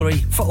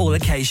For all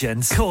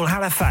occasions. Call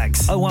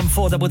Halifax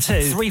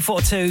 01422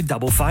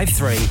 342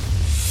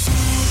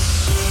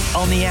 553.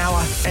 On the hour,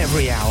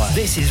 every hour.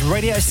 This is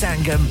Radio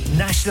Sangam,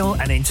 national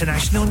and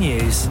international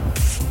news.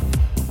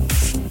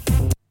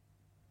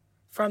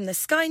 From the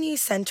Sky News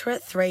Centre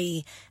at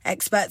 3.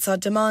 Experts are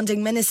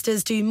demanding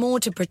ministers do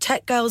more to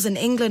protect girls in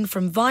England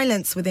from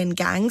violence within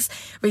gangs.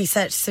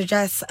 Research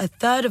suggests a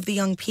third of the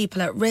young people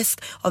at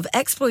risk of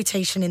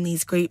exploitation in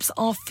these groups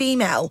are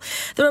female.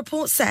 The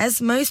report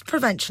says most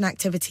prevention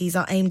activities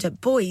are aimed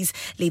at boys,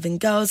 leaving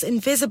girls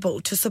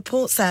invisible to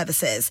support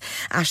services.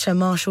 Asha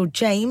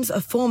Marshall-James, a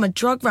former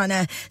drug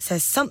runner,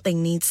 says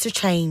something needs to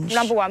change.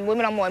 Number one,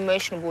 women are more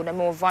emotional, they're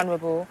more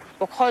vulnerable.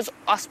 Because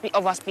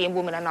of us being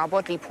women and our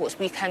bodily parts,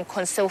 we can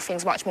conceal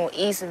things much more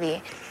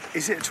easily.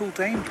 Is it at all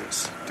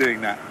dangerous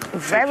doing that?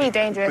 Very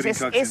dangerous.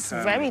 It's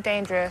very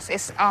dangerous.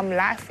 It's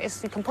life.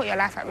 You can put your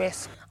life at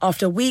risk.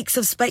 After weeks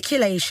of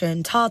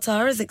speculation,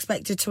 Tata is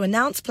expected to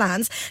announce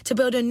plans to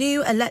build a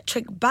new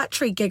electric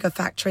battery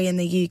gigafactory in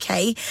the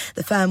UK.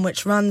 The firm,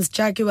 which runs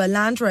Jaguar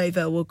Land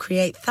Rover, will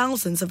create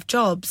thousands of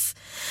jobs.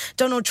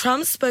 Donald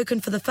Trump's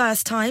spoken for the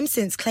first time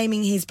since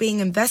claiming he's being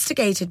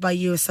investigated by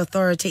US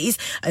authorities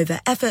over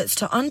efforts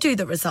to undo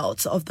the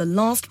results of the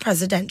last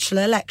presidential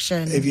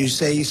election. If you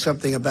say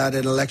something about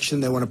an election,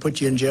 they want to put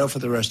you in jail for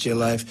the rest of your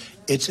life.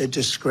 It's a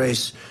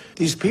disgrace.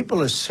 These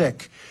people are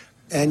sick.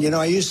 And,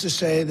 I used to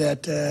say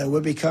that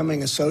we're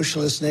becoming a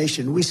socialist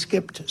nation. We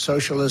skipped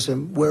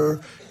socialism. We're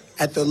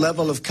at the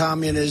level of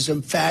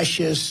communism,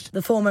 fascist.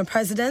 The former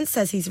president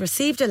says he's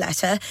received a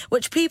letter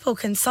which people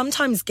can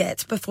sometimes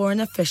get before an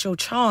official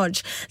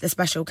charge. The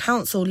special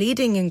counsel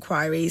leading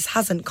inquiries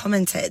hasn't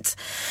commented.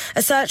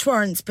 A search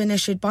warrant's been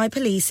issued by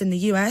police in the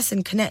US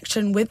in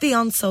connection with the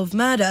unsolved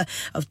murder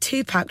of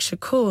Tupac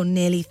Shakur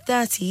nearly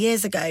 30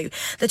 years ago.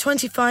 The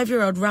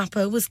 25-year-old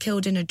rapper was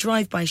killed in a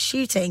drive-by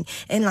shooting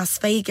in Las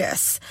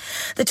Vegas.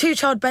 The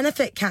two-child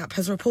benefit cap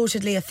has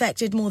reportedly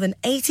affected more than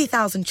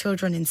 80,000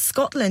 children in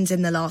Scotland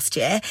in the last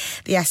year.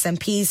 The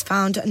SNPs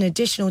found an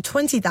additional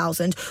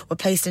 20,000 were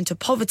placed into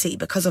poverty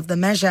because of the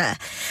measure.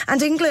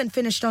 And England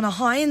finished on a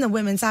high in the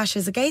women's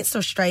Ashes against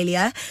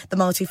Australia. The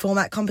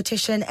multi-format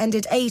competition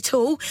ended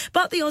 8-all,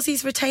 but the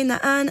Aussies retain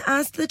the urn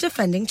as the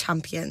defending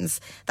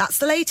champions. That's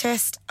the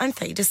latest. I'm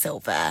Faye De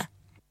Silva.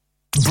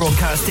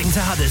 Broadcasting to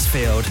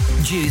Huddersfield,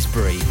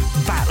 Dewsbury,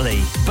 Batley,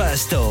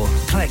 Birstall,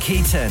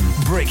 Cleckheaton,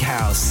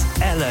 Brickhouse,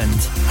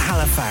 Elland,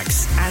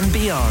 Halifax and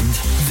beyond.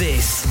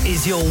 This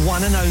is your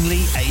one and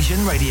only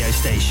Asian radio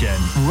station.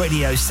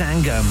 Radio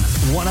Sangam,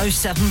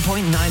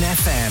 107.9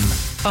 FM.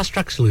 Fast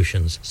Track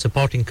Solutions,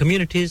 supporting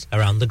communities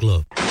around the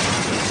globe.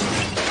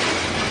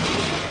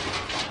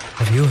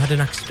 Have you had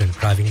an accident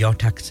driving your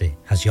taxi?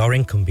 Has your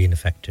income been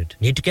affected?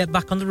 Need to get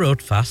back on the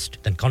road fast?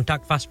 Then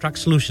contact Fast Track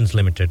Solutions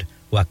Limited,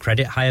 who are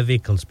credit hire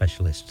vehicle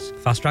specialists.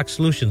 Fast Track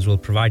Solutions will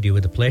provide you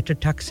with a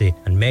plated taxi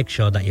and make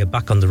sure that you're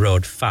back on the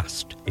road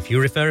fast. If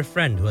you refer a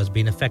friend who has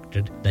been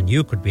affected, then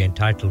you could be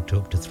entitled to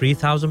up to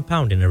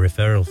 £3,000 in a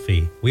referral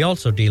fee. We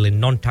also deal in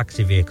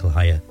non-taxi vehicle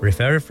hire.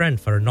 Refer a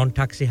friend for a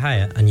non-taxi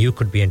hire and you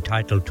could be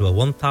entitled to a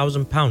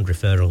 £1,000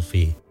 referral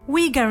fee.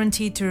 We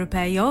guarantee to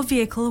repair your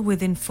vehicle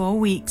within 4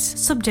 weeks,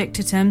 subject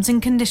to terms and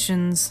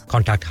conditions.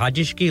 Contact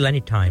Haji Shkil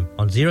anytime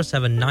on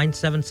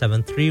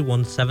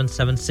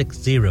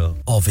 07977317760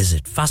 or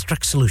visit Fast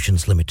Track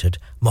Solutions Limited,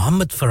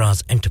 Mohammed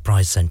Faraz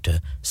Enterprise Centre,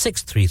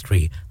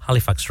 633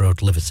 Halifax Road,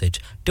 Liversedge,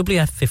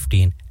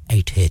 WF15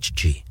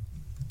 8HG.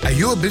 Are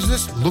you a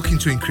business looking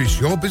to increase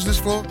your business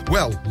flow?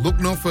 Well, look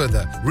no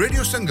further.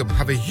 Radio Sangam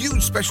have a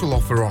huge special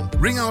offer on.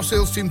 Ring our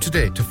sales team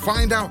today to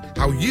find out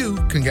how you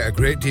can get a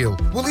great deal.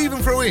 We'll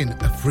even throw in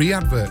a free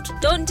advert.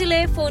 Don't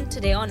delay, phone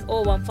today on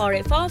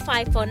 01484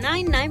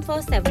 549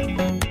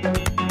 947.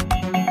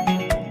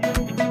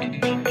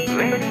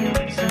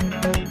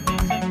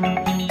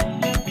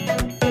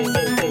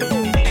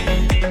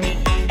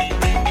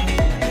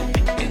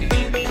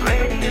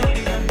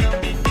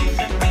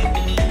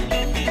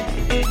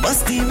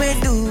 मस्ती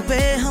में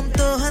डूबे हम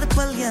तो हर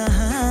पल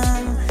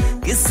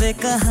यहाँ किससे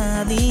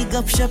कहानी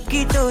गपशप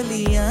की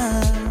टोलियाँ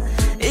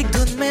एक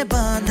धुन में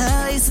बांधा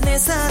इसने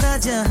सारा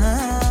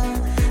जहां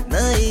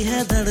नई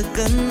है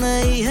धड़कन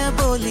नई है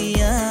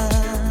बोलियाँ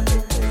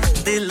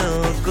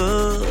दिलों को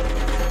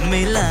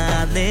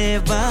मिलाने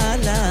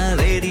वाला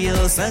रेडियो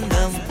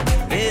संगम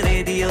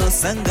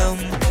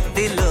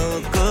दिलों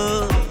को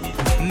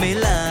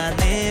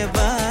मिलाने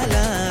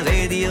वाला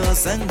रेडियो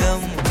संगम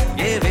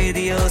ये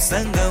रेडियो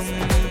संगम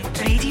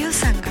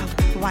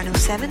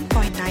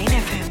 107.9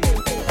 FM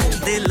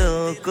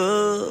दिलों को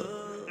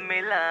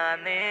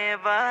मिलाने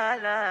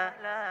वाला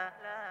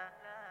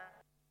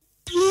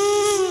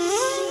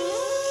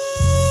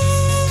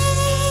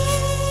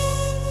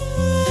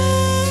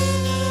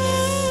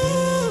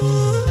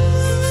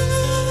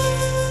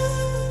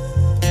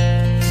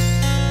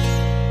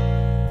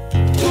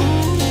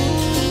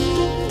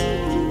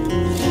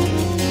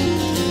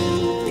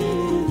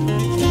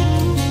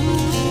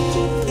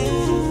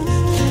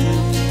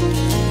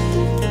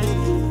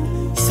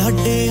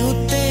ਸਾਡੇ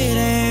ਉੱਤੇ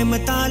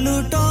ਰਹਿਮਤਾਂ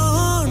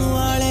ਲੁਟਾਉਣ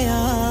ਵਾਲਿਆ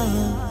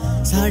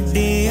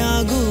ਸਾਡੇ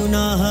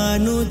ਗੁਨਾਹਾਂ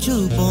ਨੂੰ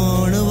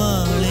ਛੁਪਾਉਣ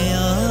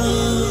ਵਾਲਿਆ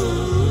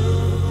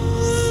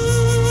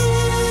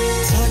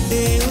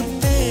ਸਾਡੇ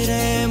ਉੱਤੇ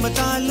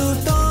ਰਹਿਮਤਾਂ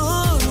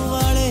ਲੁਟਾਉਣ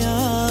ਵਾਲਿਆ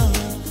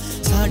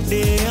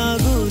ਸਾਡੇ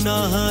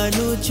ਗੁਨਾਹਾਂ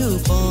ਨੂੰ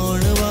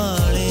ਛੁਪਾਉਣ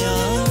ਵਾਲਿਆ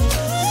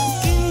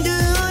ਕਿੰਜ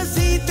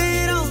ਅਸੀਂ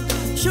ਤੇਰਾ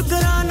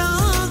ਸ਼ੁਕਰਾਨਾ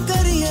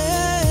ਕਰੀਏ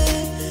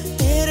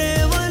ਤੇਰੇ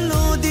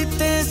ਵੱਲੋਂ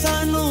ਦਿੱਤੇ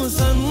ਸਾਨੂੰ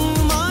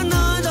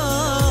ਸਨਮਾਨਾਂ ਦਾ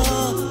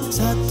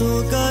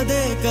ਸਾਤੋਂ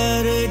ਕਦੇ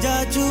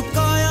ਕਰਜ਼ਾ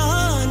ਚੁਕਾਇਆ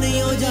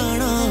ਨਹੀਂ ਹੋ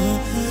ਜਾਣਾ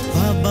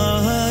ਬਾਬਾ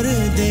ਹਰ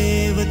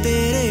ਦੇਵ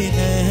ਤੇਰੇ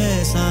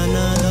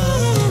ਅਹਿਸਾਨਾਂ ਦਾ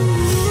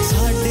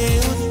ਸਾਡੇ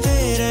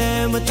ਉੱਤੇ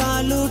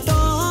ਰਹਿਮਤਾਂ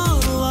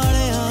ਲੁਟਾਉਣ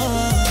ਵਾਲਿਆ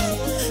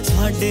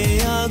ਸਾਡੇ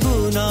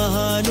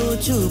ਗੁਨਾਹਾਂ ਨੂੰ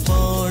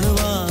ਛੁਪਾਉਣ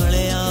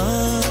ਵਾਲਿਆ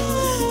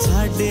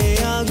ਸਾਡੇ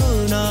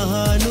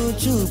ਗੁਨਾਹਾਂ ਨੂੰ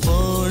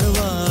ਛੁਪਾਉਣ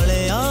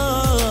ਵਾਲਿਆ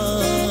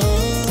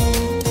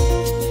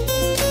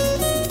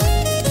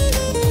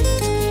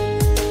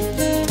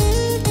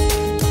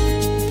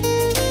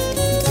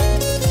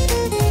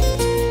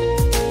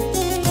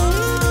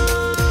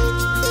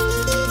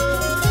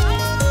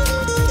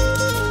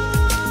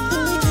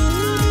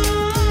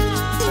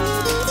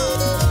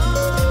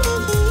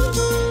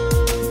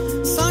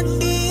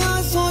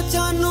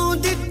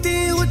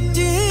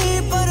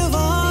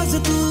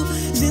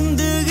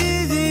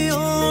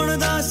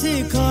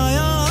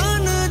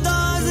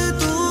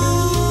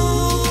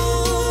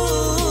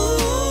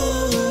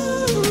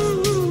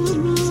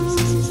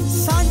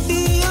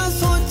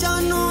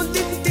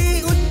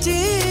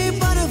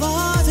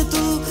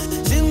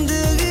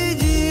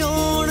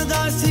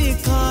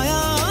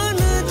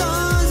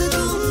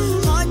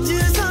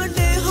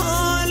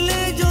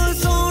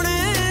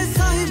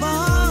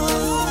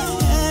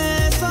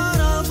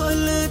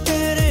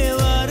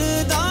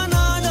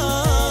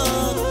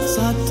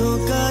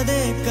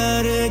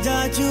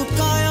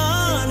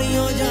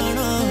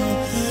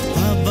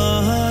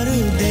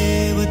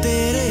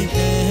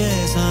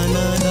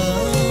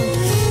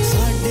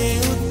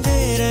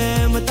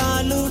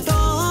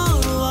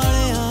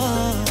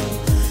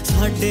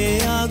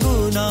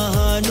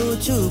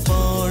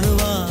ਛੁਪਾਉਣ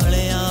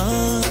ਵਾਲਿਆ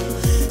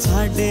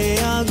ਸਾਡੇ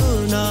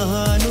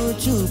ਗੁਨਾਹਾਂ ਨੂੰ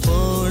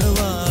ਛੁਪਾਉਣ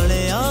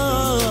ਵਾਲਿਆ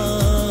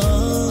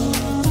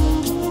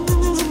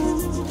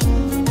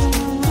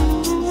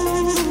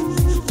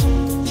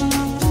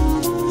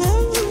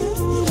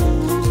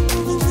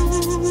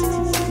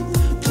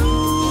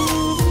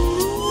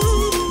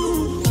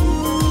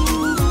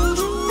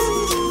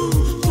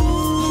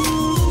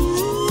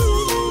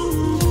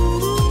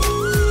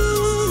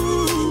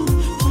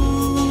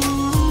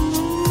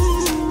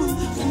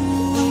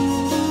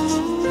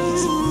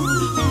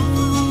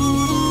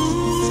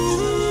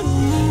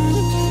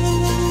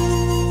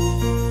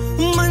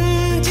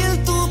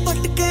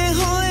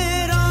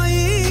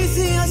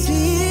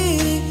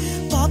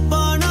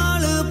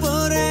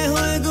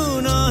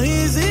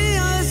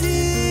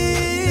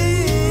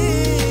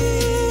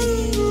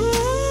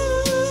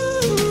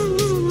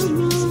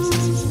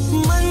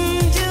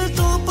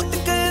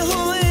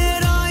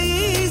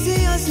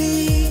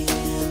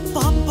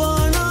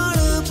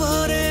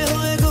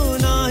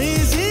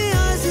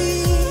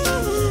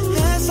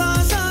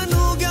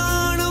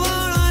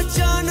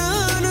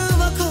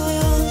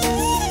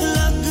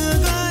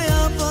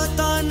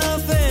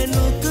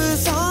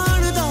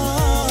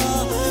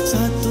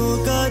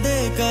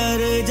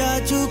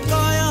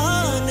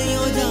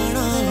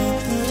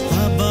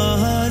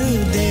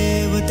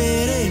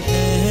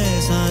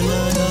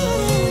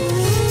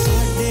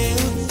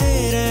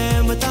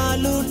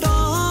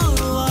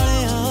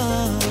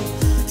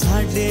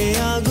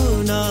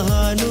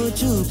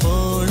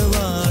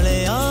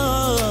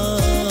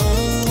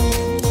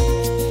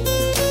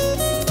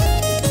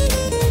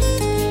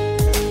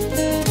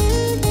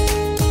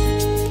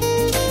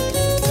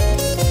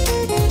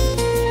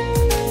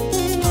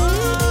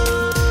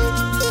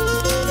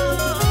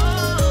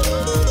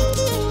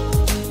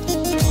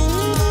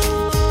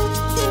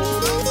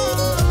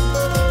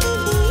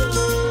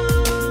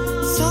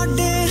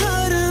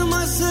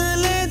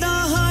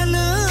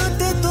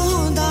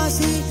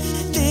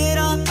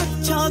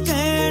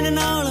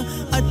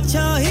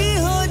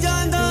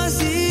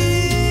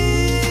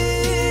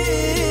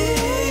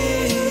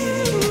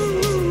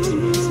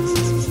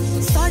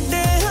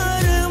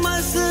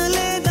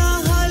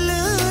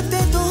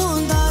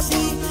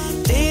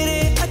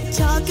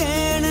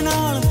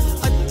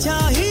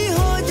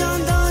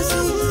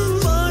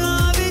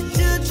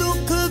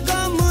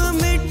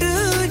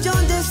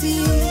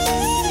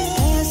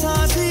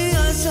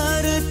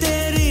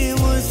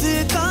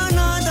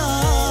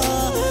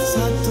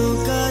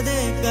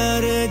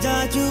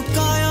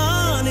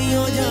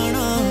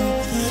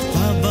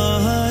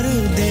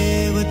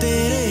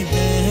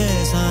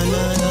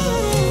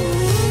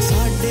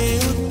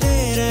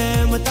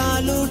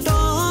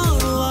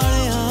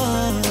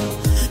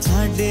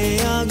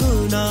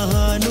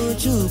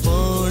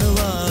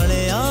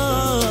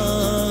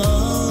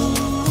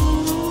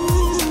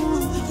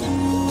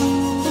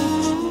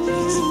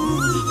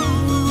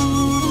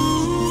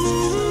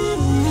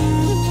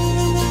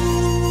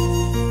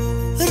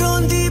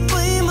ਰੋਂਦੀ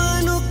ਪਈ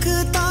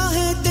ਮਨੁੱਖਤਾ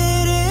ਹੈ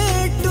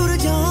ਤੇਰੇ ਟੁਰ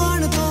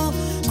ਜਾਣ ਤੋਂ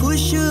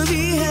ਖੁਸ਼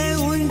ਵੀ ਹੈ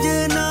ਉਂਝ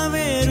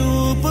ਨਵੇਂ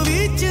ਰੂਪ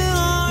ਵਿੱਚ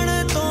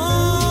ਆਣ ਤੋਂ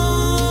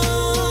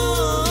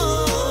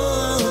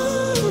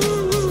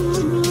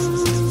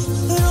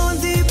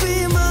ਰੋਂਦੀ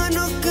ਪਈ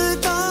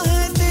ਮਨੁੱਖਤਾ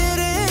ਹੈ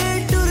ਤੇਰੇ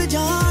ਟੁਰ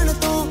ਜਾਣ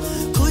ਤੋਂ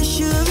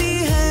ਖੁਸ਼ ਵੀ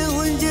ਹੈ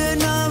ਉਂਝ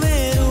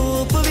ਨਵੇਂ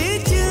ਰੂਪ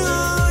ਵਿੱਚ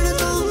ਆਣ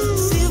ਤੋਂ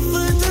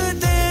ਸਿਫਤ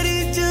ਤੇਰੀ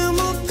ਚ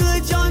ਮੁੱਕ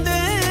ਜਾਂਦੇ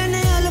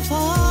ਨੇ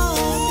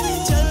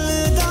ਅਲਫਾਜ਼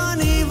ਚੱਲਦਾ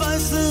ਨਹੀਂ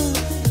ਬਸ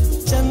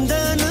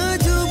ਚੰਦਨ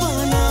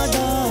ਜ਼ੁਬਾਨਾਂ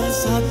ਦਾ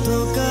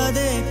ਸਾਥੋਂ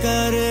ਕਦੇ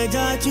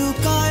ਕਰਜ਼ਾ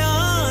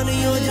ਚੁਕਾਇਆ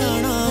ਨਹੀਂ ਹੋ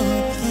ਜਾਣਾ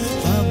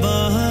ਬਾਬਾ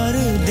ਹਰ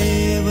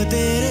ਦੇਵ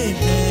ਤੇਰੇ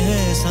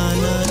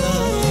ਅਹਿਸਾਨਾਂ ਦਾ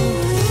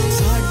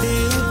ਸਾਡੇ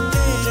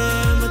ਉੱਤੇ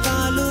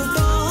ਰਹਿਮਤਾਂ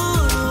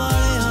ਲੁਟਾਉਣ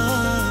ਵਾਲਿਆ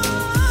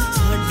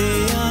ਸਾਡੇ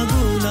ਆ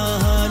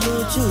ਗੁਨਾਹਾਂ ਨੂੰ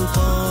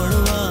ਛੁਪਾਉਣ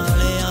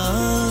ਵਾਲਿਆ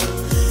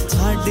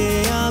ਸਾਡੇ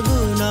ਆ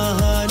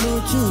ਗੁਨਾਹਾਂ ਨੂੰ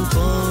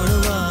ਛੁਪਾਉਣ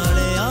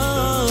ਵਾਲਿਆ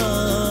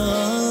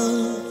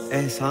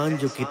एहसान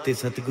जो कीते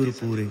सतगुरु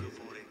पूरे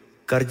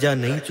कर्जा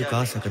नहीं चुका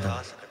सकदा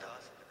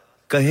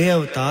कहे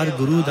अवतार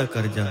गुरु दा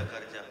कर्जा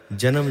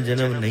जन्म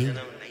जन्म नहीं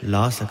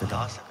ला सकदा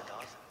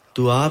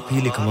तू आप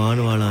ही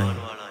लिखवान वाला है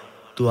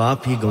तू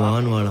आप ही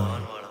गवान वाला है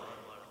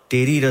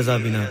तेरी रजा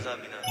बिना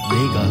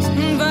नहीं गा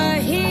सकदा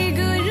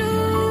वाहिगुरु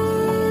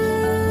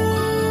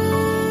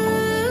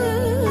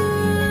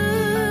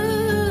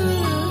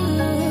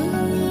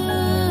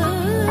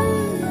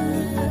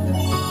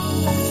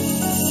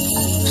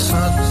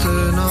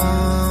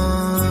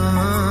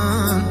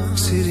ਸਤਨਾਮ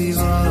ਸ੍ਰੀ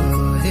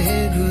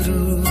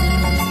ਵਾਹਿਗੁਰੂ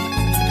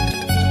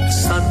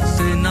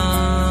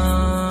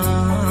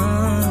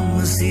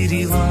ਸਤਨਾਮ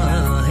ਸ੍ਰੀ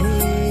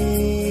ਵਾਹਿਗੁਰੂ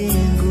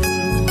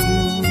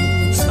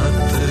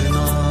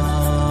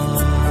ਸਤਨਾਮ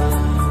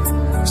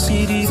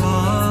ਸ੍ਰੀ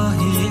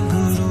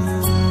ਵਾਹਿਗੁਰੂ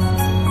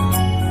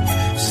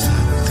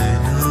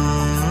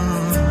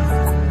ਸਤਨਾਮ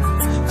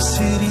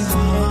ਸ੍ਰੀ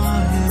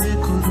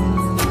ਵਾਹਿਗੁਰੂ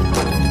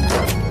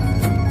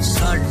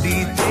ਸਾਡੀ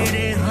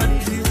ਤੇਰੇ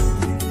ਹੱਥ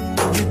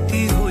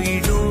ਦਿੱਤੀ ਹੋਈ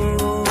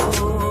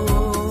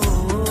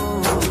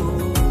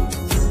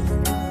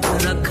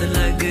ਰੱਖ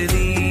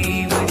ਲੱਗਦੀ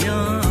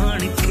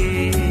ਜਾਣ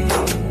ਕੇ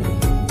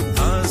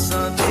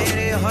ਆਸਾਂ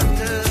ਤੇਰੇ ਹੱਥ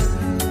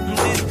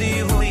ਦਿੱਤੀ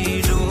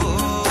ਹੋਈ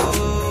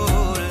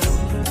ਡੋਰ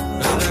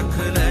ਰੱਖ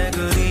ਲੱਗ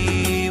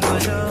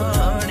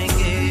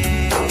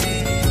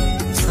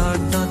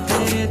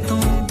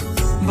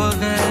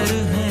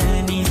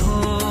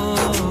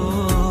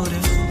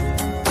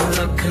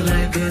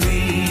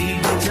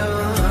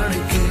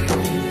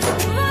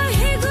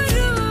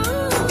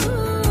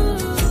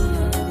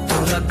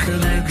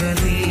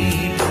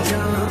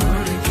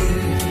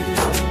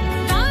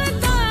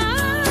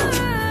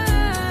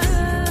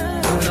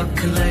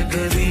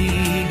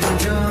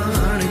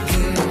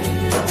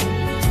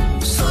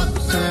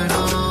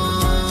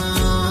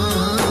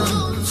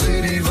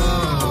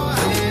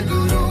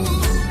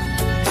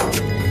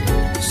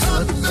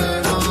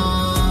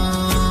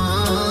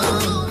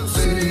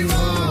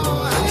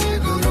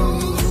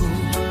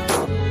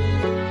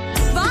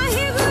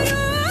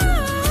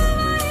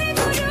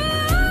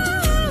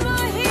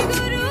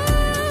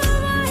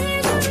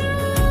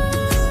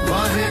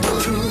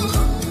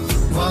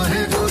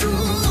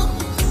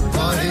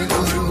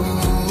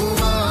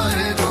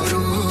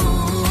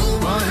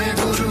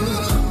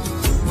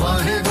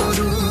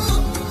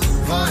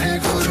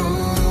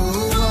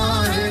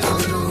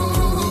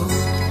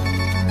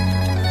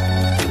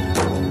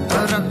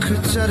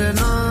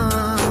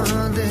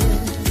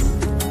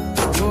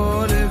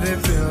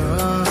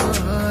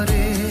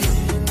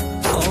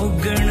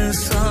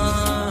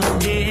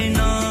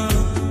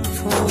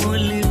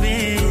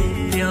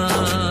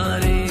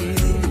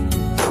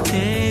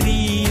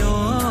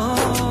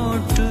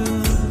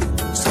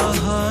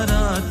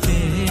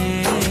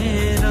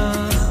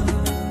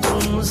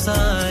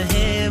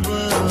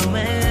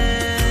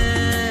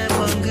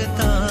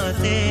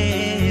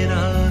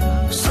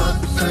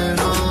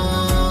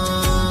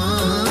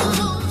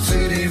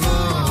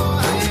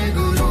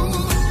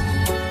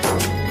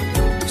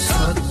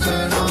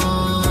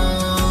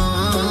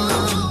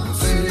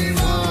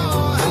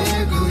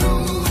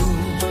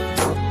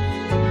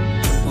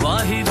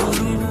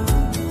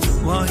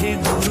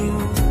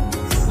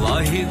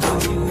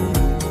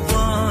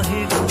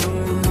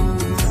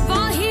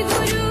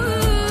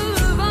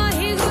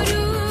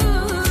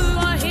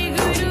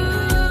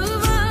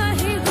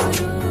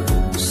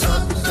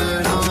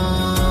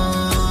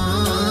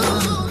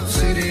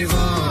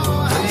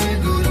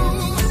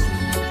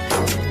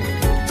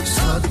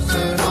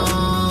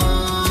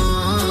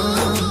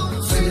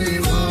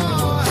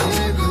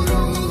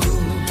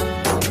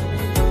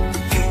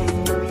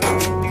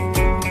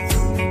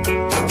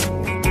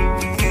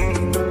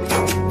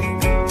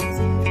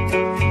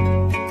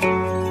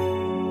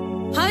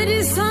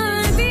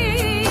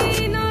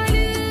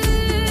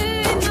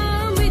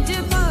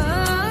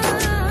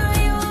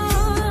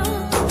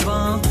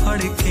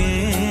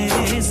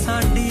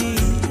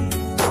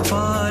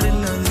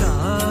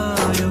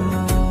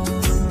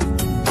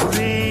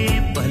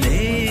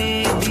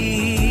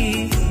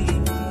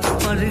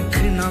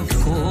न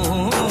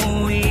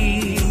कोई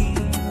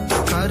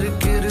कर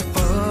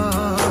कृपा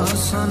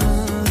सानू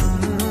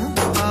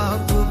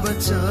आप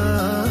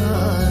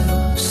बचाए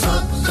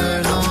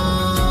सतनाम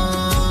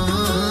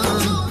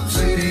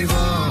श्री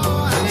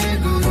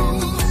वाहेगुरु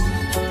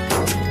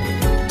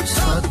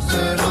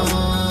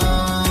सतनाम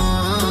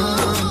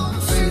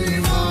श्री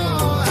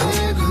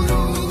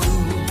वाहेगुरु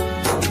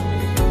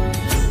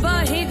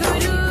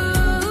वाहेगुरु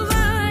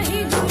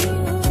वाहेगुरु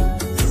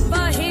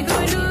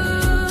वाहेगुरु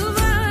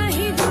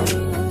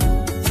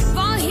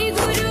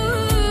वाहेगुरु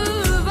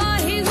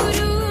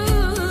वाहेगुरु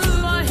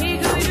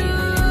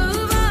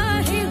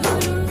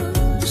वाहेगुरु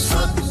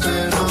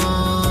सतनाम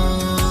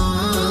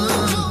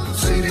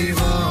श्री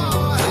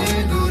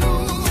वाहेगुरु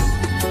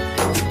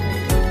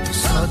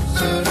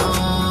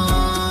सतनाम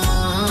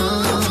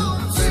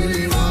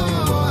श्री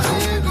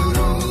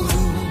वाहेगुरु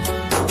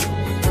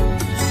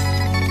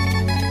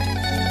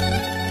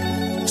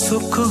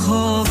सुख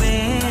होवे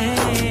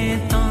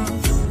तां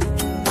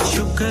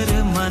शुक्र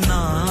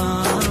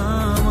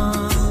मनावा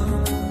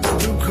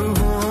दुख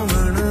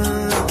होवण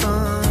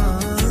तां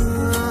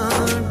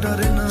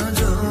डर न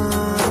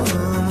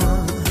जावां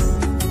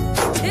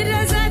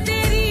रज़ा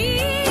तेरी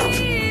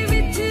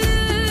विच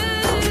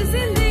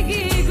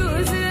जिंदगी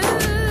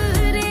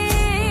गुज़रे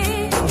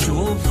जो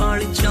फल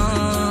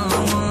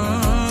चावां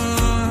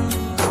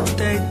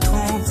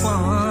तैथों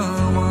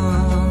पावां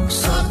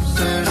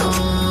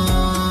Satnam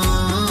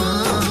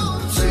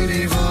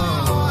Shri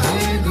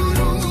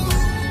Waheguru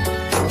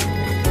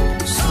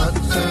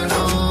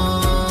Satnam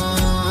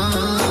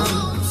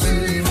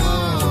Shri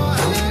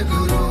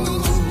Waheguru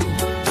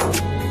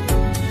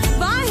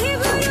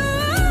Waheguru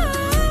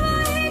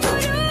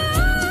Waheguru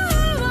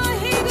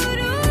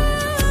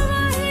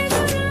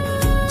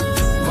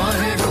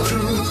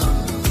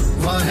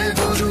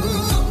Waheguru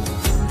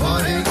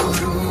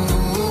Waheguru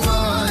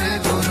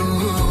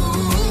Waheguru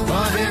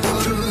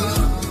Waheguru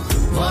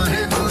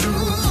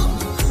Waheguru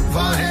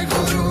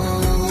Waheguru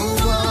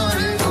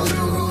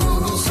Waheguru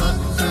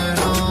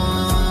Satnam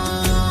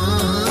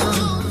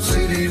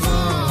Shri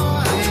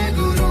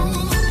Waheguru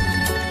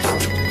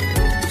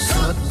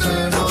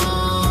Satnam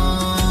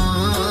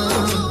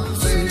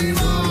Shri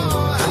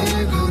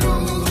Waheguru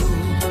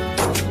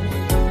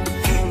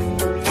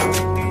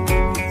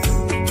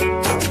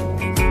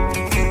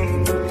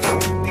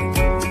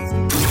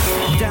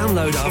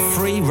Download our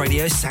free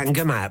Radio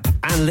Sangam app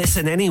and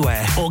listen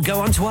anywhere or go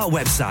onto our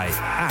website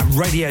at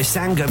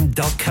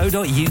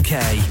radiosangam.co.uk.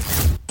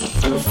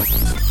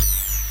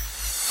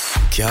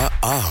 क्या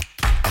आप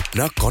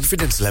अपना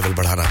कॉन्फिडेंस लेवल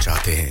बढ़ाना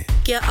चाहते हैं?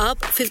 क्या आप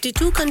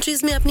 52 कंट्रीज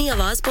में अपनी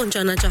आवाज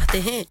पहुंचाना चाहते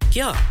हैं?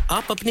 क्या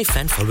आप अपनी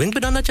फैन फॉलोइंग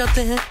बनाना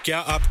चाहते हैं? क्या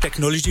आप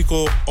टेक्नोलॉजी को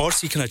और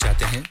सीखना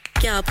चाहते हैं?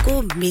 क्या आपको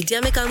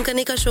मीडिया में काम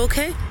करने का शौक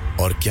है?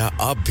 और क्या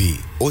आप भी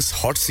उस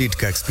हॉट सीट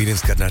का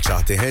एक्सपीरियंस करना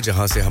चाहते हैं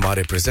जहां से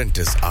हमारे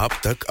प्रेजेंटर्स आप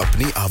तक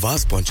अपनी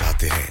आवाज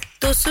पहुंचाते हैं?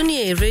 तो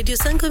सुनिए, radio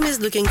Sangam is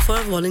looking for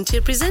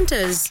volunteer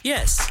presenters.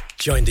 Yes,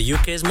 join the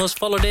UK's most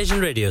followed Asian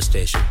radio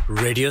station,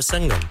 Radio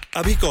Sangam.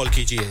 अभी कॉल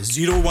कीजिए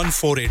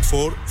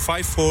 01484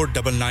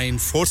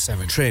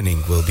 549947. Training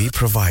will be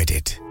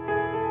provided.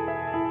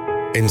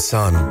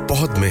 इंसान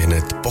बहुत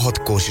मेहनत, बहुत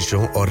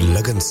कोशिशों और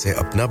लगन से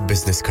अपना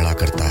बिजनेस खड़ा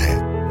करता है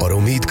और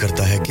उम्मीद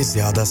करता है कि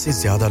ज्यादा से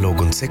ज्यादा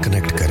लोग उनसे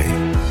कनेक्ट करें।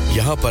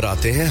 यहाँ पर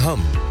आते हैं हम,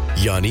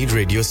 यानी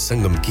रेडियो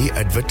संगम की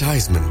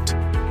एडवर्टाइजमेंट।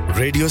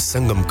 रेडियो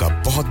संगम का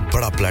बहुत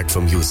बड़ा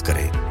प्लेटफॉर्म यूज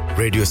करें।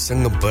 रेडियो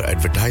संगम पर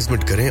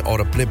एडवर्टाइजमेंट करें और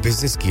अपने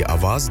बिजनेस की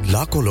आवाज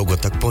लाखों लोगों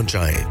तक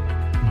पहुंचाएं।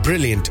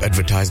 Brilliant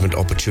advertisement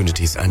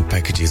opportunities and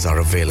packages are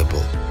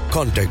available.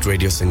 Contact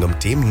Radio Sangam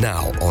team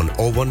now on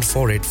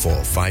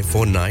 01484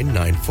 549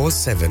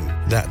 947.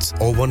 That's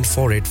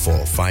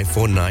 01484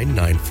 549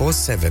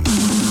 947.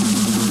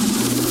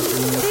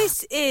 This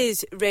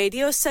is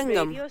Radio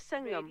Sangam.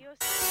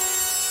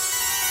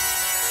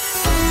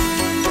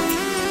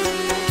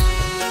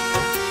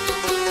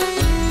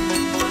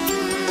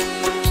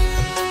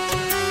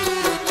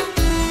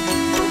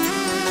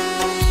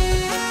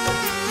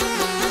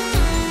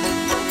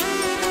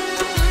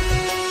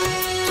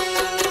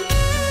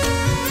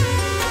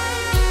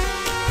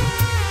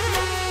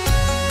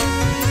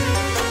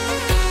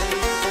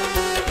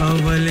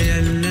 अवल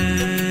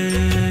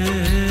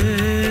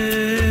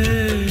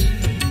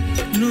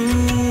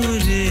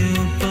नूर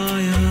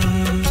पाया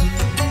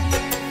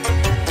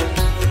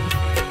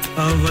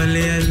अवल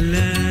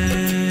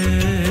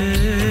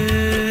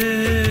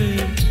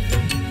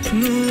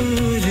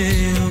नूर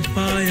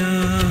पाया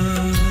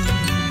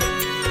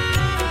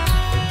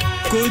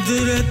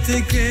कुदरत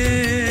के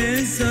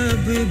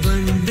सब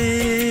बंदे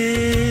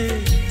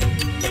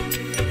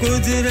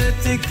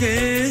कुदरत के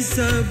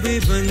सब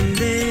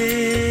बंदे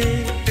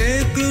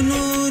एक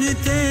नूर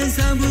ते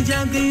सब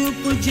जग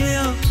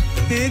उपजया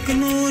एक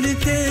नूर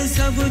ते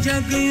सब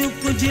जग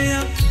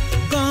उपजया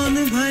कौन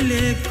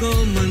भले को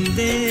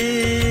मंदे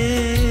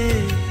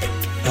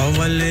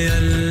अवल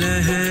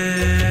अल्लाह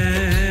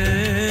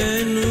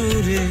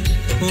नूर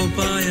हो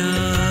पाया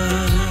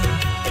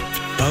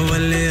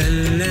अवल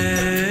अल्लाह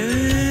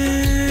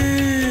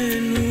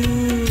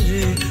नूर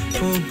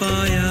हो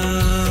पाया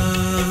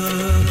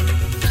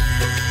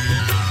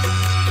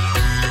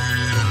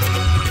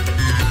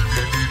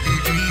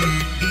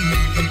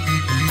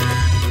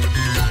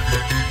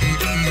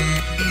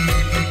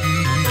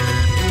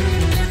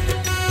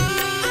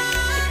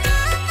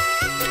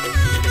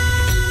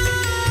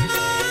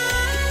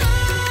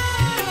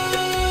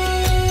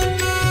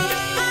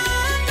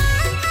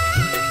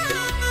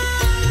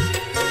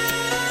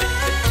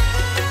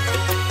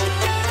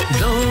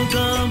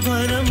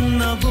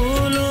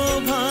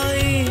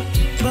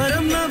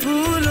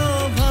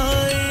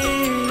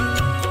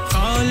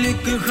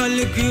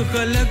की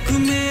खलक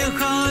में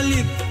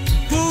खालिक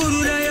पूर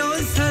रयो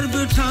सर्ब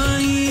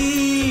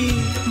ठाई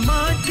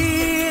माटी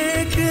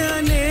एक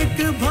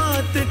अनेक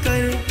भात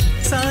कर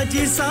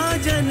साजी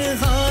साजन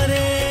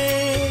हारे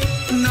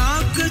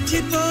नाक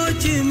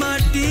चिपोच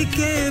माटी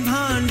के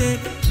भांडे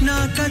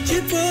नाक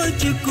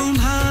चिपोच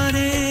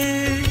कुम्हारे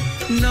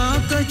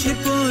नाक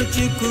चिपोच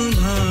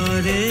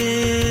कुम्हारे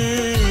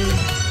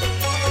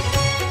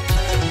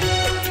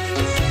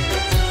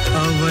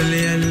अवल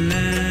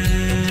अल्लाह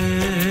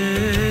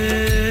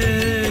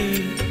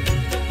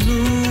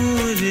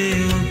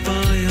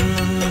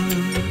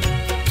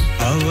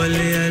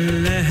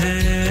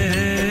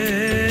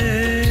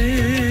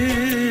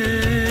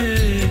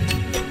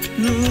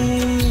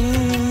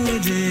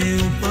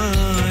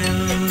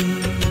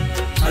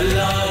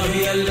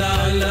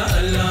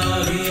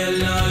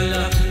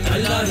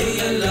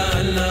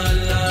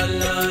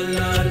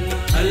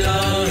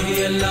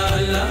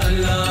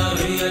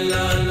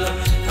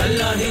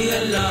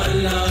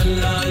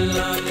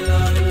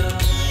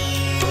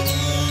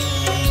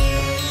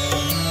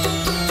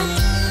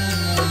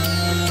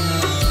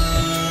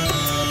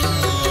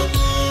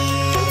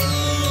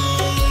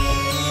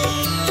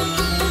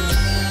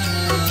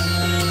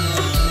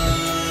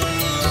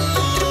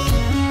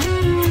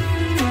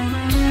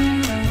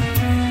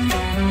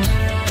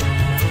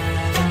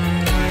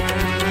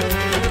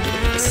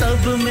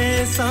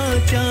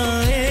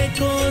साचाए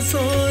को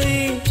सोई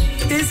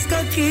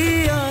इसका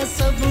किया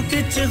सब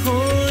कुछ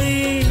होई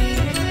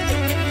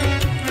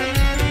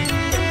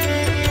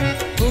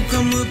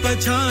हुक्म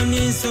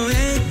पछाने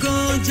सोए को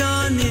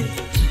जाने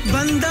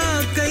बंदा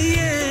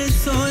कहिए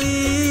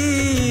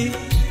सोई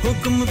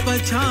हुक्म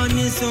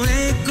पछाने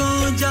सोए को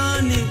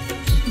जाने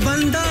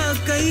बंदा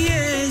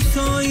कहिए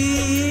सोई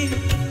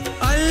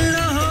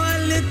अल्लाह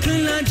लिख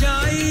न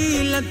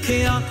जाई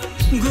लखया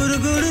गुर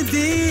गुर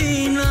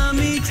दीना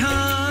मीठा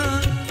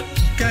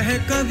कह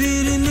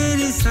कबीर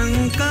मेरी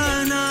शंका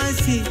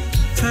नासी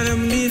सर्व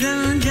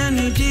निरंजन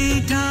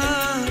जीठा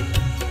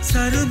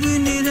सर्व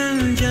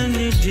निरंजन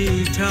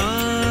जीठा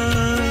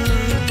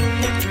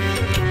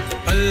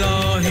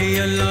अल्लाह ही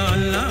अल्लाह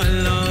अल्लाह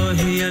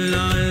अल्लाह ही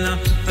अल्लाह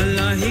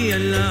अल्लाह ही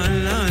अल्लाह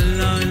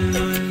अल्लाह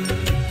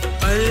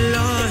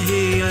अल्लाह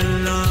ही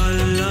अल्लाह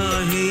अल्लाह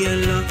ही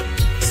अल्लाह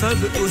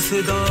सब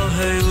उसदा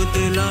है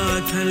उतला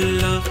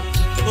थल्ला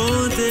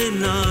ओदे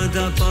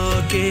नादा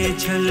पाके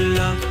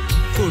छल्ला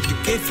कुट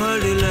के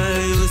फड़ ले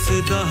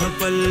उसदा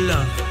पल्ला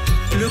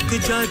लुक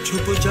जा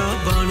छुप जा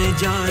बन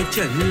जा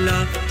चल्ला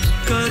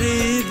कर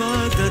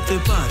इबादत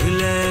भर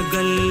ले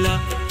गल्ला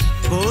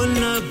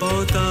बोलना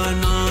बहुता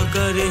ना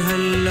कर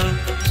हल्ला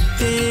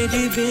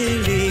तेरी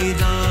बेली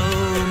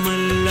दाओ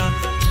मल्ला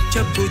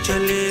चप्पू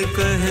चले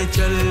कह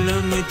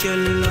चलम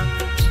चल्ला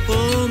ओ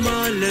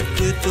मालिक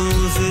तू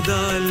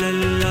सदा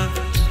लल्ला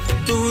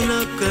तू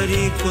न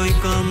करी कोई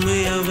काम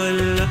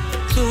अवल्ला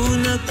तू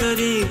न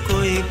करी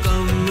कोई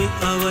काम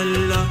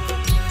अवल्ला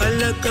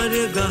अल्लाह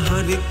करेगा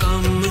हर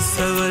काम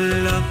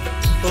सवल्ला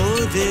ओ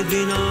दे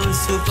बिना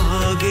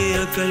सुभागे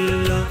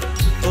अकल्ला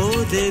ओ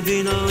दे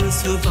बिना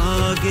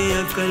सुभागे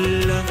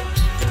अकल्ला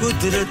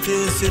कुदरत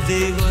उस दे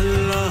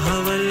वल्ला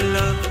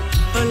हवल्ला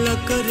अल्लाह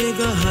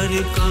करेगा हर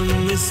काम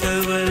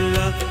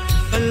सवल्ला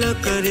अल्लाह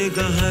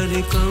करेगा हर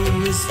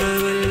काम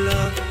सवल्ला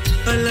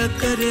अल्लाह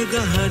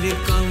करेगा हर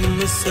काम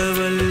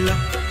सवल्ला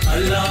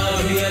अल्लाह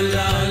ही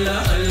अल्लाह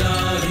अल्लाह अल्लाह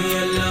ही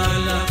अल्लाह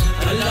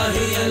अल्लाह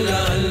ही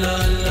अल्लाह अल्लाह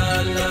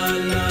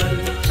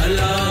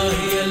अल्लाह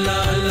ही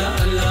अल्लाह अल्लाह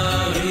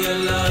अल्लाह ही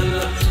अल्लाह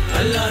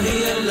अल्लाह ही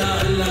अल्लाह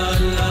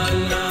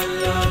अल्लाह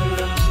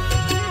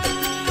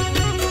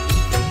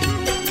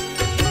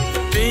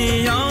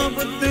पिया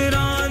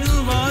पुत्रा नु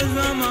वाज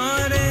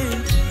हमारे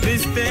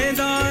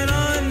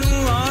रिश्तेदारां नु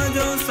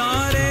आजो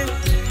सारे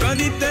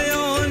कदी ते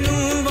ओनु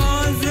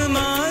वाज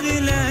मार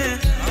ले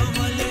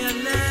अवल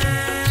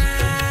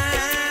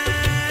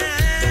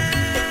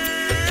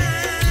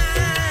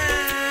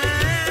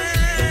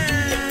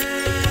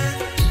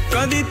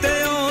कदी ते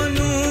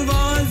ओनु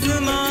वाज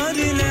मार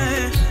ले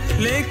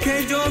लेखे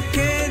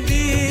जोखे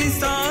दी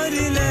सार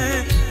ले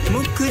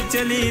मुख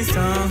चली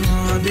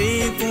साहां दी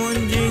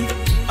पूंजी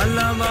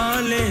अल्लाह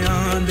वाले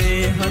आंदे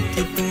हथ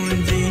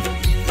पूंजी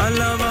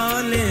अल्लाह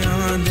वाले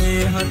आंदे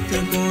हथ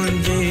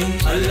पूंजी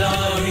अल्लाह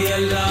ही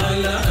अल्लाह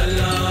अल्लाह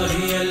अल्लाह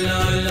ही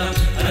अल्लाह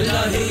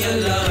अल्लाह ही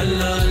अल्लाह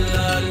अल्लाह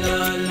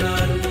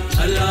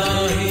अल्लाह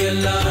ही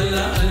अल्लाह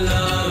अल्लाह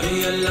अल्लाह ही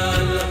अल्लाह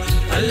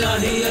अल्लाह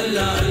ही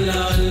अल्लाह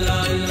अल्लाह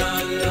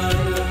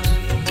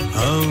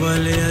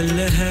अव्वल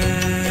अल्लाह है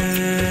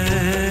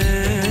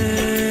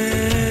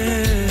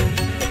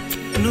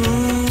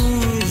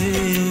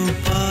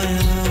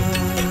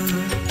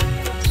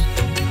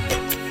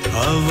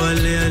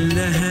अव्वल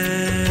अल्लाह है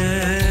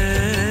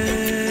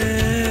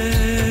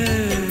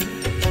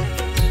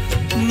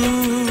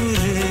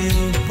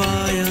नूर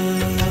पाया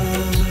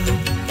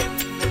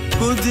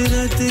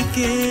कुदरत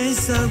के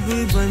सब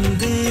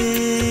बंदे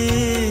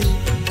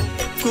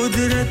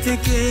कुदरत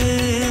के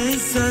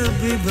सब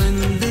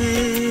बंदे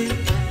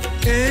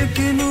एक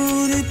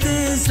नूर ते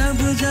सब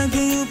जग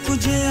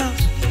उपजया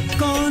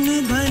कौन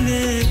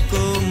भले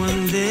को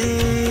मंदे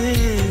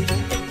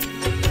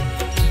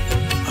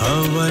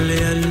अव्वल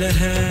अल्लाह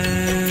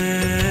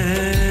है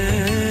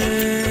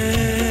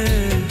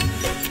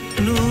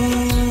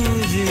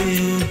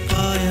नूर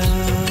पाया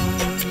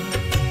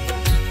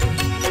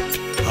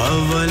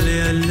अव्वल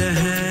अल्लाह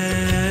है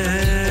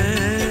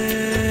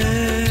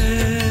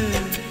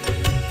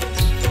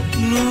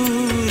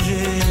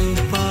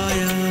नूर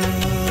पाया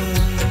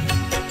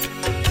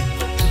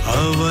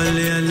अव्वल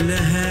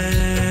अल्लाह है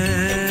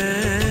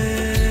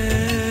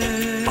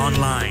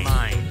online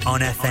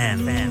on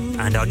FM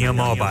and on your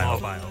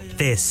mobile.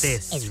 This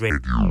is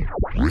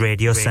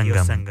Radio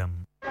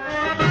Sangam.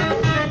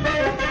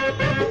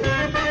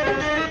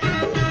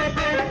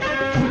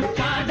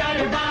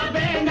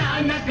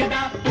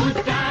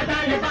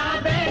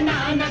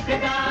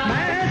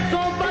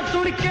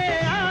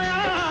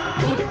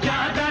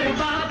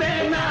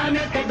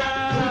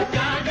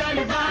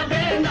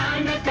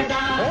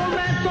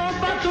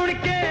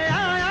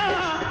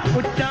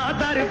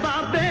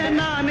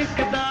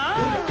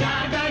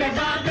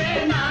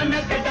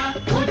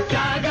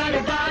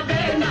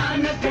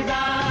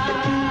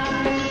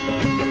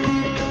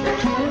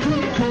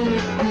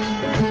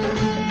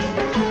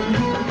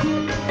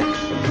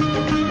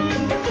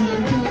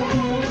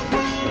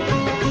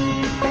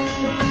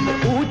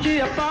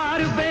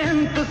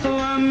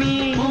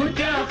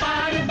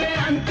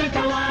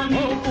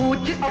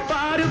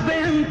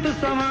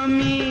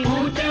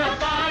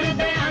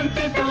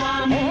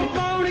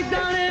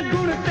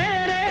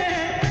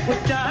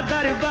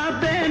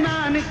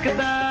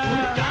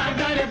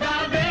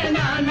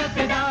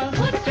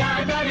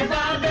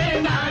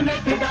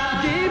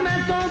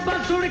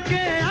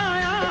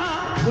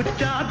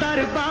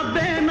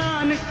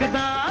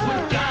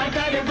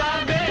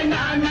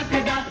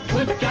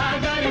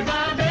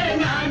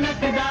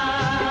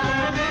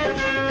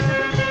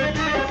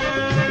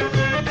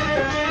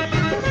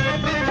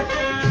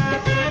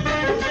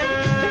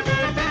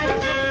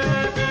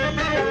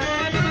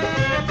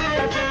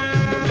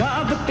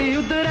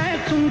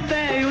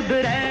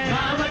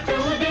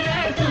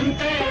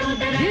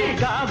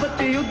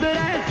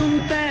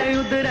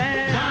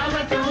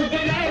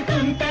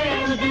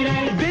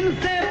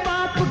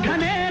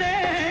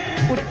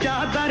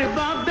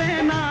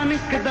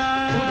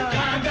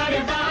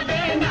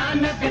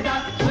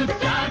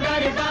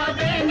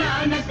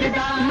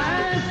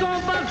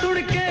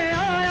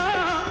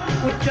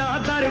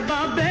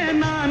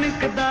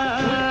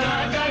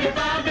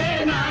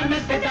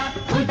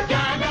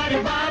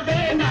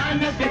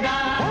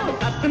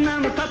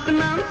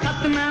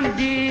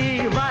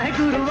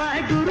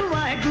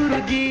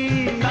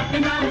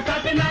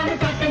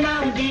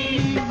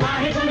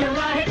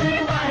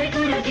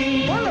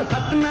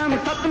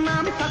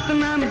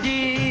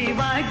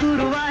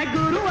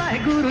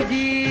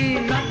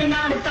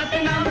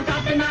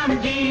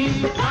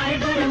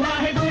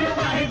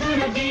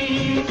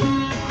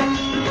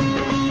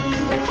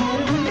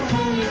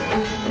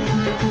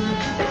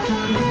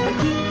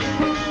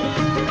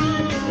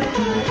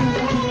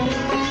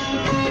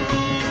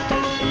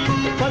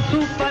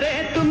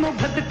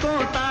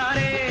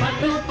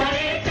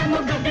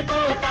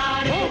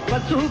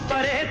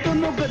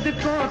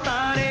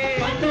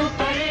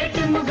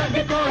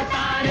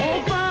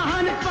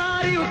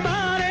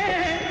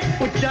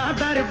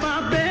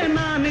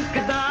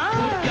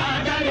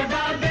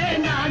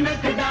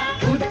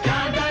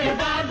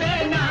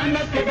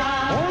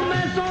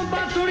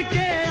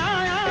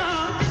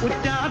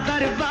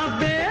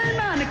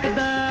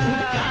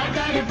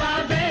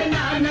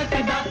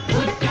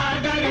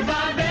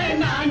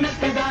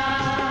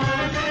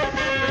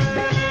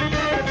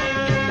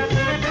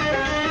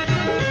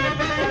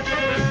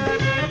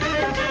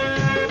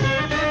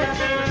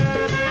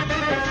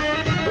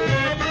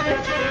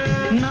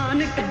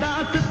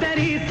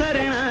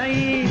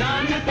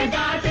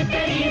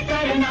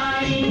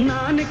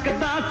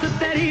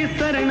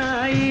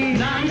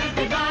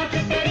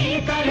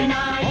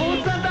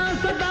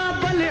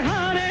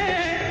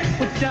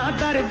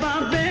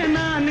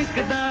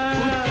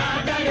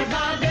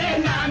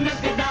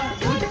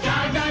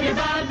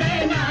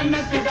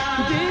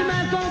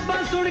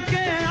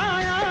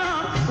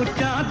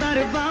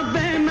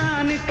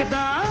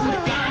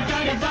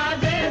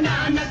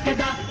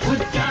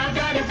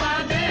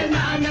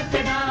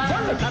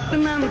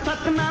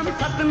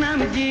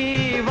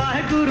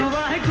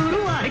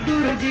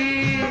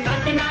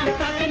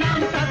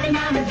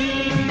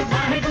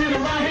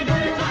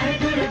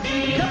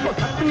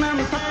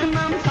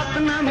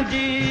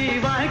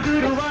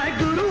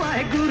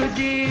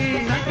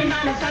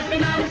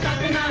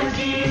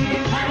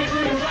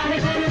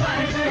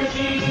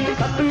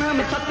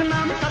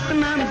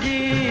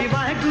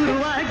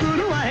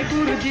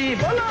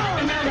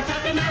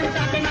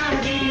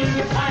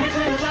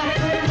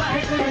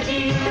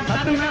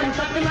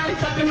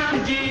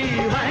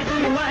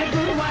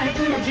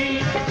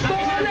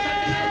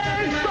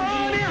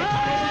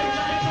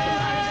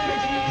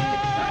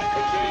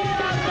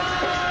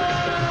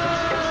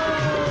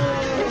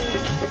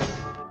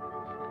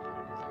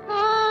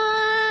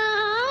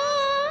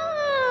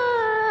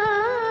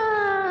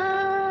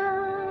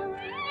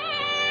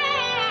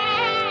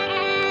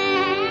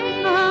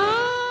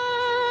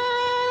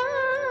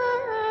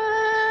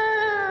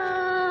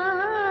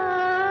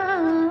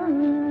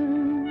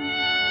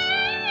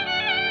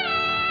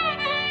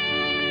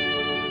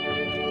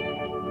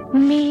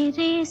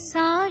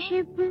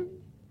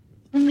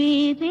 Sahib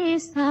मेरे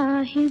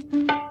साहिब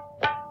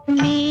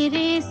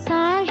मेरे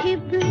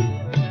साहिब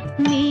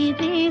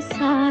मेरे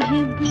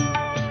साहिब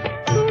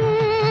तू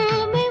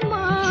मैं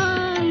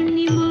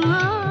मानी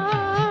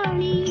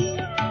मानी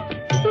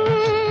तू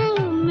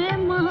मैं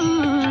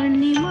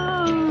मानी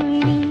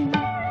मानी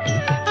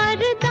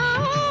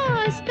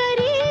अरदास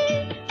करी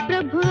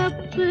प्रभु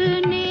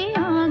अपने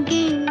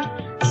आगे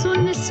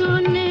सुन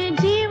सुन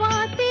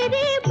जीवा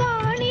तेरी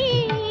बाणी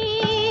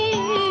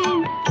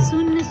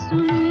सुन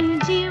सुन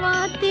जीवा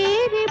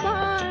तेरी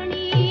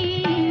बाणी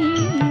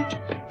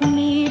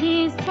मेरे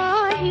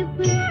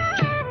साहिब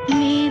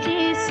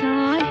मेरे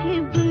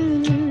साहिब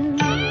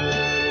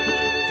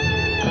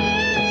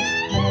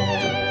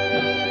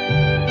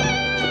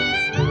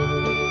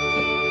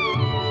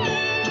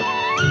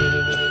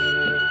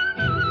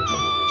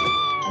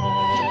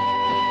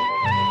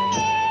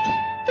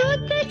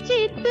तुझ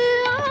चित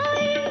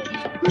आए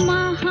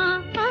महा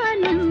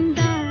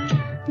आनंदा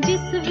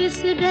जिस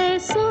विसरे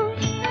सो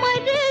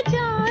मर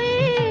जाए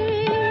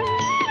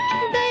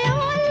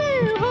दयाल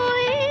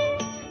होए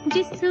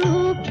जिस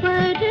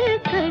ऊपर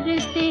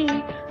करते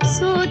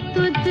सो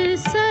तुझ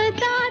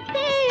सदा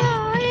ते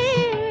आए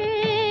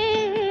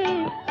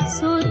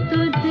सो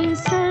तुझ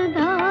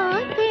सदा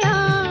ते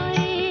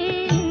आए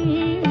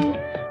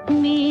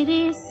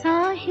मेरे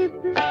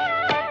साहिब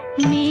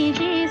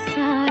मेरे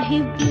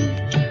साहिब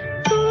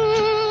तू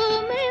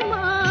मैं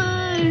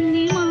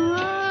मानी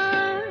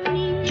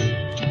मानी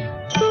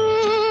तू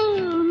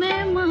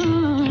मैं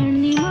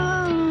मानी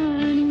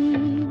मानी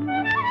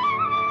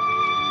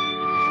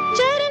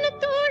चरण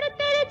तोड़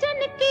तेरे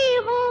जन की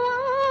हो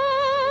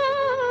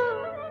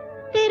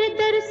तेरे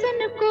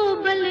दर्शन को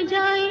बल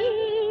जाई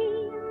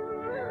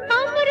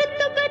अमृत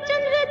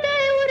बचन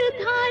हृदय उर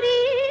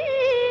धारी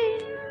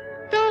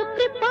तो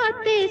कृपा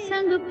ते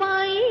संग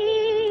पाई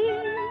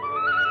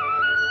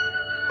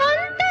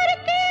अंतर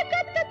के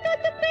गत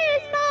तुझ पे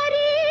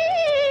सारी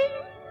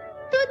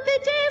तुझ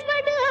जे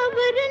बड़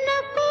अवर न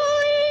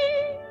कोई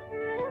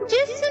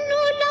जिसनु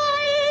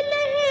लाए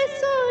लहे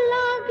सो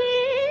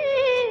लागे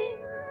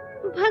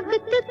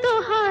भगत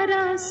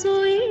तोहारा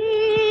सोई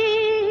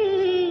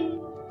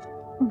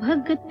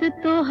भगत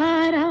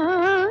तोहारा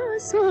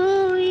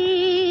सोई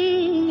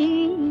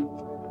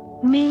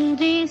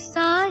मेरे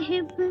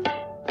साहिब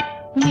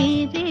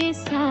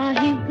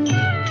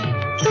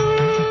तू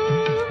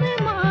मैं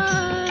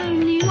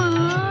मानी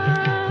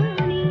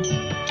मानी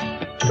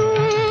तू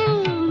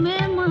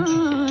मैं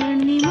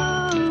मानी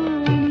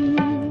मानी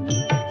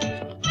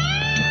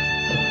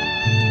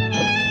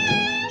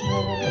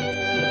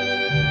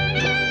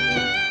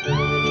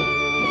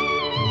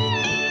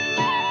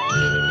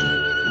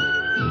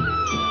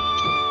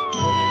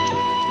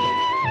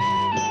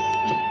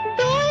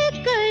दोए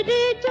कर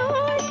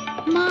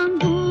जोड़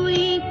मांगू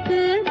एक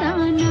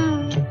दाना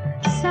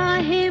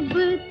साहिब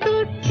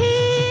तुठे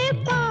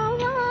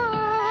पावा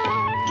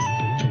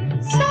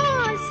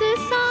सांस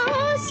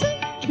सांस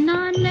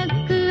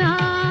नानक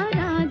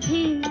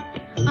आराधे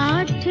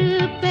आठ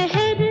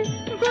पहर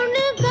गुण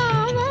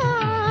गावा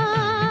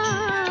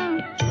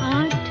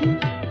आठ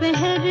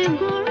पहर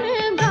गुण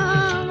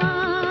गावा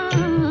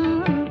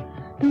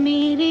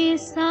मेरे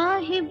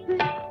साहिब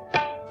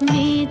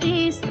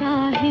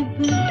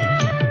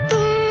तू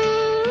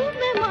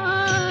मैं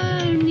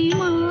मानी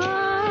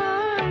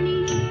मानी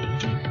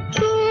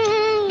तू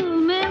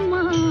मैं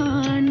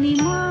मानी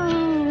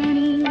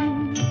मानी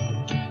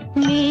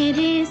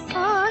मेरे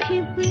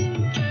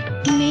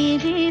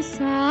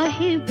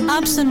साहिब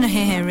आप सुन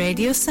रहे हैं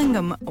रेडियो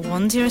संगम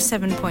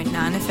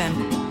 107.9 FM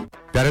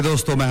प्यारे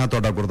दोस्तों मैं हां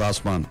ਤੁਹਾਡਾ ਗੁਰਦਾਸ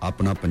ਮਾਨ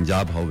ਆਪਣਾ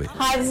ਪੰਜਾਬ ਹੋਵੇ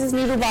hi this is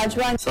Neeru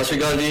Bajwa ਸਤਿ ਸ਼੍ਰੀ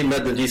ਅਕਾਲ ਜੀ ਮੈਂ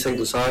ਦਲਜੀਤ ਸਿੰਘ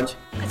ਦੁਸਾਂਝ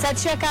सत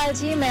श्री अकाल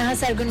जी मैं हां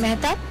सरगुन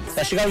मेहता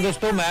सत श्री अकाल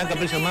दोस्तों मैं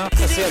कपिल शर्मा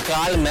सत श्री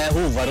अकाल मैं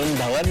हूं वरुण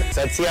धवन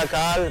सत श्री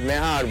अकाल मैं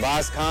हां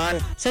अरबाज खान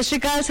सत श्री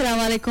अकाल अस्सलाम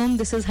वालेकुम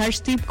this is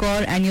Harshdeep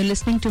Kaur and you're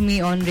listening to me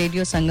on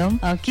Radio Sangam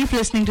keep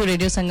listening to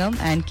Radio Sangam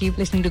and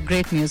keep listening to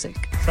great music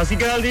ਸਤਿ ਸ਼੍ਰੀ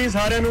ਅਕਾਲ ਜੀ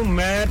ਸਾਰਿਆਂ ਨੂੰ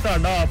ਮੈਂ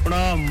ਤੁਹਾਡਾ ਆਪਣਾ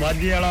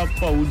ਮਾਝੇ ਵਾਲਾ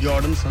ਭਾਊ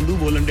ਜਾਰਡਨ ਸੰਧੂ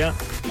ਬੋਲਣ ਡਿਆ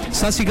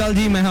ਸਤਿ ਸ਼੍ਰੀ ਅਕਾਲ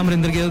ਜੀ ਮੈਂ ਹਾਂ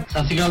ਅਮਰਿੰਦਰ ਗਿੱਲ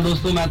ਸਤਿ ਸ਼੍ਰੀ ਅਕਾਲ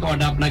ਦੋਸਤੋ ਮੈਂ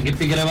ਤੁਹਾਡਾ ਆਪਣਾ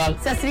ਗਿੱਪੀ ਗਰੇਵਾਲ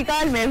सत श्री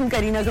अकाल मैं हूं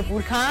Kareena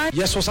Kapoor Khan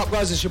Yes what's up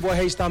guys it's your boy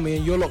Hayes Dami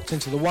and you're locked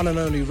into the one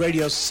and only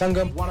Radio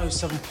Sangam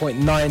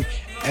 107.9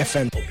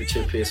 FM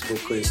पीछे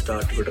फेसबुक इंस्टा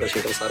ट्विटर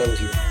शेटर सारा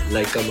कुछ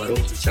लाइक का मारो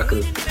चक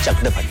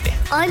दे फट्टे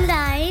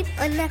online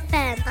on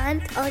FM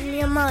and on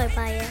your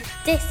mobile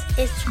this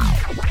is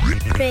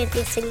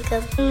Radio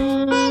Sangam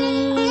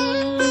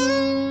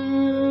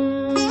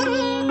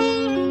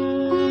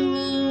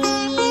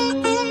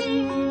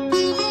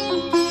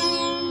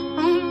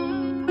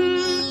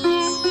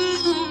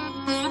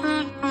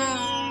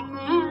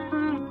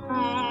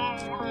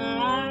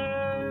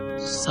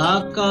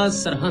साका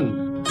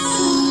सरहंद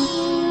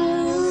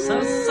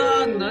सरसा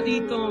नदी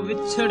तो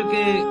विछड़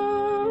के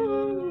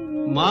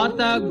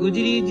माता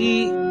गुजरी जी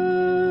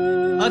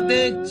अते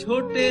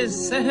छोटे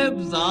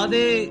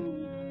साहबजादे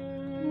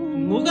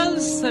मुगल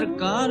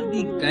सरकार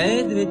दी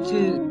कैद विच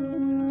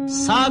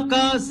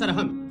साका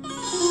सरहंद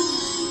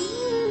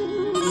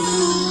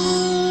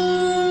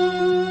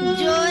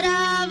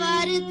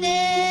जोरावर ते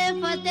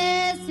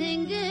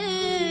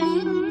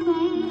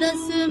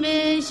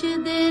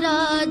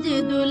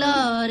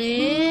रे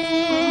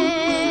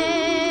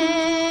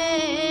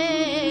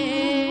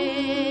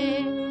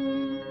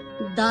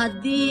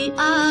दादी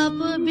आप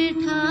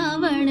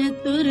बिठावण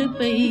तुर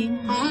पई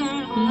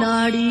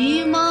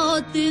लाड़ी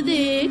मौत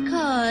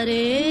देखा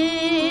रे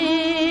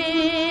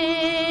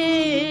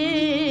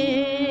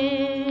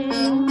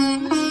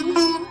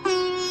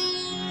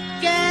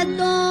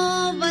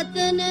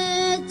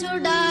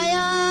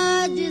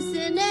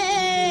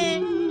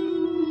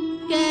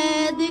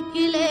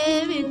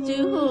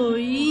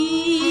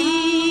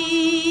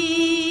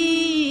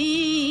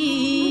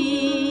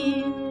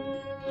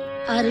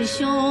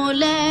अरशों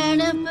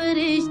लैन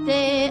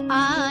फरिश्ते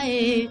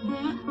आए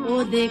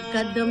ओदे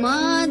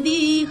कदमां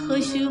दी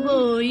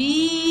खुशबोई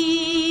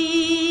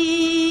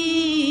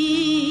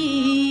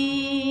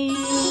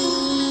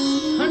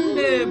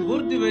ठंडे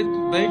बुर्ज विच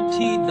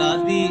बैठी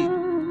दादी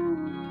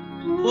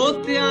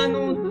पोतियां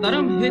नूं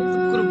धर्म हित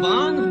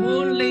कुर्बान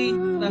होण लई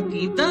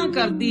ताकीदां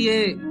करदी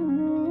ਏ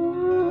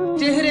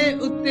चेहरे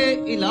उत्ते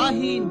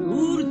इलाही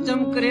नूर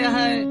चमक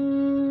रिहा है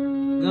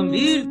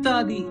गंभीरता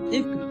दी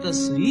एक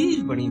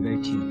तस्वीर बनी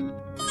बैठी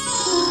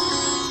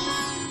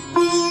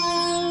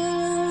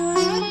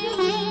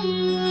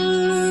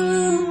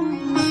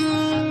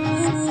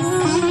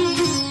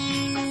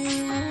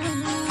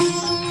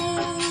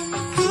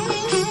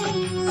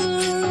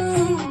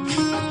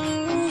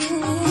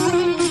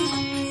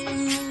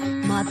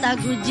माता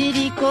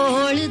गुजरी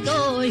कोल दो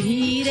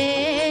हीरे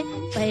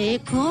पे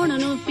खोण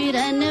नु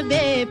फिरन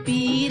बे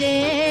पीरे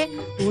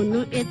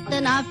उनु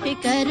इतना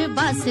फिकर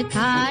बस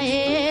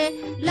खाए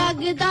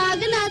लग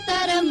दाग ना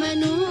तरम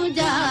नु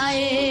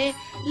जाए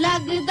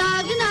लग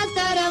दाग ना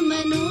तरम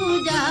नु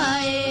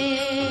जाए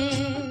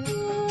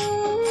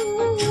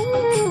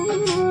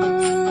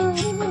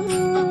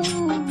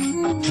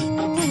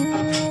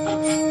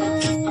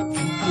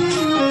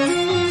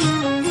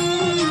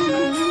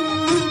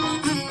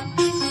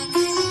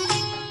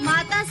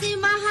माता सी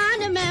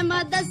महान मैं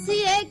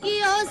मदसिए की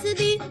ओस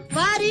दी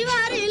वारी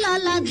वारी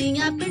लाला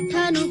दियां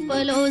पिठा नु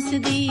पलोस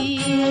दी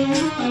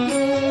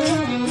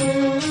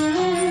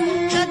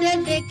कदे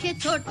देखे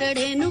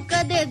छोटड़े नु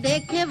कदे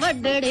देखे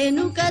वड्डड़े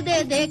नु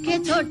कदे देखे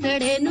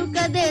छोटड़े नु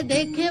कदे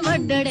देखे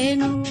वड्डड़े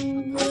नु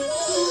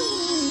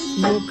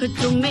मुख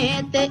चुमे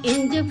ते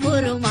इंज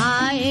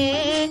फुरमाए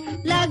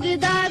लग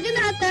दाग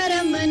ना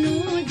तरम नु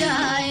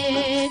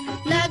जाए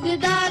लग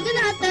दाग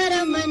ना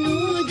तरम नु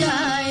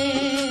जाए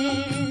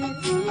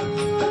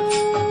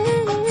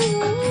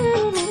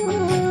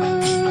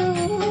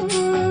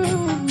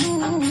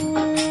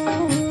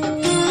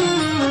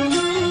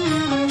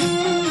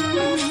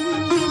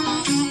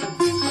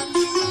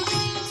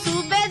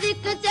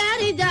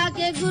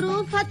गुरु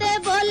फतेह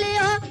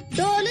बोलियो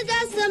ढोल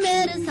जस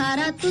मेरे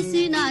सारा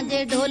तुसी ना जे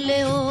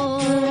ढोलियो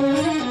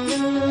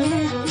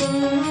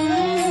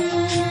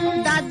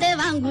दादे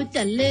वांगू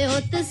चले हो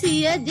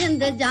तसीए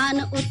जिंद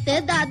जान उत्ते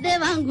दादे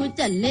वांगू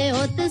चले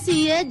हो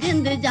तसीए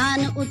जिंद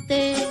जान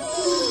उत्ते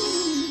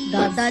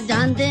दादा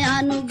जांदे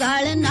आनु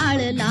गाल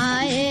नाल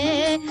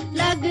लाए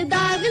लग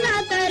दाग ना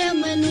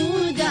तरम नु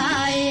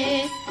जाए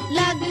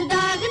लग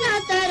दाग ना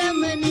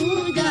तरम नु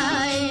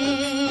जाए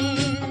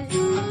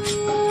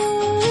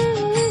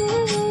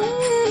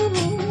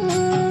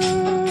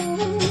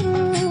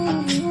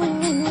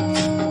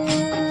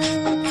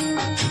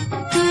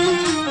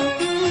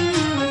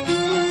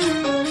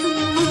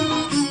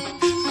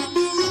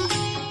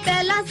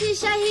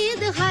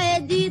शहीद है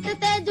जीत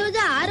ते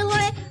जुझार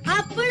होए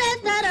अपने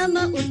धर्म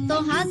उत्तो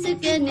हंस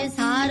के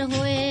निसार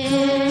होए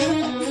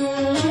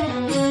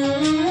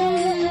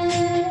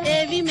ए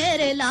भी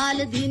मेरे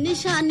लाल दी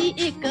निशानी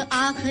एक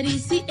आखरी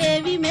सी ए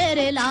भी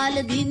मेरे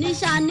लाल दी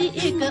निशानी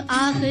एक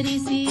आखरी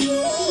सी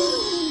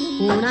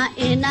होना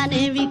इना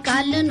ने भी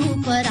कल नू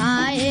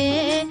पराए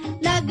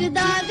लग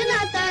दाग ना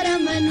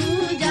धर्म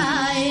नू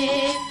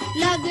जाए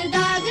लग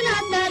दाग ना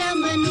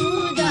धर्म नू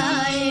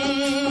जाए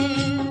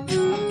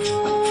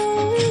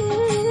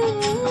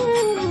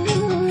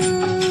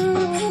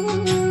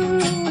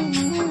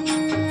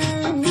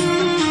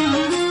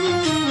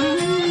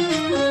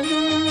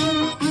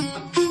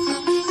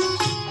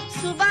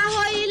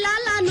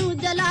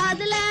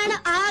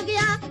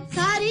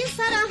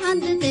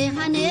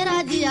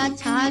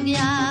छा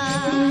गया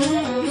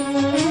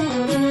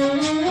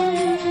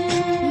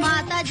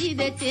माता जी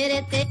दे चेहरे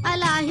ते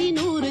अलाही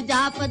नूर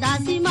जापदा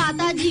सी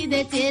माता जी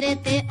दे चेहरे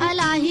ते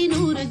अलाही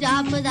नूर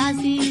जापदा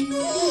सी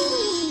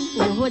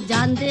ओह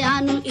जांदे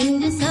आनु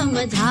इंज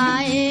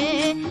समझाए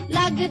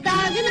लग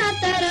दाग ना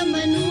तरम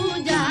नू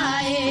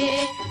जाए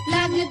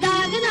लग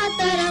दाग ना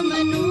तरम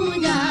नू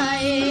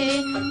जाए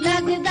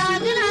लग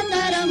दाग ना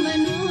तरम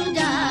नू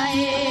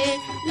जाए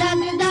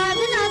लग दाग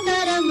ना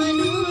तरम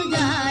नू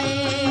जाए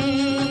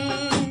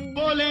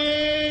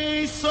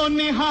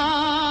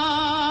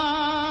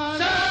निहार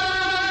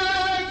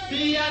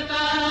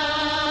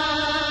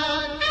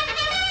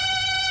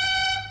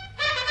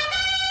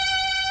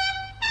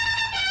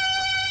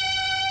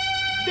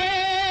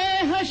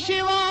देह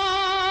शिवा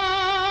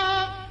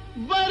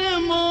वर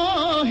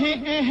मोह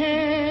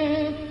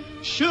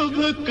शुभ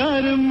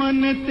कर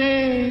मन ते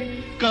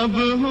कब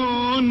हो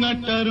न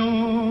टरो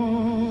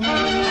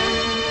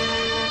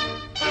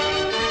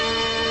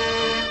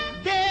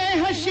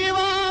देह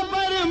शिवा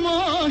पर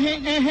मोह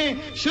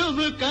शुभ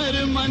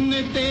कर मन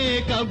ते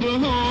कब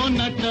हो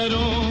न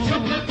टरो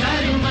शुभ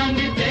कर मन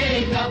ते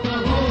कब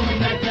हो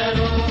न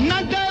टरो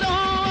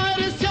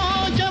और सो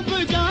जब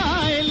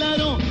जाए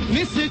लरो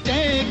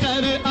निश्चय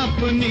कर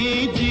अपनी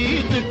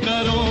जीत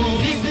करो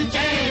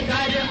निश्चय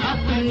कर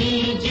अपनी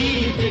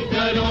जीत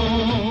करो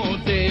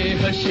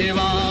देह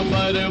शिवा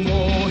पर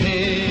मोहे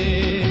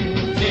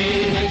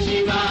देह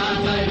शिवा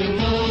पर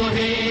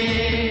मोहे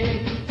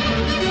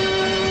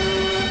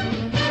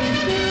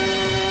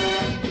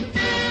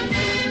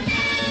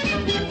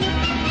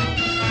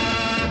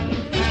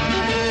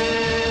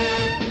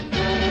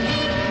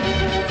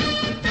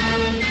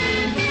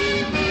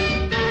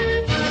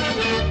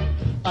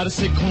और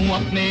सिखूं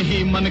अपने ही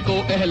मन को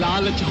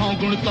लालच हो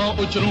गुण तो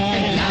उचरूं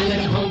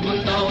लालच हो गुण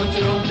तो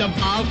उचरूं जब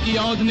भाव की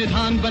औध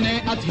निधान बने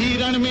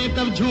अधीरण में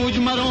तब जूझ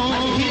मरो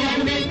अधीरण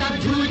में तब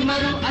जूझ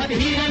मरो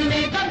अधीरण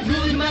में तब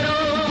जूझ मरो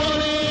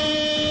बोले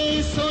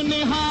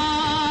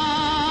सुनिहाल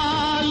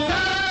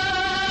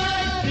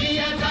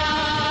प्रियता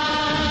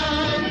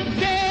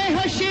देह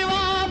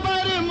शिवा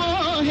पर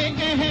मोहे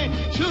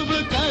शुभ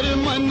कर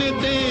मन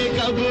ते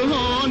कब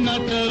हो न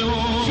टरो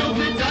शुभ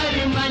कर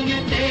मन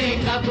ते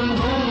कब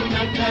हो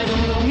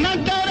न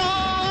डरो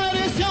और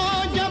सो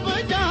जब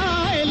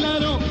जाए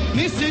लरो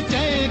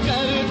निश्चय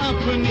कर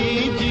अपनी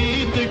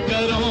जीत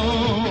करो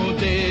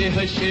देह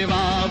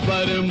शिवा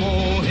पर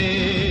मोहे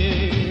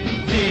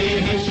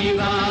देह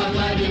शिवा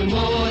पर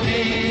मोहे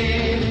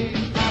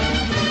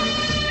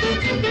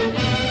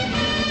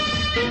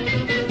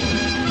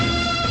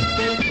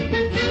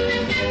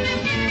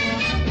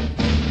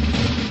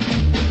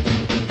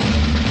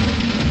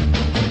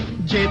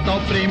जे तो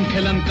प्रेम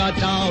खिलन का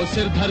चाओ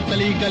सिर धर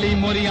तली गली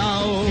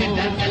मोरियाओ सिर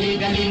धर तली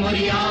गली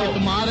मोरियाओ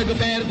मार्ग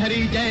पैर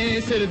धरी जय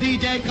सिर दी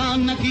जय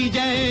कान न की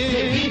जय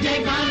सिर दी जय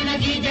कान न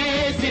की जय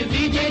सिर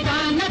दी जय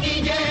कान न की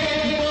जय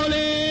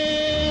बोले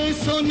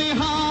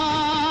सुनिहाल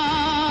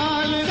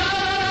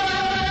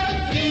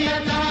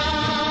प्रियता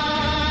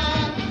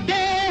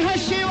देह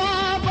शिवा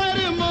पर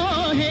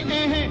मोहे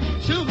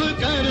शुभ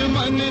कर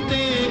मन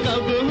ते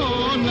कब हो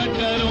न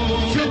करो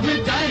शुभ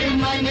कर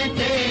मन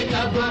ते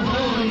कब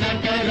हो न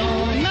करो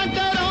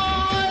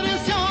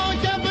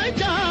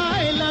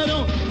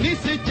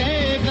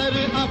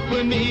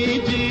अपनी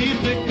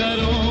जीत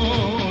करो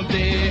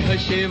देह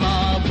शिवा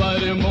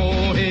पर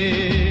मोहे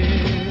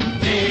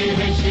देह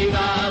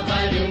शिवा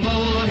पर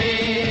मोहे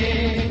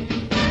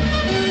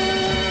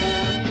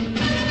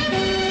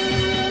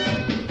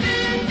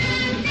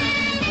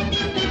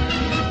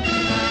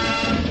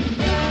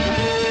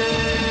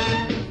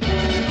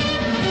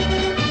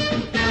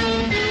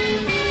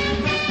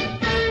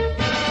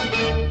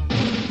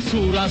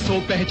सूरा सो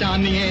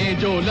पहचानिए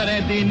जो लड़े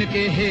दीन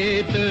के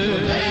हेत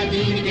लड़े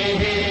दीन के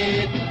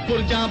हेत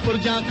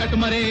पुरजा कट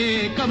मरे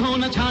कभो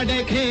न छाड़े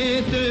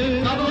खेत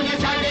कभो न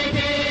छाड़े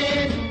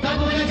खेत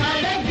कभो न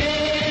छाड़े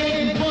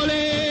खेत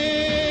बोले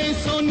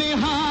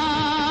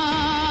सुनिहाल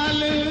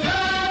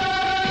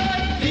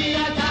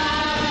प्रियता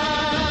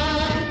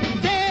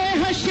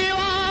देह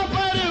शिवा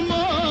पर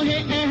मोहे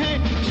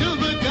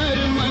शुभ कर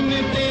मन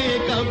ते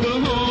कब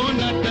हो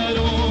न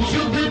टरो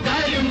शुभ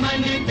कर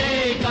मन ते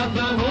कब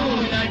हो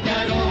न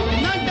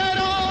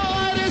टरो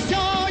और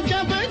सो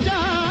जब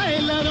जाए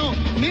लरो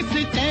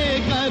निश्चय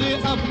कर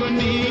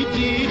अपनी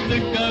जीत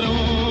करो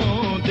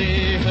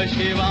देह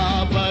शिवा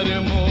पर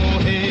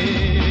मोहे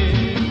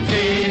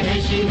देह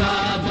शिवा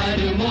पर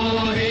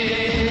मोहे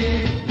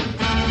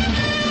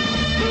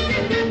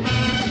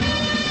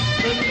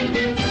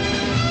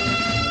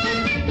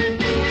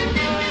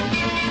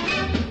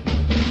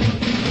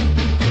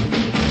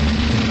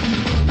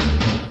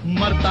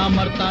मरता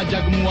मरता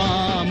जगमुआ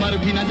मर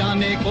भी न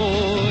जाने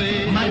कोई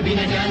मर भी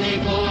न जाने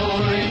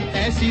कोई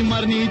ऐसी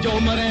मरनी जो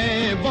मरे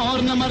बोर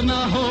न मरना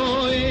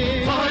होए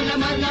बोर न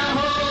मरना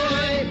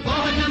होए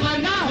बोर न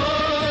मरना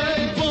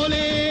होए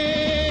बोले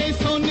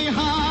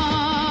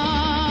सुनिहाल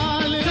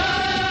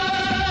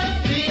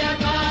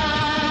प्रियता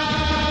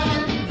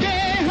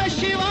देह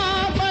शिवा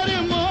पर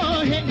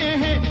मोहे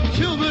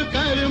शुभ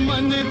कर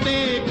मन ते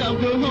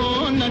कब हो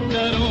न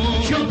टरो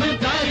शुभ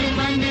कर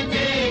मन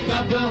ते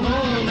कब हो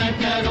न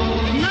टरो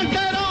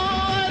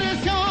और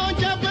सो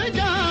जब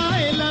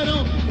जाए लरो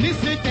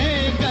निश्चय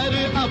कर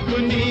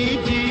अपनी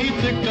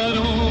जीत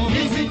करो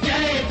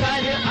निश्चय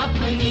कर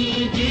अपनी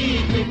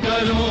जीत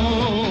करो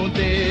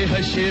देह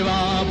शिवा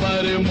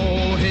पर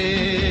मोहे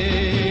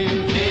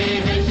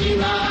देह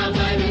शिवा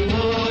पर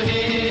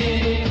मोहे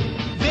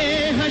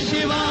देह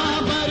शिवा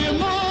पर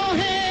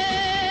मोहे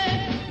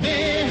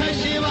देह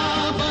शिवा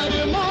पर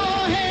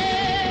मोहे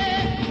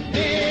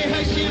देह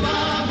शिवा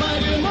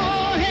पर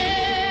मोहे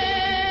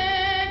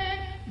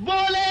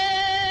बोले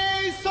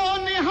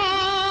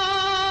सोनिहाल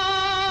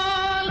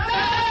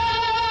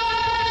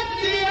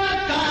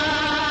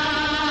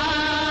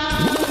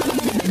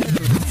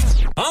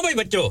हाँ भाई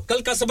बच्चों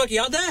कल का सबक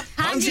याद है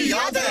हां जी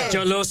याद है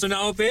चलो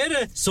सुनाओ फिर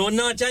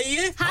सोना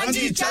चाहिए हां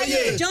जी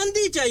चाहिए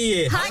चांदी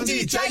चाहिए हां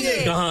जी चाहिए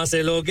कहां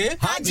से लोगे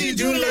हाजी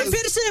जूलर्स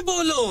फिर से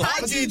बोलो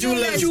हाजी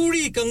जूलर्स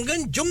चूड़ी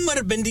कंगन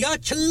झुमर बिंदिया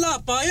छल्ला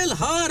पायल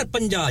हार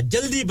पंजा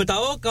जल्दी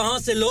बताओ कहां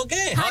से लोगे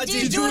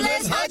हाजी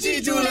जूलर्स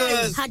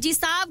हाजी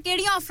साहब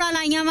केड़ी ऑफर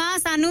लाईया वा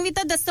सानू भी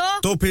तो दसो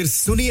तो फिर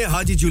सुनिए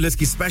हाजी जूलर्स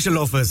की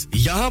स्पेशल ऑफर्स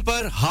यहां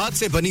पर हाथ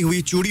से बनी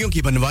हुई चूड़ियों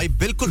की बनवाई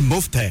बिल्कुल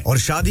मुफ्त है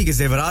और शादी के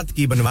जेवरात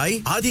की बनवाई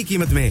आधी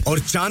कीमत में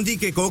और चांदी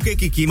के कोके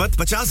की कीमत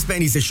 50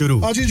 पैसे से शुरू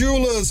Haji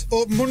Jewellers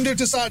open Monday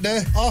to Saturday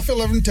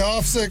 11:30 to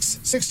 6:30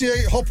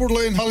 68 Hopwood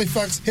Lane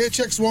Halifax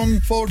HX1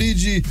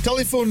 4DG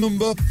telephone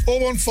number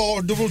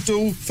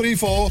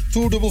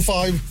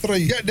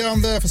 01422342553 get down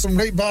there for some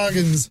great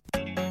bargains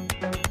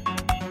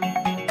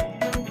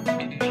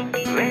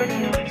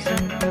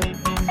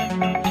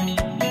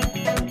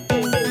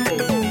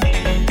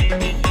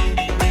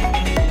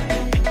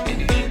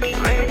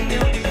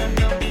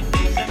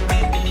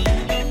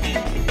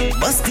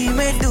मस्ती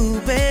में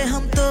डूबे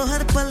हम तो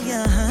हर पल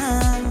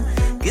यहाँ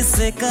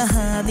किस्से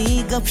कहानी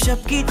गपशप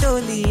की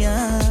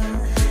टोलियाँ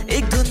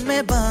एक धुन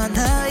में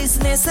बांधा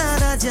इसने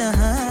सारा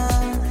जहां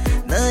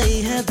नई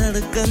है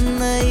धड़कन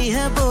नई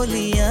है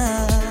बोलियाँ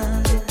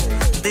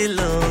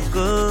दिलों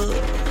को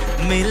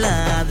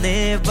मिलाने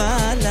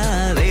वाला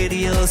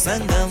रेडियो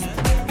संगम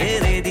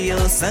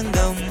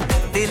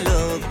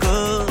दिलों को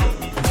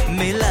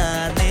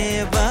मिलाने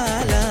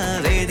वाला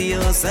रेडियो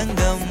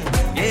संगम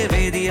ये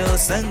रेडियो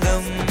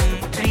संगम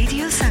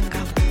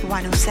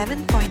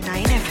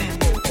 107.9 FM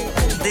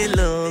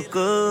दिलों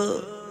को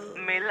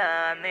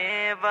मिलाने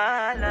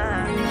वाला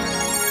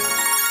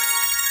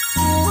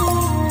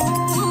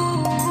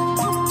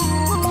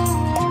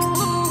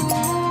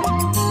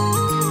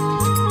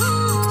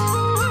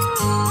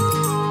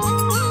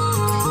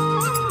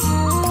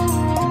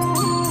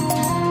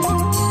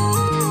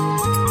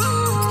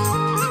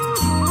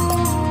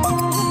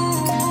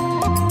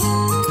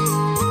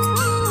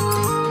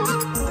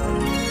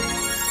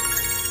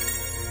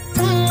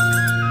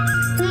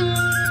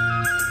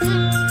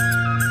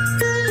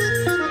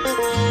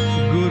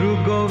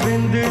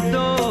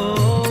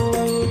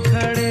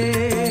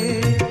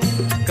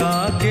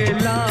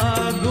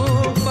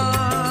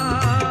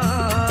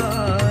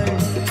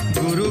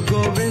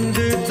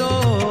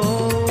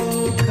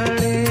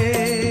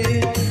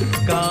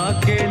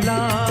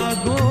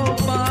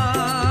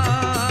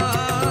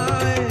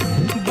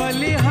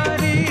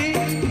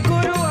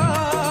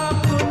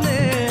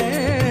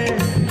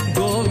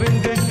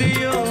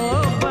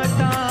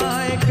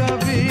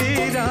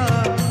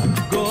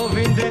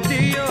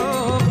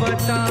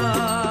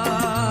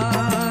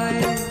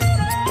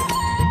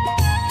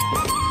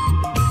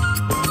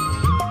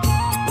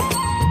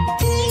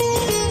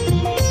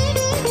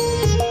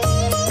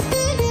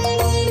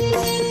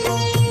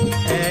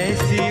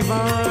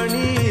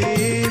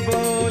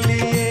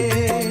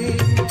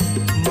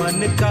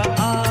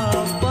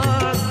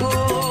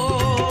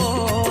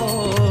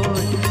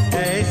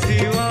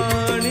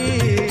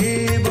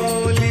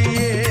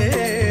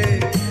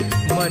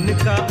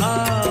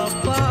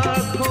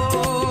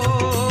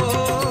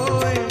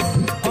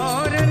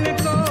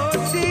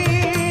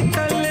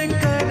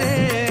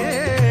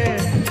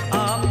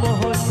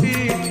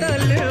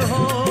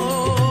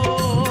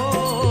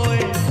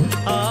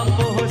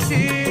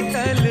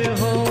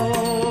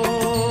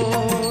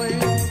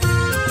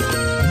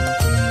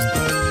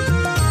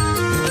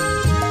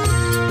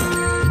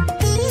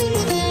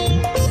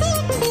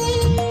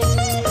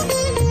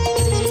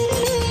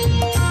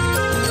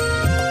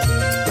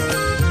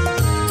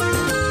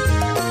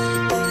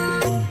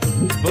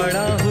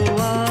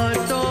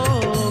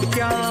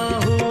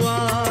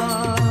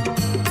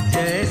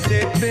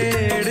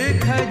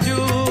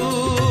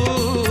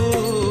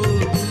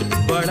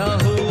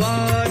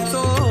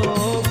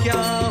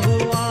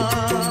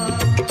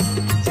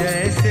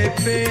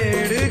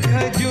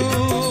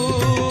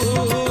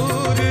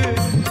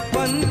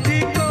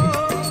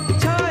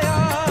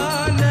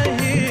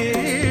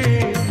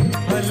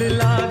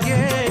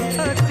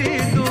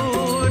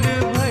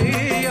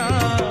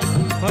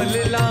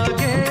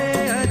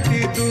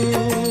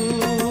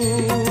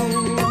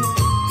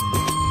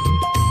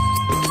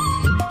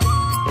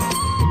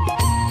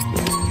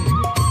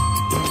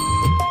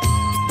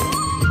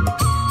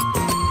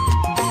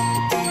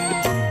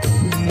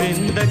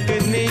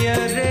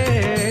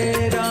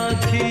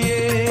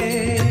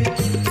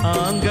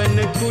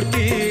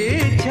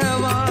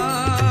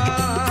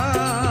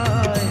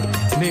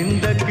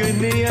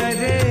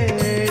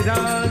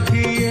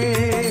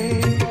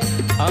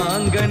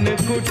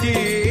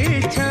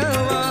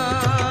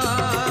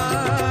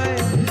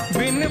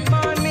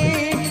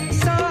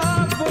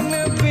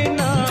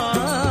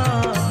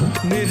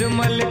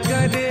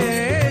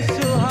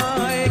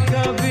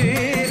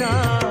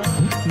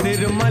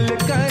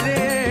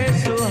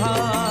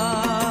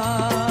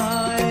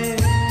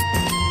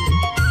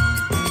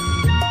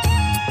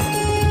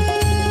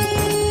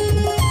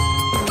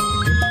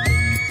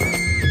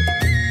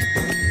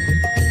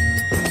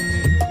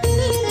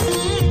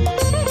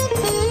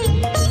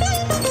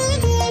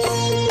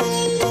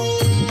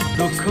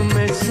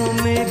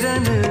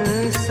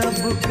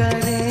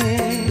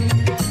करें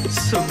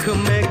सुख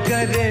में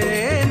करे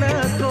न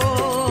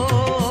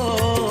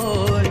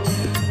कोई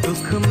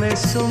दुख में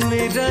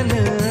सुमिरन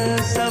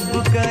सब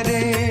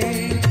करे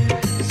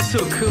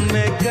सुख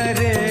में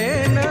करे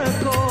न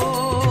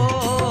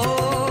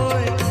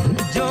कोई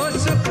जो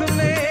सुख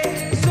में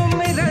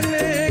सुमिरन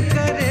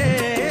करे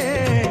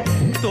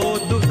तो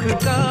दुख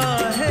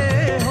काहे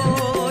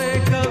होए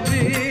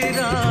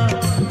कबीरा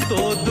तो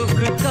दुख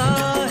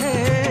काहे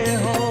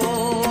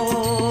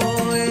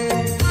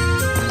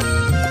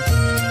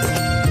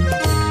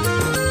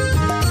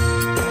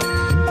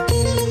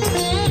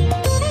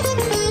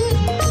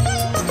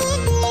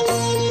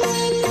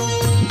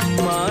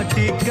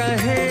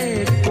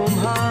कहे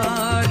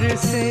कुम्हार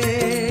से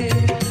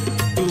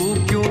तू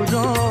क्यों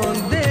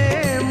रोंदे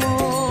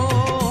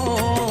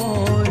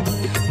मोय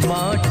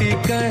माटी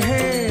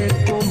कहे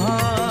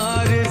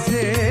कुम्हार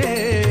से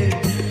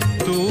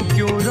तू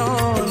क्यों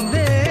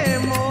रोंदे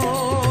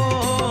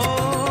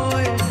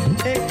मोय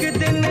एक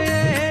दिन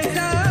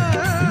ऐसा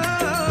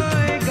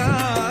आएगा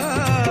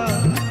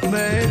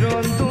मैं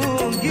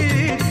रोंदूंगी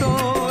तो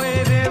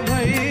रे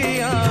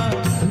भैया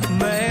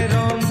मैं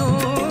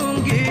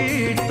रोंदूंगी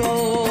तो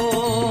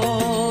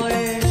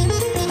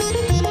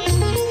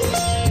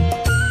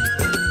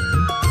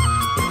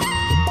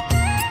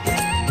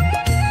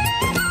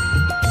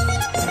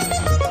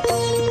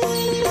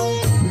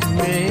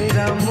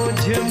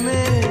मुझ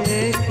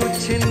में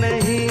कुछ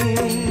नहीं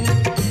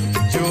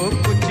जो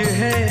कुछ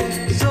है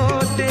सो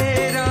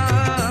तेरा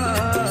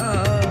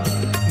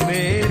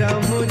मेरा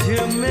मुझ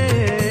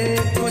में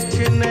कुछ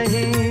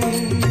नहीं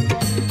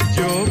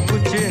जो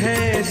कुछ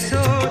है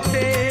सो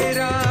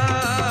तेरा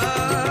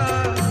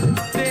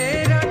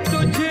तेरा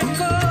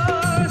तुझको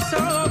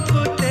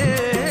सौंपते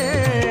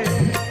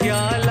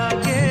क्या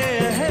लगे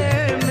है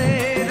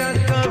मेरा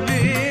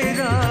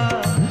कबीरा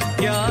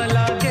क्या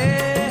लगे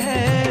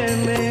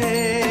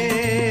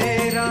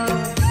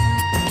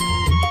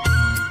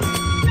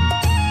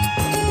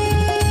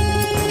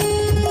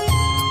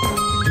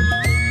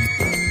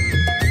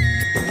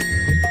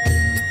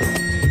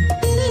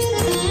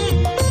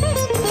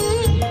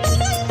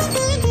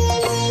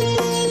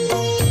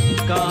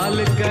काल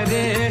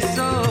करे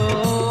सो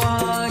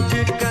आज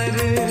कर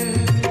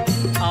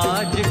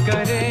आज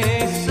करे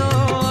सो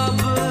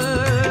अब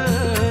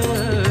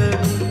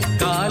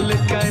काल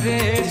करे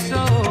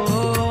सो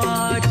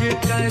आज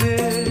कर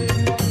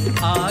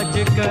आज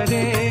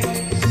करे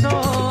सो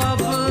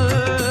अब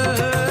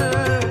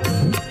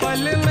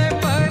पल में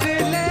पर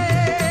ले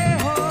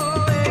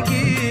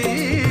होएगी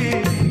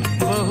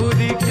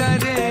बहुरी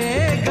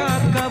करेगा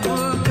कब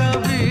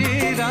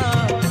कबीरा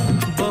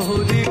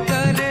बहुरी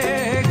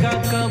करेगा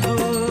कब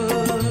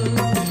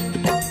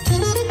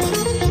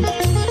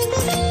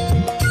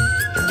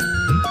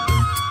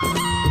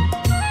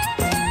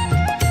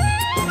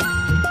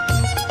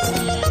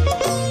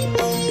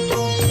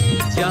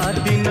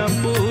जाति न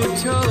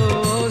पूछो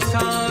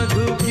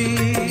साधु की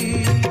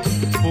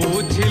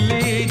पूछ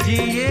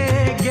लीजिए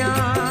ज्ञान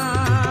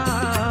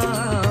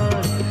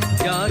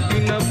जाति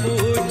न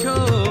पूछो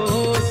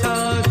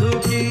साधु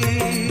की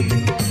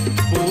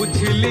पूछ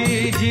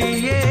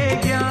लीजिए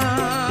ज्ञान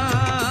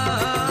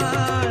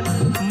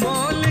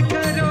मोल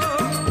करो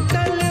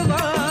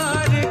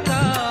तलवार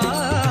का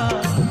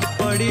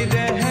पड़ी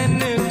रहन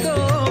दो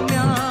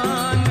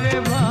म्यान रे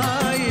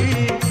भाई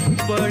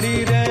पड़ी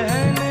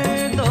रहन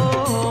दो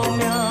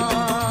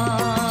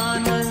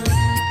म्यान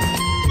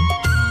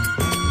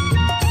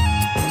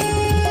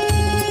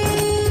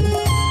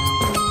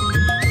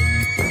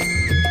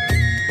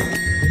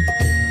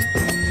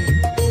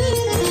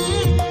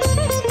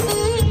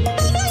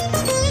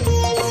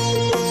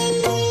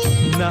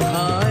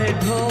नहाए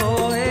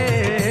धोए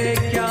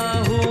क्या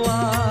हुआ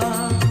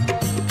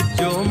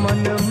जो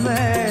मन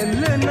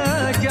मैल न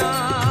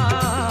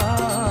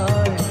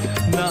जाए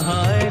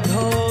नहाए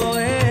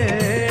धोए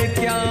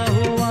क्या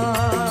हुआ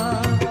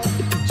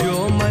जो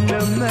मन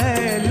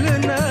मैल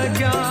न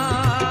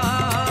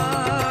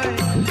जाए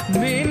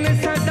मीन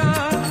सदा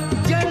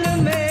जल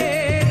में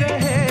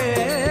रहे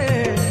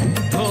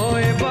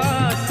धोए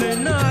बास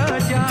न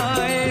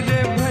जाए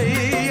रे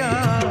भैया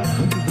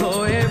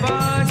धोए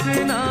बास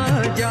न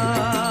जाए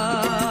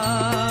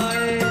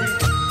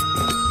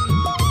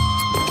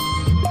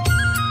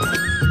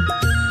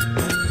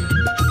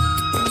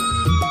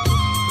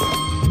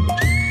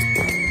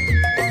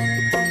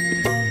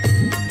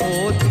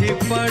पोथी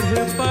पढ़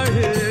पढ़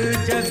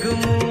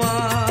जगमुआ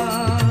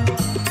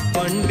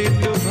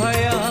पंडित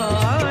भया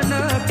न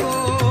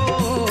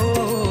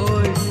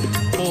कोई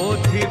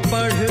पोथी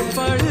पढ़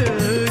पढ़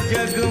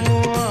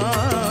जगमुआ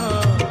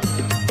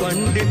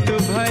पंडित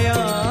भया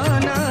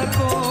न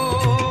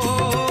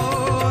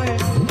कोई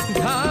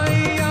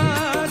ढाई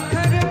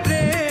आखर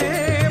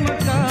प्रेम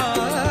का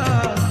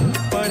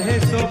पढ़े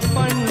सो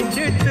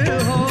पंडित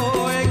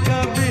होए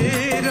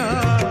कबीरा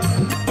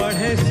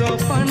पढ़े सो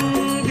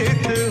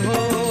पंडित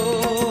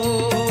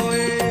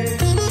होए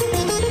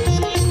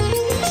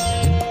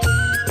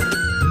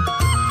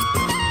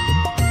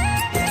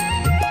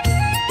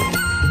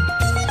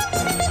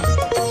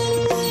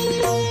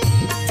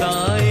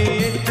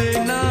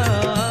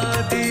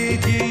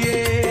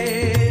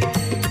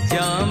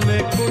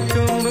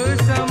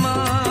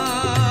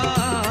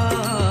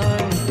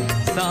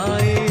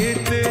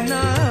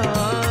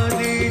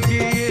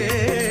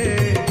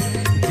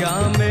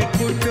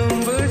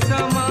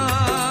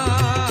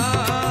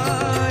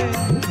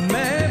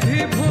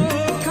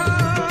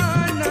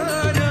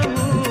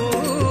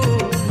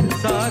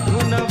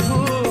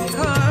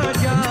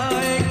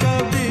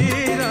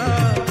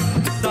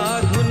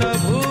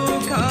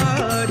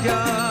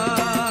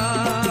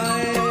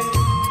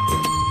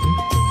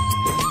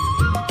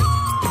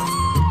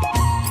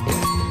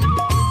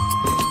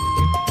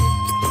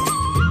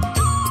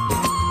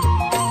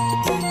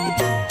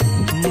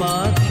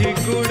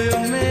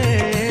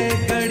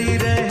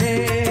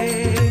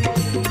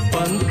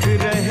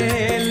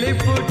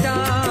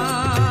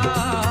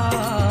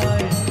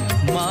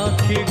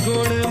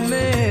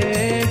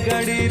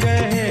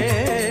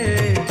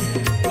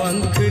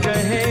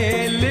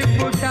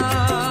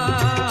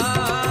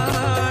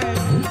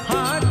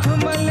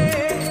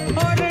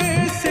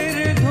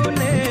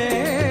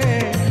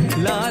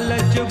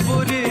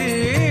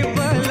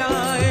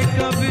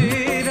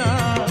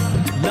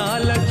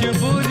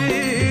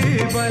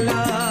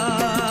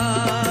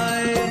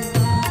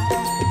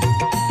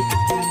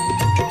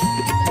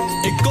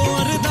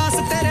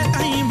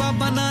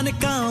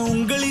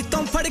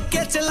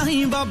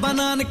चलाई बाबा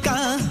नानका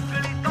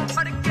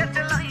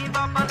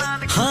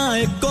हाँ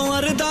एको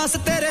अरदास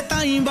तेरे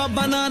ताई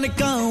बाबा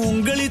नानका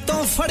उंगली तो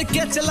फड़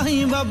के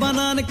चलाई बाबा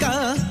नानका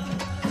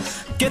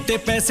किते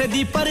पैसे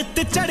दी परत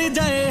चढ़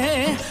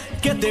जाए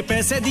किते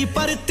पैसे दी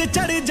परत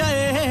चढ़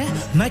जाए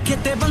मैं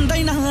किते बंदा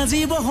ही ना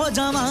अजीब हो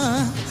जावा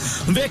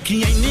वेखी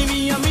इन्नी भी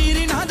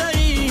अमीरी ना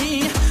दई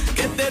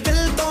किते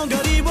दिल तो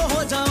गरीब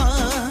हो जावा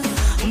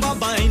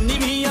बाबा इन्नी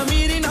भी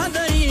अमीरी ना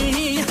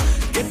दई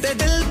किते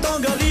दिल तो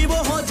गरीब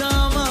हो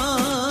जावा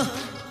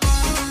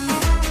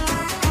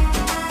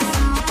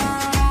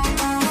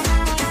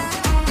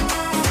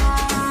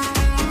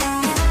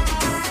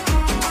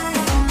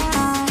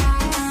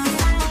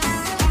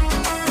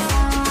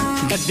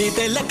गड्डी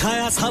ते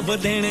लखाया सब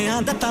देने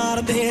आंद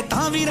तार दे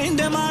तां भी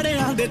रहंदे माड़े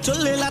आंदे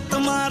चुल्ले लत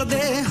मार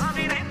दे तां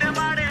भी रहंदे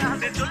माड़े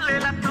आंदे चुल्ले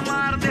लत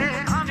मार दे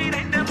तां भी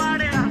रहंदे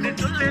माड़े आंदे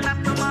चुल्ले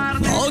लत मार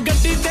दे ओ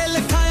गड्डी ते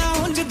लखाया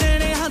उंज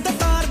देने आंद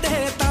तार दे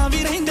तां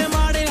भी रहंदे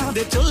माड़े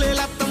आंदे चुल्ले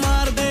लत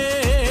मार दे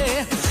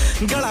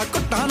गला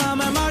कुट्टा ना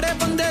मैं माड़े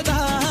बंदे दा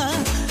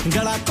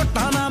गला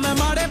कुट्टा ना मैं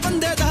माड़े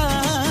बंदे दा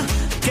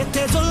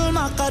किते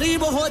जुल्मा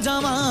करीब हो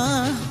जावां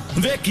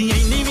वेखी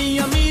इन्नी भी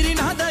अमीरी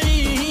ना दई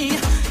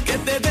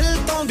किते दिल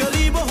तो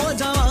गरीब हो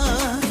जावा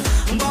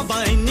बाबा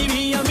इन्नी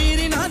भी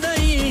अमीरी ना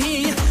दई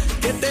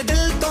किते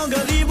दिल तो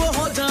गरीब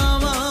हो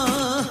जावा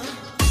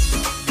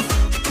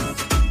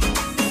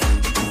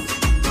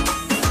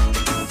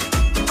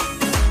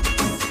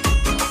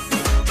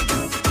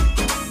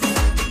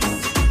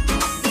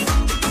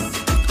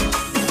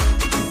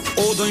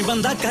उदों ही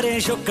बंदा करे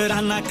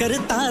शुकराना कर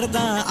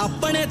तारदा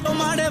अपने तो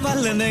माड़े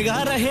वल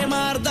निगाह रहे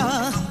मारदा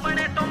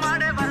अपने तो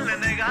माड़े वल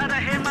निगाह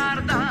रहे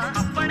मारदा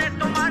अपने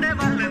तो माड़े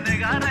वल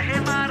निगाह रहे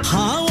मारदा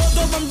हां वो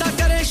तो बंदा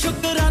करे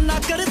शुकराना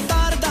कर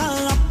तारदा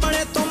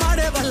अपने तो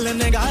माड़े वल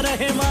निगाह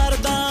रहे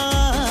मारदा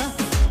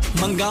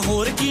मंगा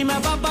होर की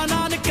मैं बाबा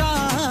नानका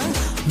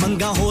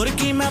मंगा होर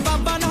की मैं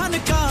बाबा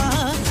नानका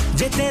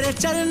जे तेरे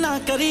चरना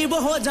करीब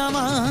हो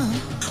जावां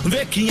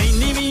वेखी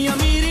इन्नी भी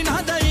अमीरी ना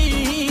दई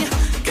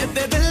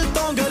किते दिल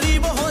तो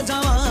गरीब हो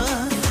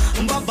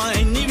जावां बाबा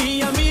इन्नी भी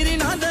अमीरी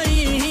ना दई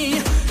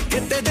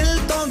किते दिल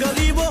तो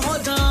गरीब हो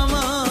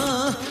जावां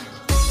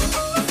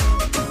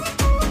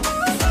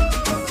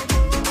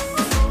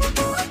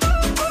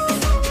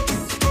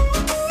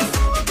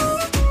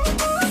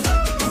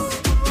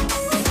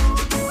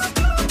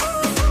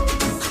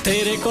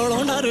तेरे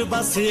कोलों डर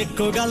बस एक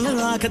गल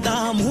आखदा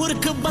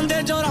मूर्ख बंदे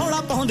जो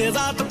रौला पाउंदे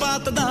जात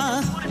पात दा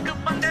मूर्ख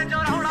बंदे जो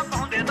रौला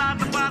पाउंदे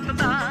जात पात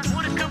दा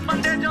मूर्ख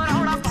बंदे जो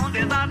रौला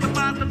पाउंदे जात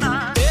पात दा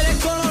तेरे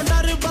कोलों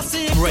डर बस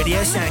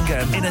Radio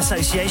Sangam in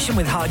association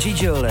with Haji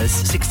Jewellers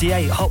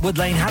 68 Hotwood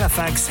Lane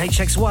Halifax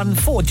HX1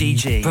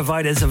 4DG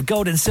providers of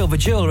gold and silver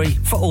jewellery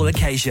for all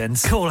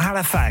occasions call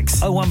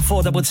Halifax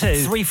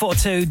 01422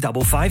 342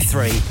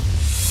 553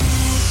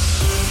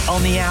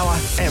 On the hour,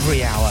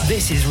 every hour.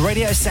 This is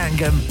Radio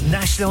Sangam,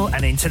 national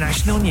and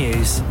international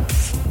news.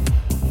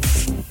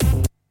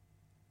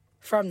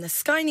 From the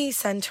Sky News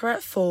Centre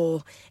at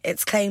 4,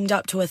 it's claimed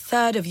up to a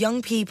third of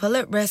young people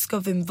at risk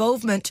of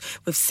involvement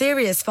with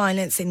serious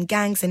violence in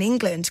gangs in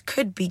England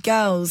could be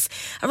girls.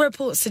 A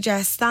report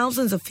suggests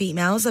thousands of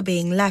females are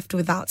being left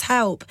without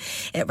help.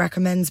 It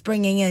recommends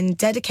bringing in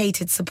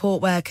dedicated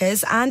support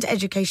workers and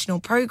educational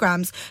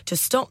programmes to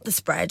stop the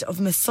spread of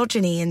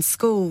misogyny in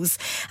schools.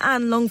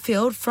 Anne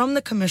Longfield from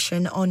the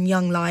Commission on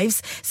Young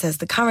Lives says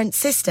the current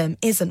system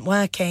isn't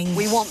working.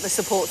 We want the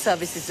support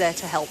services there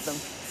to help them.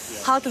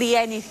 Hardly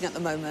anything at the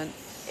moment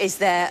is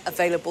there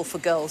available for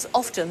girls.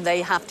 Often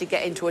they have to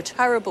get into a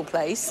terrible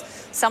place,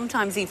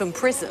 sometimes even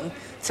prison,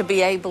 to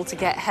be able to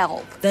get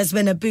help. There's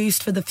been a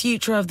boost for the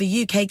future of the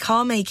UK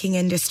car-making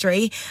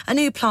industry. A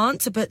new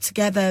plant to put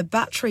together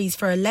batteries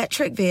for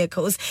electric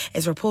vehicles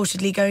is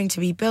reportedly going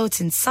to be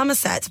built in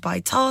Somerset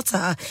by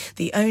Tata,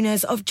 the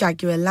owners of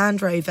Jaguar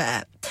Land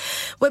Rover.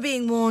 We're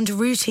being warned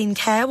routine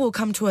care will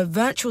come to a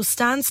virtual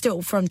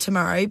standstill from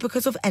tomorrow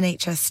because of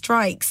NHS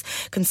strikes.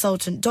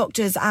 Consultant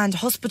doctors and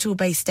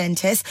hospital-based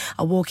dentists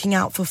are walking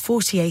out for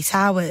 48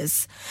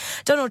 hours.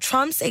 Donald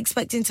Trump's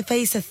expecting to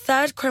face a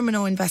third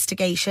criminal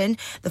investigation.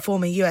 The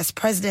former US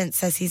president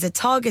says he's a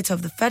target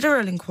of the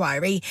federal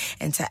inquiry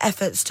into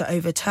efforts to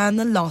overturn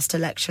the last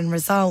election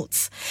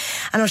results.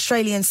 An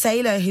Australian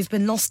sailor who's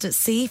been lost at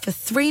sea for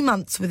 3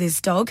 months with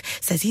his dog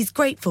says he's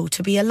grateful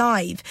to be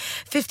alive.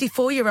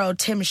 54-year-old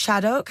Tim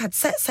Shaddock had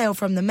set sail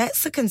from the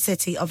Mexican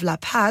city of La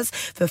Paz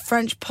for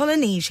French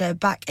Polynesia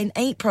back in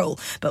April,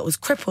 but was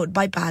crippled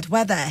by bad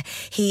weather.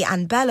 He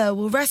and Bella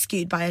were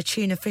rescued by a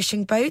tuna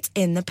fishing boat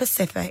in the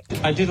Pacific.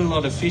 I did a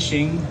lot of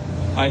fishing.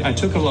 I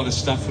took a lot of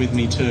stuff with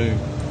me too.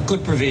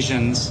 Good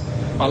provisions.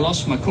 I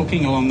lost my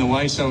cooking along the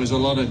way, so it was a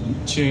lot of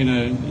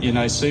tuna,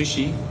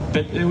 sushi.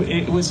 But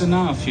it was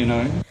enough,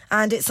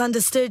 And it's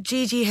understood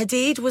Gigi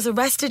Hadid was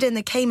arrested in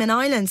the Cayman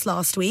Islands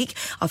last week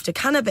after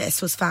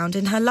cannabis was found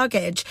in her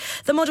luggage.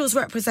 The model's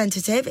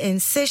representative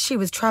insists she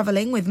was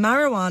travelling with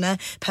marijuana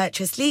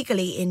purchased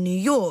legally in New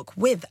York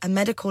with a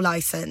medical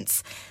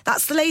licence.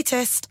 That's the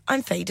latest.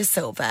 I'm Fader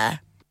Silver.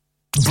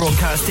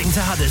 Broadcasting to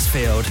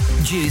Huddersfield,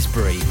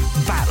 Dewsbury,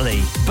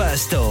 Batley,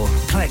 Birstall,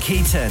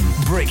 Cleckheaton,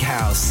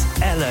 Brickhouse,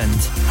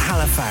 Elland,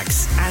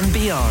 Halifax and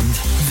beyond.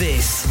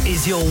 This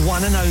is your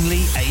one and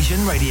only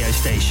Asian radio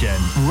station.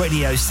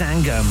 Radio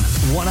Sangam,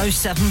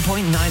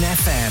 107.9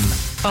 FM.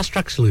 Fast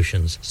Track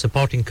Solutions,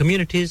 supporting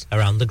communities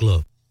around the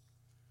globe.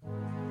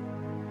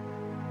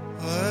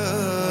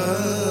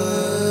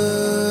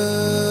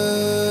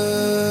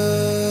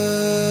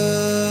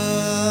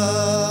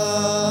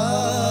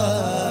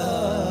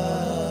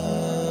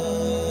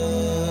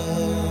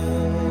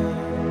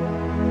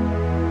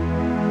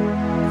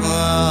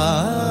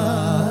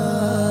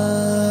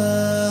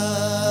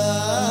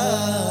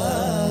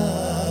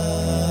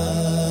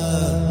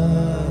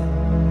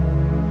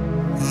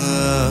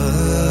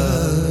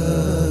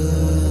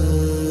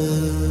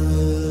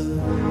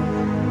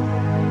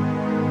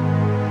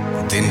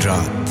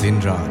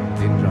 दिन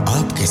रात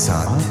आपके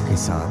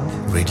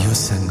साथ radio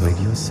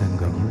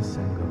संगम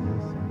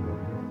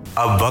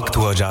अब वक्त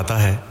हुआ जाता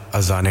है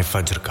अज़ान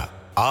फज्र का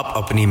आप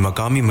अपनी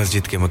मकामी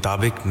मस्जिद के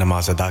मुताबिक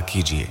नमाज अदा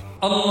कीजिए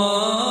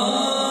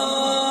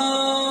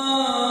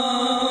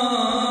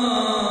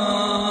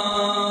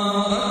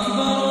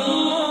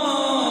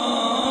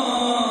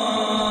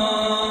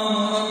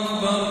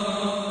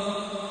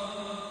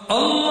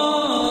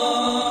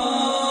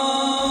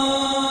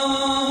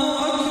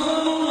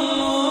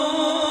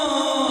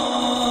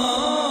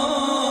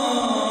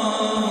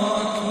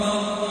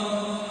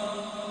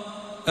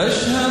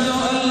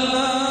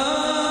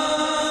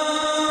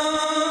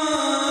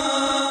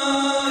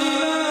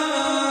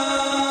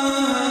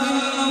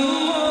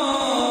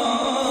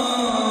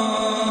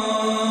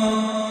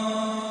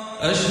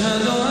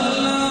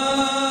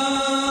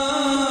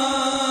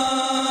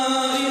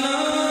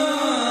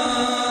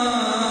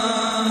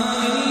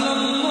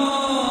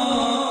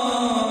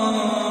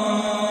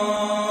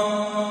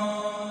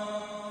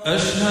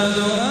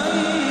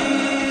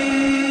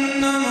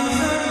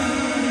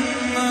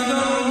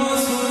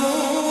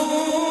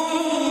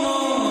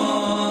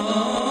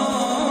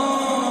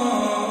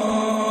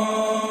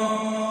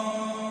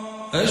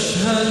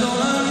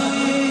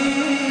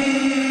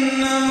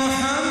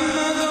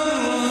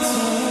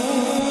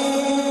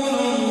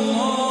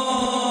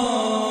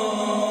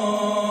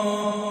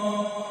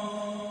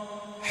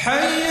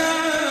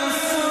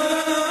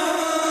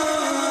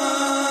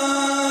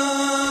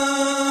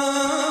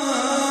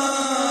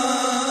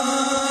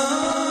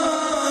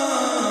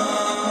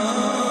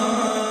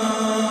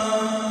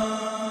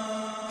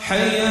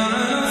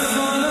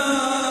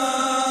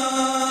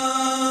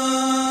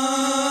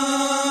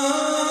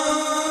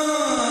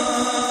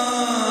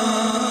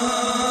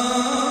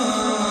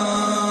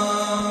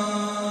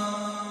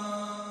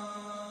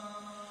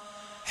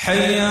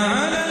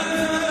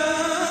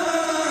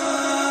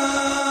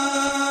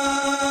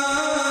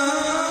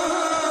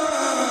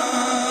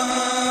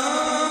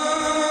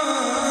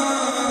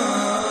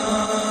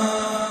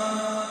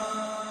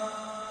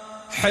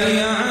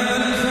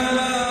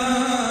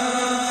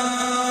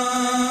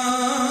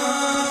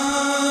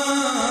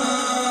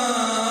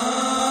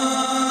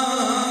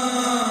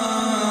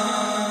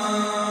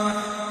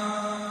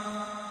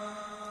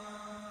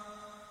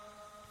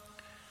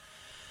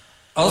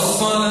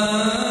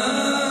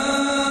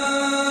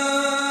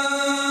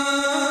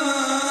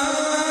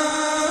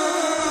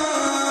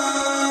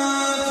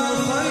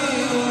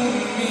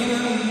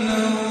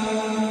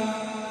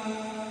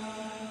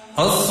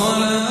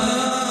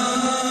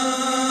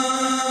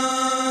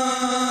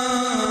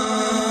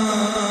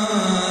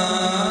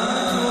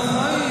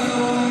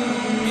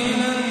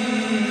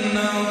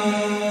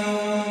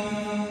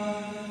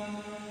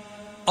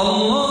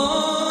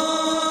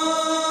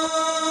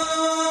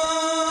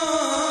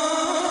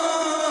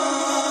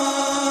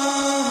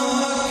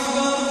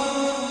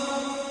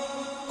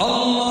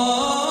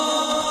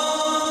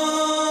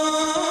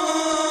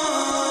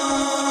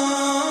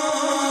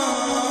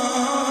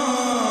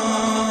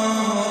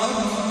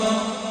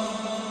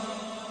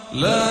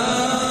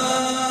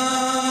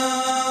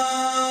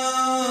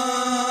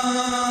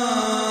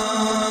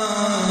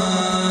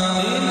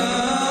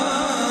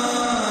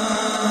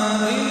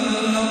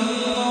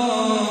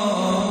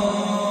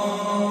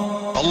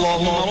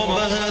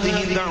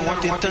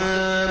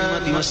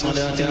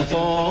الصلاة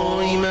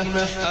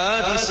القائمة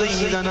آت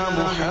سيدنا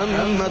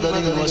محمد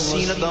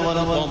الوسيلة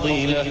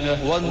والفضيلة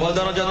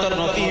والدرجة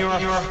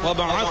الرفيعة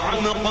وابعثه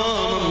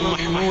مقاما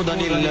محمودا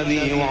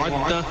الذي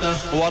وعدته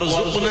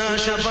وارزقنا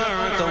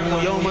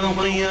شفاعته يوم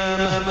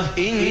القيامة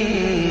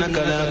إنك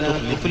لا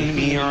تخلف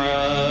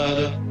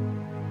الميعاد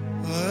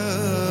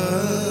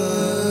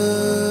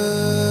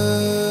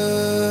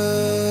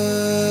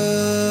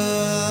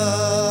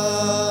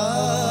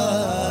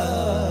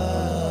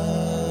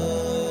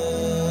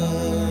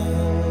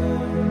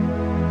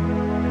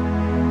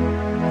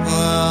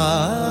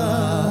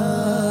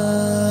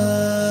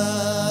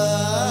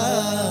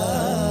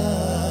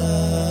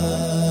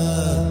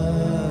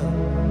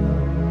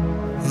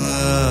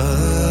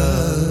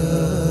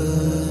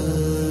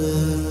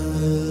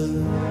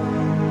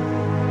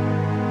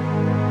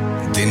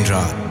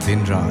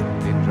दिन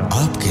रात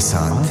आपके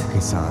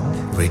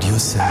साथ रेडियो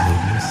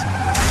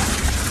संगम।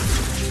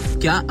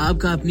 क्या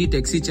आपका अपनी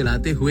टैक्सी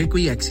चलाते हुए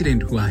कोई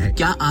एक्सीडेंट हुआ है?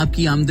 क्या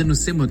आपकी आमदन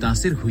उससे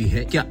मुतासिर हुई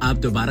है? क्या आप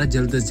दोबारा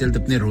जल्द से जल्द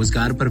अपने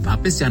रोजगार पर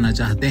वापस जाना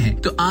चाहते हैं?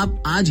 तो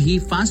आप आज ही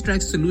फास्ट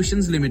ट्रैक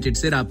सॉल्यूशंस लिमिटेड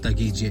से राब्ता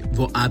कीजिए।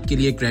 वो आपके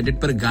लिए क्रेडिट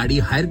पर गाड़ी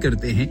हायर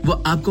करते हैं। वो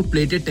आपको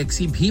प्लेटेड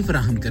टैक्सी भी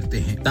फराहम करते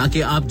हैं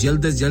ताकि आप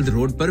जल्द से जल्द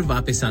रोड पर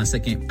वापस आ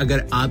सकें। अगर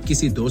आप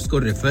किसी दोस्त को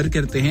रेफर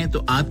करते हैं तो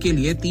आपके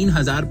लिए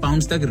 3000 पाउंड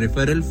तक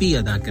रेफरल फी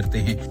अदा करते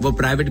हैं। वो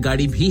प्राइवेट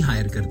गाड़ी भी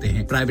हायर करते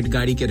हैं। प्राइवेट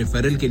गाड़ी के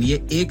रेफरल के लिए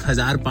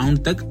 1000 पाउंड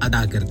तक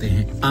अदा करते हैं।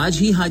 आज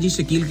ही हाजी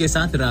शकील के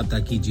साथ राब्ता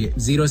कीजिए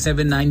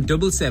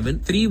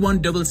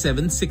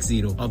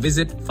 07977317760 और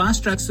visit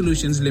fast track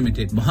solutions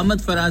limited, Mohammad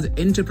Faraz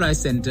enterprise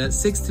centre,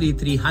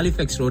 633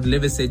 Halifax road,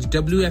 Liversedge,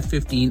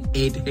 WF15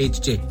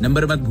 8HJ।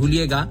 Number मत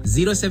भूलिएगा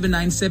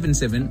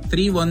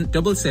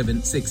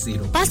 07977317760।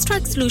 Fast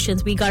Track Solutions,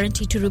 we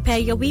guarantee to repair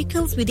your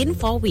vehicles within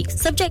 4 weeks,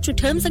 subject to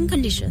terms and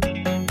conditions.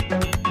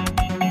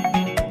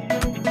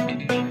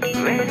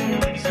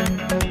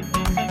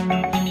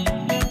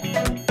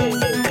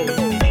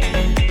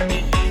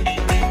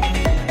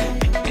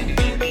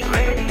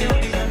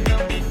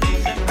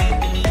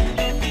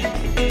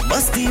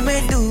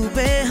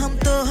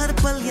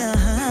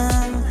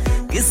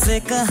 किस्से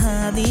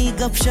कहानी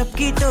गपशप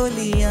की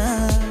टोलियां,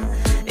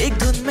 एक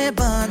धुन में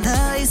बांधा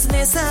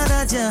इसने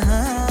सारा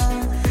जहां।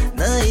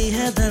 नई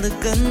है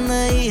धड़कन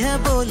नई है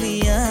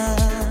बोलियां,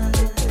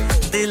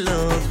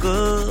 दिलों को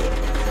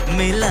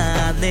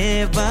मिलाने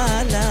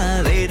वाला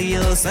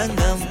रेडियो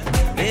संगम,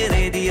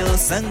 रेडियो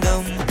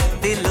संगम।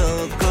 दिलों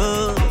को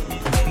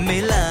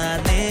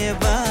मिलाने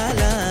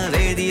वाला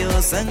रेडियो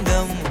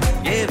संगम,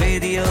 ये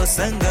रेडियो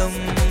संगम।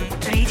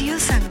 रेडियो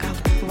संगम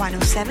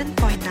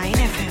 107.9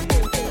 FM।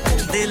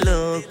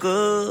 दिलों को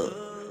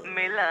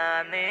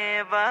मिलाने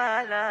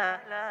वाला।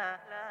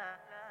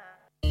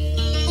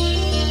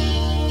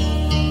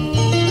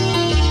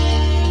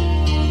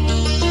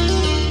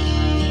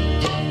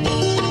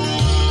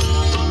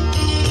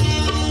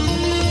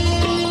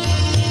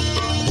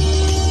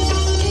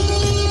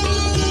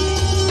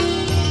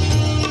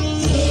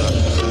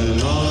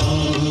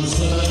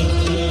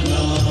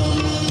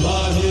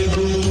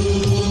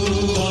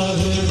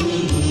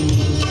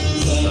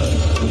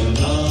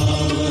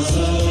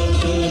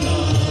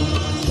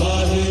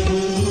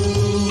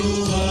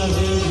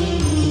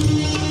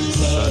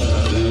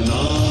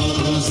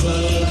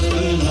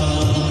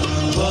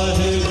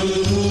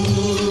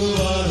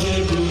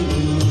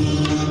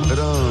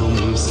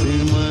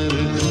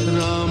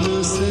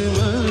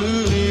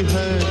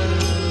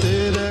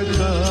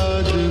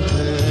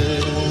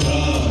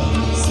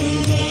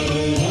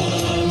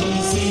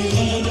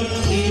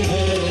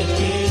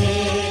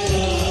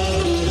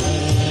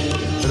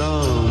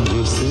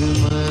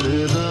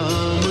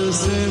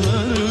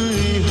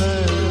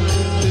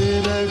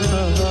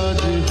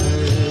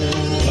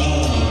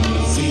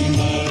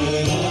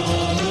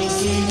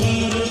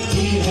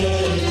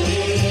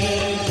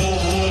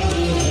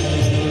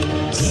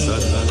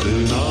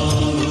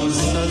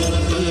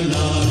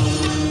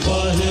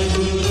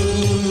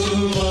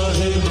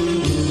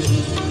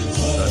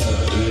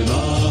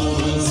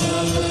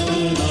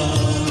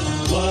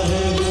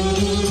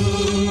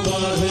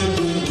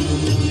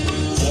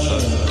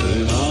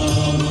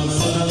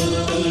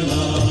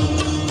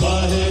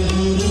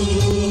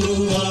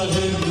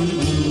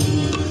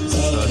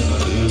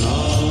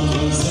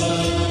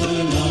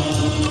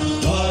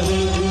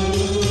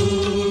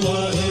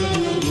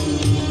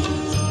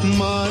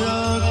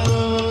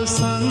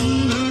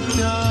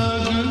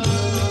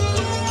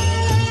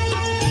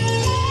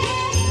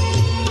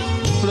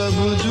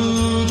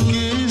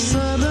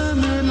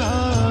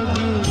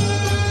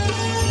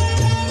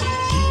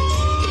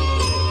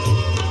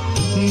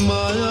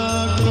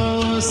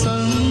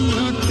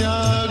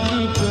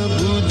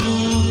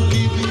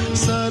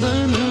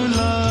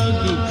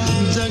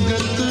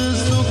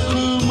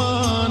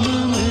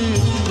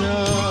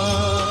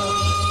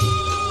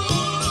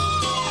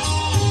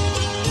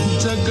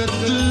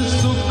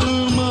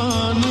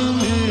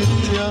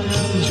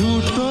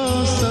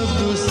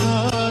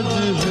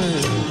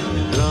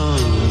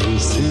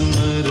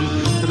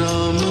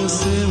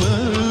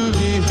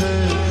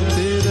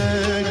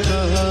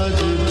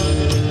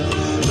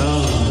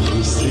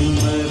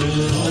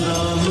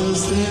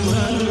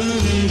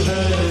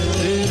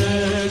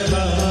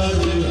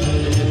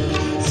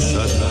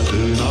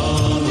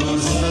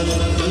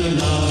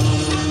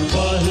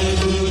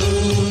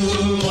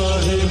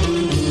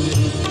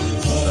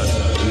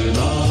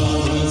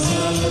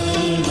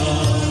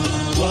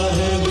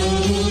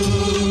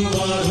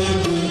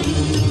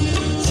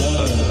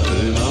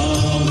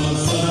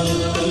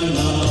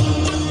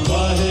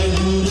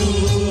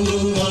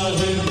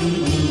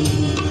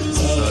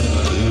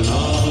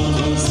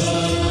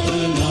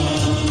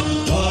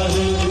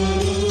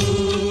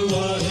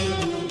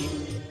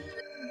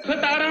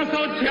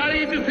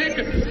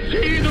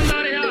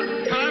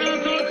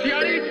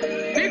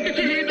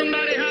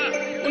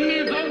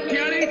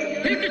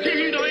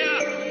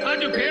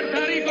 ਅੱਜ ਫੇਰ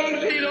ਸਾਰੀ ਕੌਮ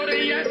ਸ਼ਹੀਦ ਹੋ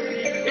ਰਹੀ ਹੈ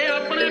ਇਹ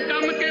ਆਪਣਾ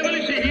ਕੰਮ ਕੇਵਲ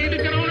ਸ਼ਹੀਦ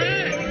ਕਰਾਉਣ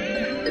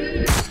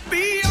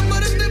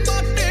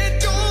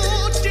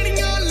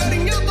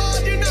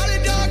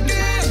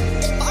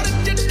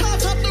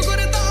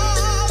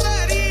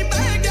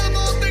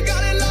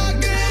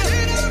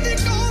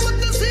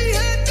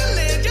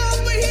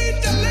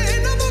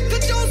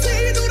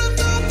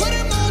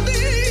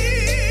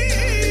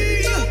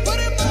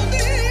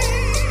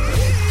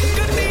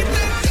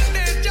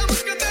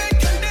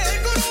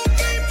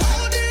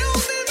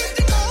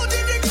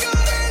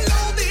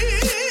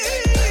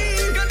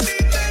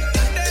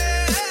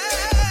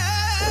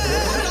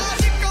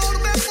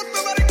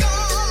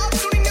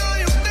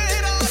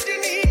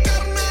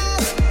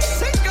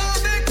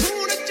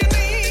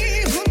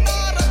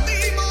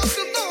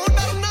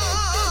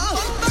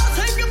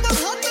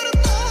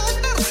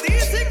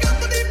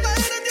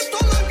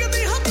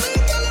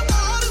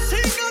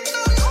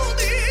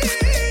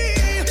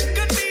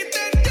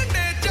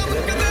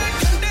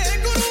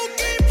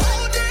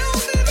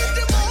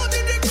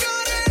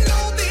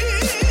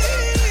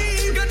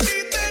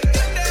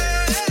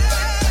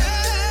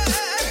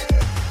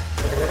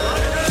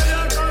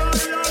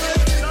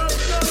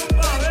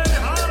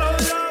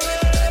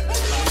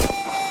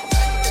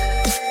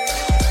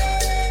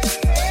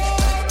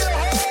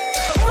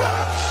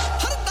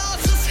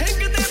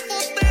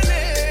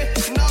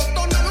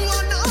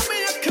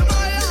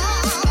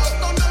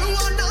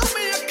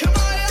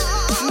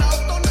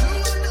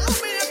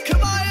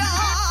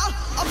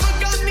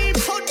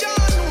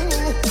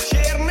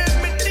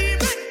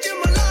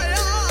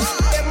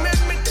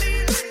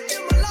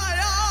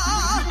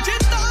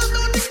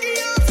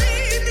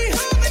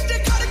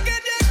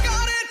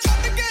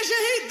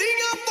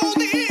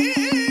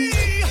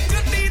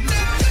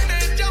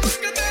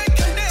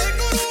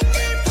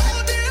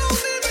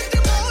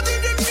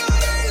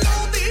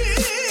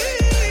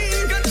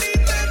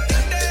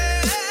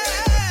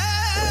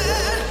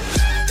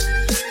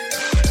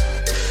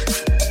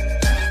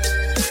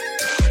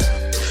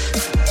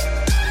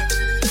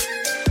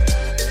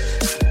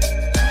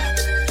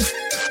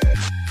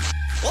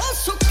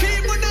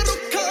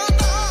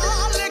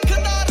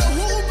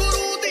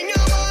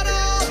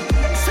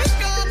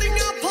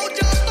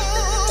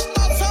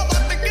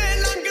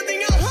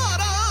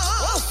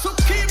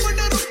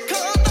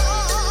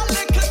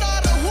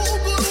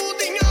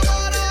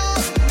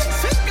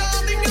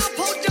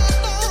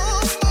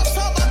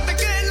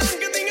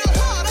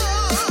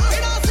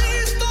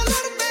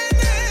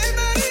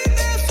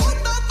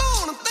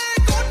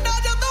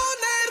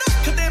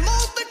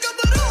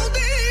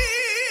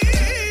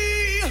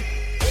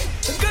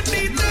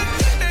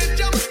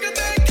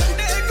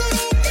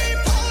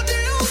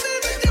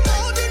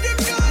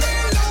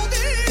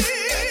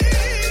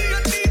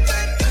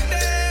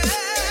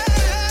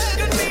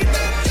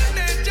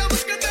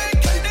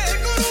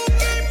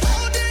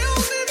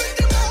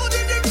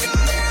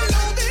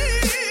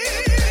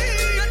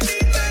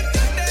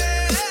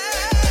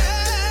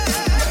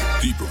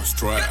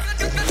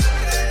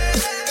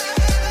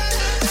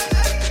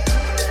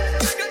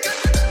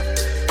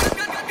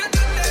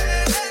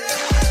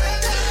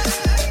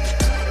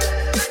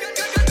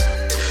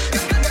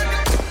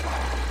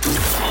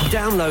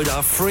Download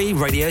our free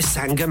Radio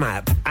Sangam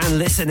app and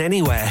listen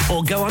anywhere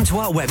or go onto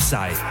our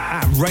website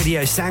at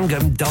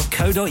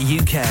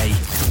radiosangam.co.uk.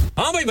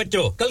 हाँ भाई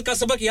बच्चों कल का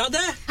सबक याद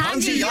है हाँ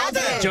जी याद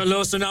है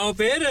चलो सुनाओ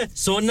फिर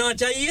सोना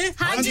चाहिए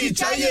हाँ जी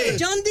चाहिए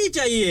चांदी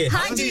चाहिए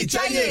हाँ जी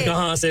चाहिए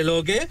कहाँ से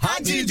लोगे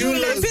हाजी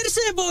जूलर्स फिर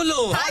से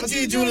बोलो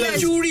हाजी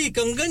जूलर्स चूड़ी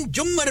कंगन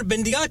जुमर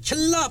बिंदिया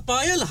छल्ला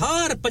पायल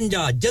हार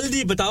पंजा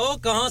जल्दी बताओ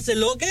कहाँ से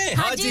लोगे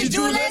हाजी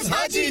जूलर्स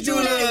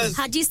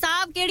हाजी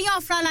साहब केड़ी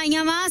ऑफर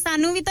लाईया वा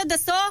सानू भी तो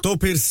दसो तो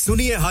फिर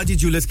सुनिए हाजी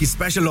जूलर्स की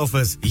स्पेशल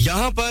ऑफर्स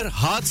यहाँ पर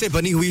हाथ से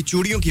बनी हुई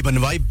चूड़ियों की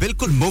बनवाई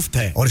बिल्कुल मुफ्त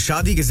है और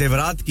शादी के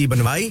जेवरात की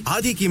बनवाई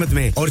आधी कीमत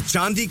में और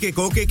चांदी के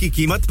कोके की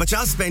कीमत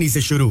 50 पैसे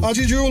से शुरू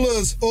Haji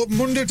Jewellers open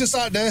Monday to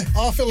Saturday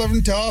half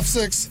 11 to half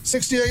 6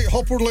 68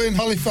 Hopwood Lane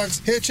Halifax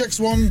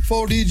HX1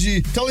 4DG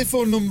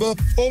telephone number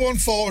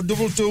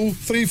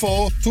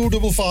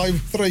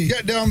 01422342553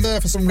 get down there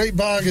for some great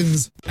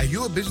bargains. Are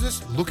you a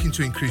business looking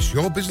to increase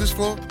your business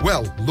flow?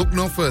 Well, look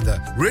no further.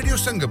 Radio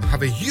Sangam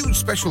have a huge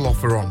special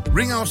offer on.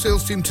 Ring our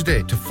sales team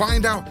today to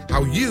find out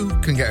how you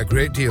can get a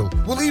great deal.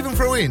 We'll even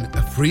throw in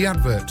a free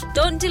advert.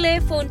 Don't delay,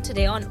 phone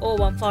today on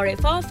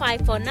 01484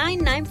 549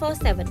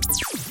 947.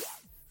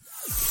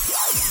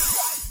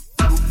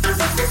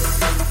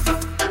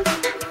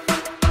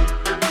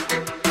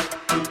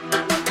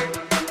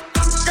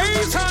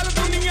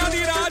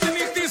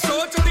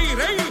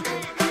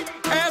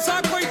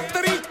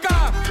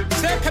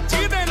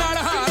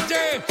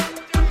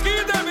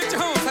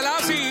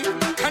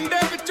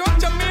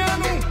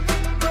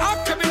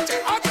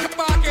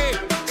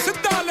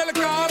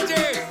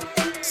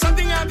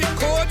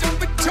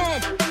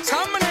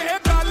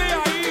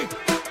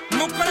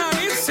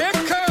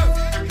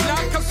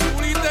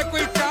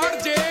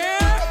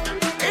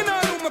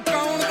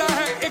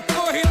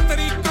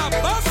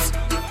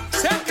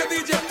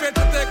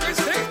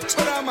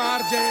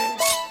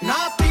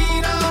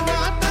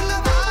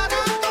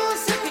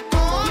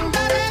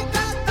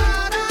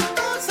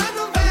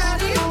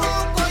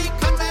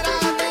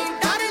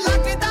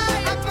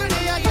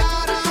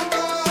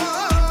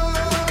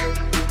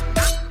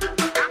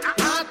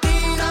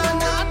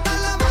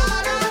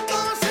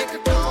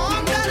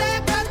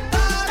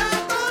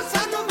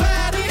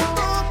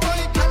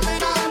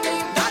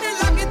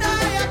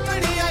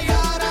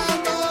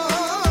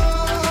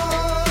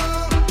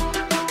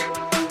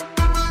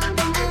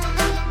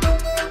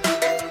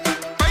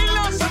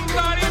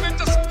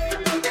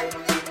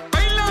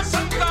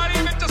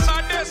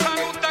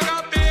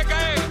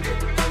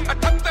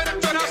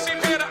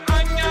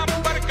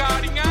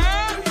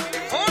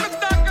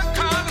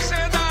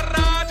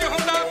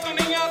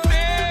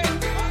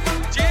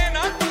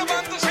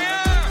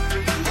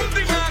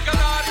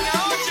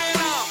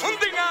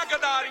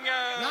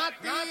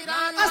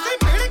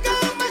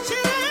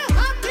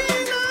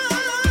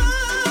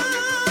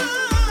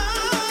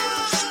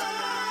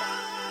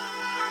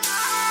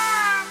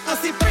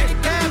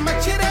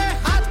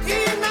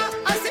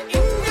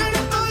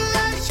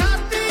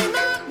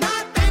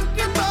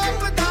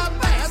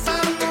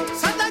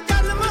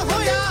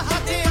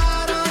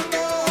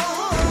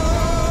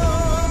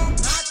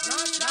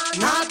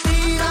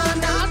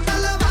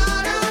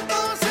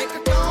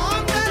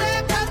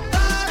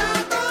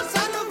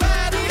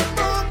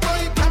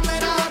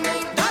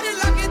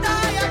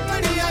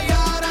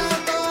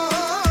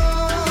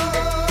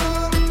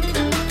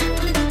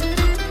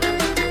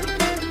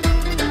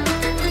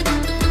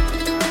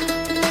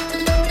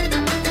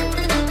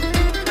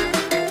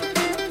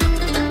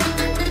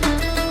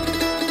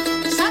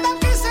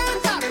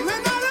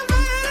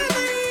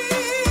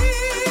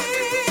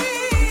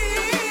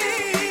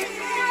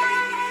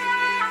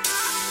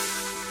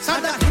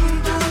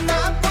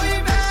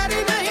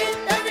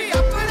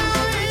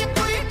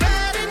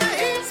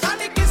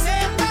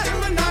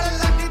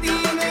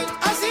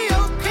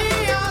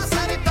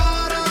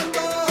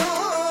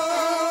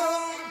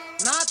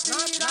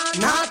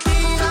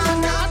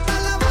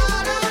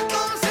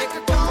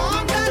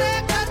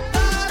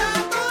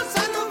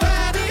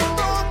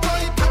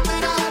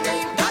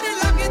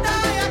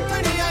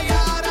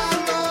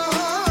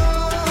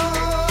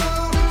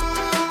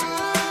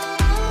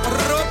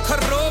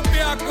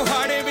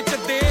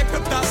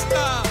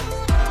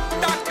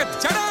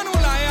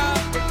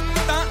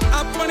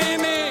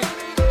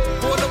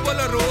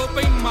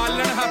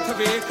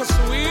 ਵੇਖ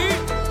ਸੂਈ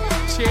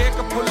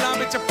ਛੇਕ ਫੁੱਲਾਂ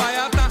ਵਿੱਚ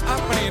ਪਾਇਆ ਤਾਂ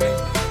ਆਪਣੇ ਨੇ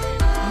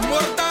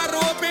ਮੁਰਦਾ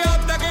ਰੋਪਿਆ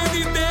ਦਗੇ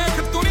ਦੀ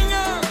ਦੇਖ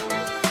ਦੁਨੀਆ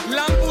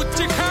ਲਾਂਬੂ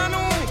ਚਿਖਾਂ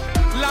ਨੂੰ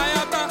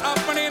ਲਾਇਆ ਤਾਂ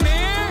ਆਪਣੇ ਨੇ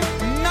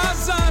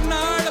ਨਾਜ਼ਾਂ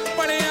ਨਾਲ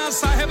ਪੜਿਆ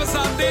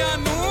ਸਾਹਿਬਜ਼ਾਦਿਆਂ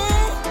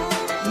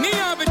ਨੂੰ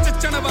ਨੀਹਾਂ ਵਿੱਚ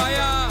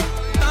ਚਣਵਾਇਆ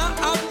ਤਾਂ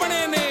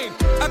ਆਪਣੇ ਨੇ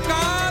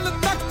ਅਕਾਲ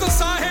ਤਖਤ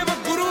ਸਾਹਿਬ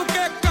ਗੁਰੂ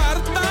ਕੇ ਘਰ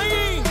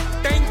ਤਾਈਂ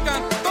ਟੈਂਕਾਂ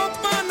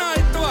ਤੋਪਾਂ ਨਾਲ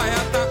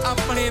ਢਵਾਇਆ ਤਾਂ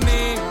ਆਪਣੇ ਨੇ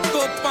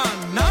ਤੋਪਾਂ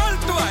ਨਾਲ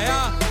ਢਵਾਇਆ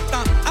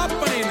ਤਾਂ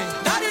ਆਪਣੇ ਨੇ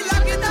ਡਰ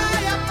ਲੱਗਦਾ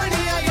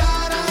ਆਪਣੀਆਂ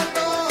ਯਾਰਾਂ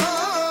ਤੋਂ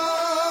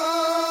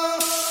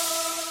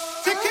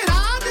ਸਿੱਖ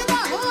ਰਾਜ ਦਾ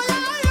ਹੋਇਆ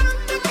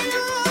ਅੰਤ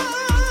ਕਿਉਂ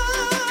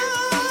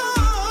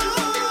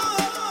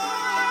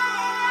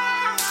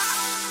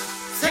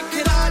ਸਿੱਖ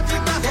ਰਾਜ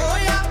ਦਾ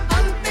ਹੋਇਆ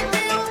ਅੰਤ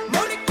ਕਿਉਂ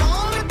ਮੁੜ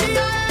ਕੌਣ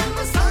ਦਿਆ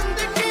ਪਸੰਦ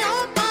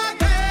ਕਿਉਂ ਪਾ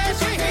ਗਏ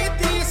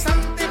ਸ਼ਹੀਦੀ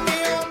ਸੰਤ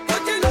ਕਿਉਂ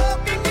ਕੁਝ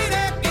ਲੋਕ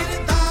ਗਿਰੇ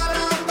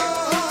ਕਿਰਦਾਰਾਂ ਤੋਂ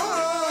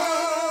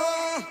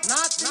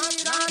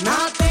ਨਾ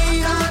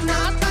ਤੀਰਾਂ ਨਾ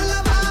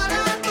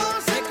ਤਲਵਾਰਾਂ ਤੋਂ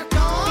ਸਿੱਖ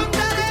ਕੌਮ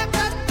ਡਰੇ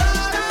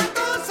ਗੱਦਾਰਾਂ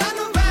ਤੋਂ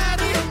ਸਾਨੂੰ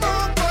ਵੈਰੀ ਤੋਂ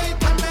ਕੋਈ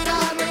ਖਤਰਾ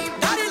ਨਹੀਂ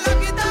ਡਰ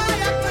ਲੱਗਦਾ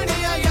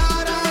ਆਪਣੀਆਂ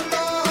ਯਾਰਾਂ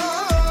ਤੋਂ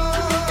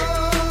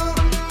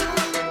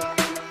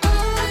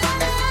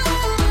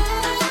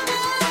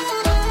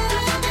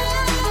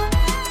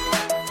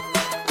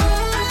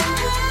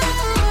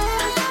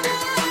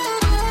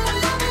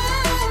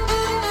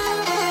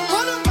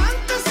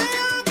ਗੁਰਬੰਤ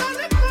ਸਿਆਂ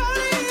ਗੱਲ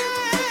ਕੋਲੀਏ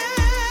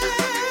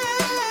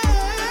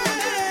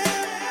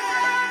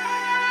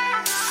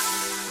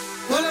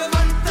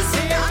ਗੁਰਬੰਤ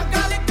ਸਿਆਂ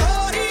ਗੱਲ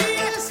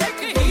ਕੋਰੀਏ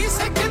ਸਿੱਖ ਹੀ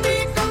ਸਿੱਖ ਦੀ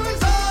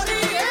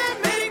ਕਮਜ਼ੋਰੀ ਏ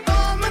ਮੇਰੀ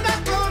ਕੌਮ ਦਾ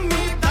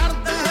ਕੌਮੀ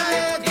ਦਰਦ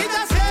ਹੈ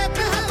ਜਿਹਦਾ ਸੇਕ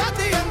ਹੈ ਵੱਧ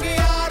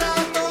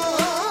ਅੰਗਿਆਰਾਂ ਤੋਂ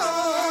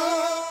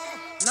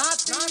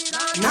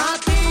ਨਾ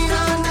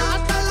ਤੀਰਾਂ ਨਾ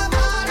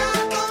ਤਲਵਾਰਾਂ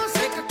ਤੋਂ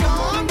ਸਿੱਖ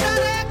ਕੌਮ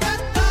ਡਰੇ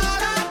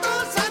ਗੱਦਾਰਾਂ ਤੋਂ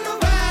ਸਾਨੂੰ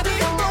ਵੈਰੀ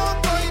ਤੋਂ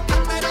ਕੋਈ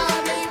ਖਤਰਾ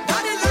ਨਹੀਂ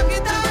ਡਰ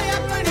ਲੱਗਦਾ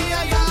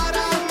ਆਪਣੀਆਂ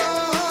ਯਾਰਾਂ ਤੋਂ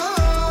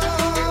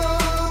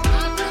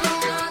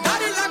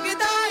ਡਰ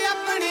ਲੱਗਦਾ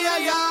ਆਪਣੀਆਂ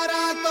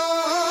ਯਾਰਾਂ ਤੋਂ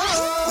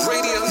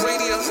Radio,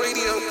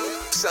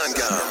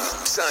 Sangam.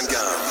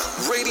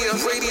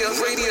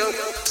 Radio,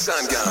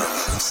 Sangam.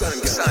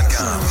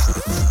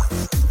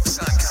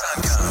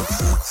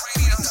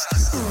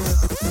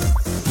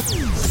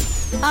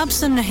 आप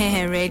सुन रहे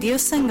हैं रेडियो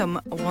संगम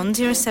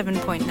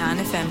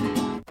 107.9 FM।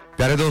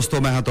 ਪਿਆਰੇ ਦੋਸਤੋ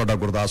ਮੈਂ ਹਾਂ ਤੁਹਾਡਾ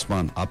ਗੁਰਦਾਸ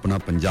ਮਾਨ ਆਪਣਾ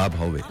ਪੰਜਾਬ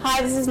ਹੋਵੇ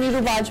hi this is Neeru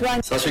Bajwa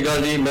ਸਤਿ ਸ਼੍ਰੀ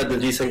ਅਕਾਲ ਜੀ ਮੈਂ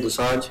ਦਲਜੀਤ ਸਿੰਘ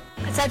ਦੁਸਾਂਝ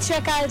सत श्री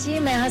अकाल जी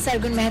मैं हां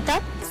सरगुन मेहता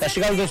ਸਤਿ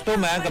ਸ਼੍ਰੀ ਅਕਾਲ ਦੋਸਤੋ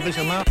ਮੈਂ ਕਪਿਲ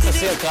ਸ਼ਰਮਾ ਸਤਿ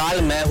ਸ਼੍ਰੀ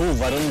ਅਕਾਲ ਮੈਂ ਹੂੰ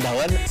ਵਰੁਣ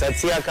ਧਵਨ ਸਤਿ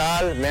ਸ਼੍ਰੀ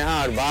ਅਕਾਲ ਮੈਂ ਹਾਂ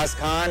ਅਰਬਾਜ਼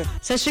ਖਾਨ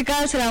सत श्री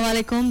अकाल अस्सलाम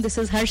वालेकुम this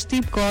is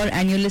Harshdeep Kaur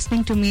and you're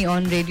listening to me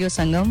on Radio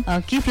Sangam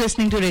keep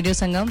listening to Radio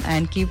Sangam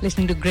and keep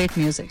listening to great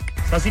music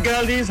ਸਤਿ ਸ਼੍ਰੀ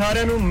ਅਕਾਲ ਜੀ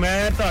ਸਾਰਿਆਂ ਨੂੰ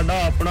ਮੈਂ ਤੁਹਾਡਾ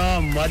ਆਪਣਾ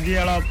ਮਾਝੇ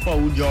ਵਾਲਾ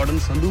ਭਾਊ ਜਾਰਡਨ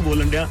ਸੰਧੂ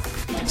ਬੋਲਣ ਡਿਆ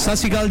ਸਤਿ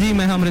ਸ਼੍ਰੀ ਅਕਾਲ ਜੀ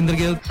ਮੈਂ ਹਾਂ ਅਮਰਿੰਦਰ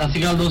ਗਿੱਲ ਸਤਿ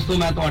ਸ਼੍ਰੀ ਅਕਾਲ ਦੋਸਤੋ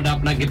ਮੈਂ ਤੁਹਾਡਾ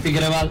ਆਪਣਾ ਗਿੱਪੀ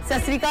ਗਰੇਵਾਲ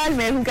सत श्री अकाल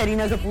मैं हूं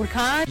Kareena Kapoor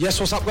Khan Yes,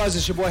 what's up guys,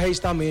 it's your boy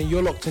Hayes Dami and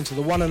you're locked into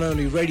the one and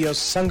only Radio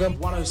Sangam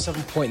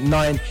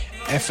 107.9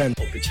 FM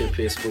ਪਿੱਛੇ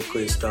Facebook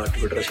Insta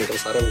Twitter ਸ਼ੇਅਰ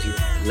ਸਾਰਾ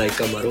ਕੁਝ ਲਾਈਕ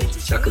ਕਾ ਮਾਰੋ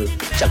ਚੱਕ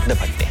ਦੇ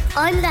ਫੱਟੇ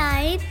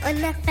Online,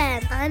 on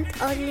FM,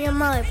 and on your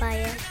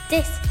mobile.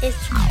 This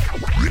is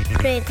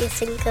Radio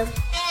Sangam.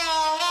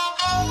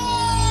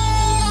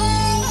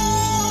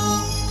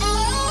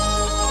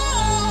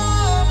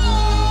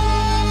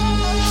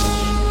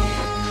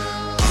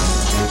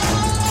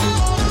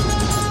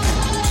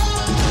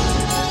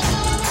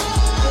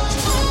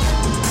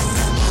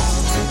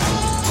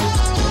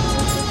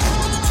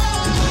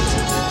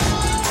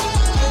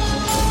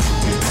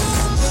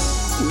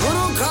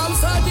 ਗੁਰੂ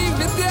ਖਾਲਸਾ ਜੀ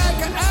ਵਿਦਿਆ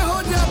ਇੱਕ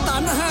ਇਹੋ ਜਿਹਾ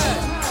ਧਨ ਹੈ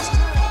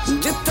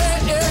ਜਿੱਥੇ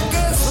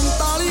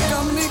AK-47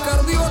 ਕੰਮ ਨਹੀਂ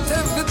ਕਰਦੀ ਉੱਥੇ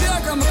ਵਿਦਿਆ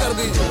ਕੰਮ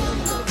ਕਰਦੀ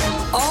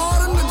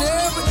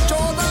ਔਰੰਗਜ਼ੇਬ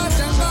 14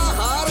 ਜੰਗਾਂ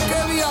ਹਾਰ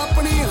ਕੇ ਵੀ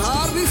ਆਪਣੀ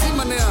ਹਾਰ ਨਹੀਂ ਸੀ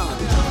ਮੰਨਿਆ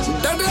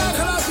ਡੱਡਿਆ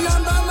ਖੜਾ ਸੀ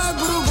ਆਂਦਾ ਮੈਂ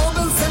ਗੁਰੂ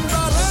ਗੋਬਿੰਦ ਸਿੰਘ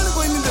ਦਾ ਰਹਿਣ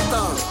ਕੋਈ ਨਹੀਂ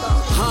ਦਿੱਤਾ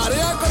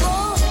ਹਾਰਿਆ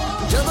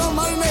ਕਦੋਂ ਜਦੋਂ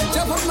ਮਰ ਨੇ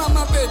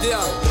ਜ਼ਫਰਨਾਮਾ ਭੇਜਿਆ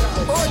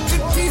ਉਹ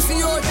ਚਿੱਠੀ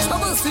ਸੀ ਉਹ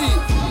ਸ਼ਬਦ ਸੀ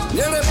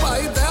ਜਿਹੜੇ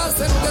ਭਾਈ ਦਇਆ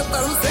ਸਿੰਘ ਤੇ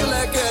ਧਰਮ ਸਿੰਘ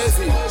ਲੈ ਕੇ ਆਏ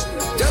ਸੀ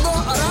ਜਦੋਂ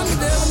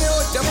ਔਰੰਗਜ਼ੇਬ ਨੇ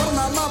ਉਹ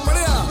ਜ਼ਫਰਨਾਮਾ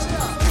ਪੜ੍ਹਿਆ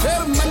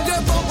ਫਿਰ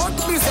ਮੰਜੇ ਤੋਂ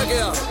ਉੱਠ ਨਹੀਂ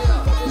ਸਕਿਆ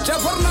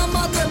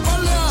ਜ਼ਫਰਨਾਮਾ ਤੇ ਪੜ੍ਹ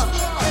ਲਿਆ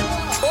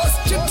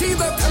ਉਸ ਚਿੱਠੀ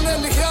ਦੇ ਥੱਲੇ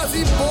ਲਿਖਿਆ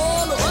ਸੀ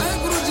ਬੋਲ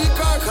ਵਾਹਿਗੁਰੂ ਜੀ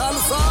ਕਾ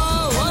ਖਾਲਸਾ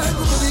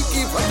ਵਾਹਿਗੁਰੂ ਜੀ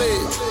ਕੀ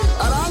ਫਤਿਹ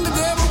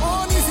ਔਰੰਗਜ਼ੇਬ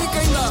ਉਹ ਨਹੀਂ ਸੀ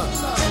ਕਹਿੰਦਾ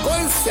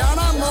ਕੋਈ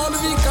ਸਿਆਣਾ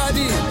ਮੌਲਵੀ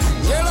ਕਾਜੀ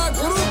ਜਿਹੜਾ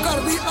ਗੁਰੂ ਘਰ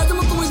ਦੀ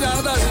ਅਜ਼ਮਤ ਨੂੰ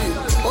ਜਾਣਦਾ ਸੀ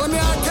ਉਹਨੇ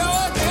ਆਖਿਆ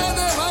ਉਹ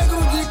ਕਹਿੰਦੇ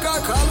ਵਾਹਿਗੁਰੂ ਜੀ ਕਾ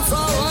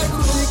ਖਾਲਸਾ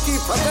ਵਾਹਿਗੁਰੂ ਜੀ ਕੀ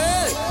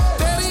ਫਤਿਹ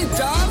ਤੇਰੀ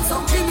ਜਾਨ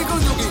ਸੌਖੀ ਨਿਕਲ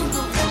ਜੂਗੀ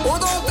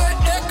ਉਦੋਂ ਤੇ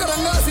ਇੱਕ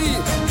ਰੰਗਾ ਸੀ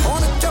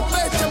ਹੁਣ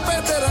ਚੱਪੇ ਚੱਪੇ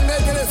ਤੇ ਰੰਗੇ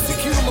ਜਿਹੜੇ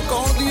ਸਿੱਖੀ ਨੂੰ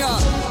ਮਕਾਉਣ ਦੀਆਂ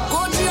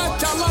ਕੋਝੀਆਂ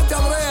ਚਾਲਾਂ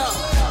ਚੱਲ ਰਹੇ ਆ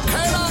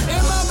ਖੈੜਾ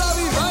ਇਹਨਾਂ ਦਾ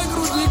ਵੀ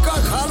ਵਾਹਿਗੁਰੂ ਜੀ ਕਾ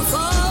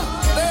ਖਾਲਸਾ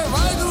ਤੇ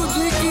ਵਾਹਿਗੁਰੂ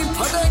ਜੀ ਕੀ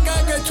ਫਤਿਹ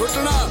ਕਹਿ ਕੇ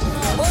ਛੁੱਟਣਾ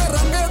ਉਹ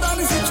ਰੰਗੇ ਦਾ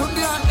ਨਹੀਂ ਸੀ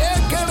ਛੁੱਟਿਆ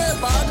ਇਹ ਕਿਹੜੇ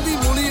ਬਾਗ ਦੀ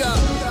ਮੂਲੀ ਆ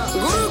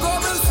ਗੁਰੂ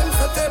ਗੋਬਿੰਦ ਸਿੰਘ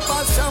ਸੱਚੇ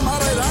ਪਾਤਸ਼ਾਹ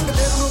ਮਹਾਰਾਜ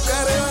ਰੰਗਦੇਵ ਨੂੰ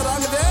ਕਹਿ ਰਹੇ ਆ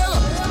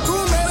ਰੰਗਦੇਵ ਤੂੰ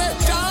ਮੇਰੇ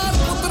 4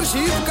 ਪੁੱਤਰ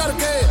ਸ਼ਹੀਦ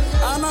ਕਰਕੇ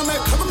ਆਨਾ ਮੈਂ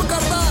ਖਤਮ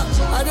ਕਰਦਾ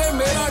ਅਜੇ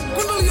ਮੇਰਾ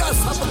ਕੁੰਡਲੀਆ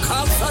ਸਭ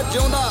ਖਾਲਸਾ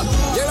ਜਿਉਂਦਾ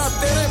ਜਿਹੜਾ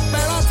ਤੇਰੇ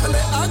ਪੈਰਾਂ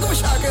ਥੱਲੇ ਅੱਗ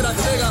ਵਿਛਾ ਕੇ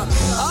ਰੱਖ ਦੇਗਾ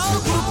ਆਹ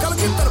ਗੁਰੂ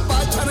ਕਲਗੀਧਰ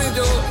ਪਾਤਸ਼ਾਹ ਨੇ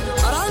ਜੋ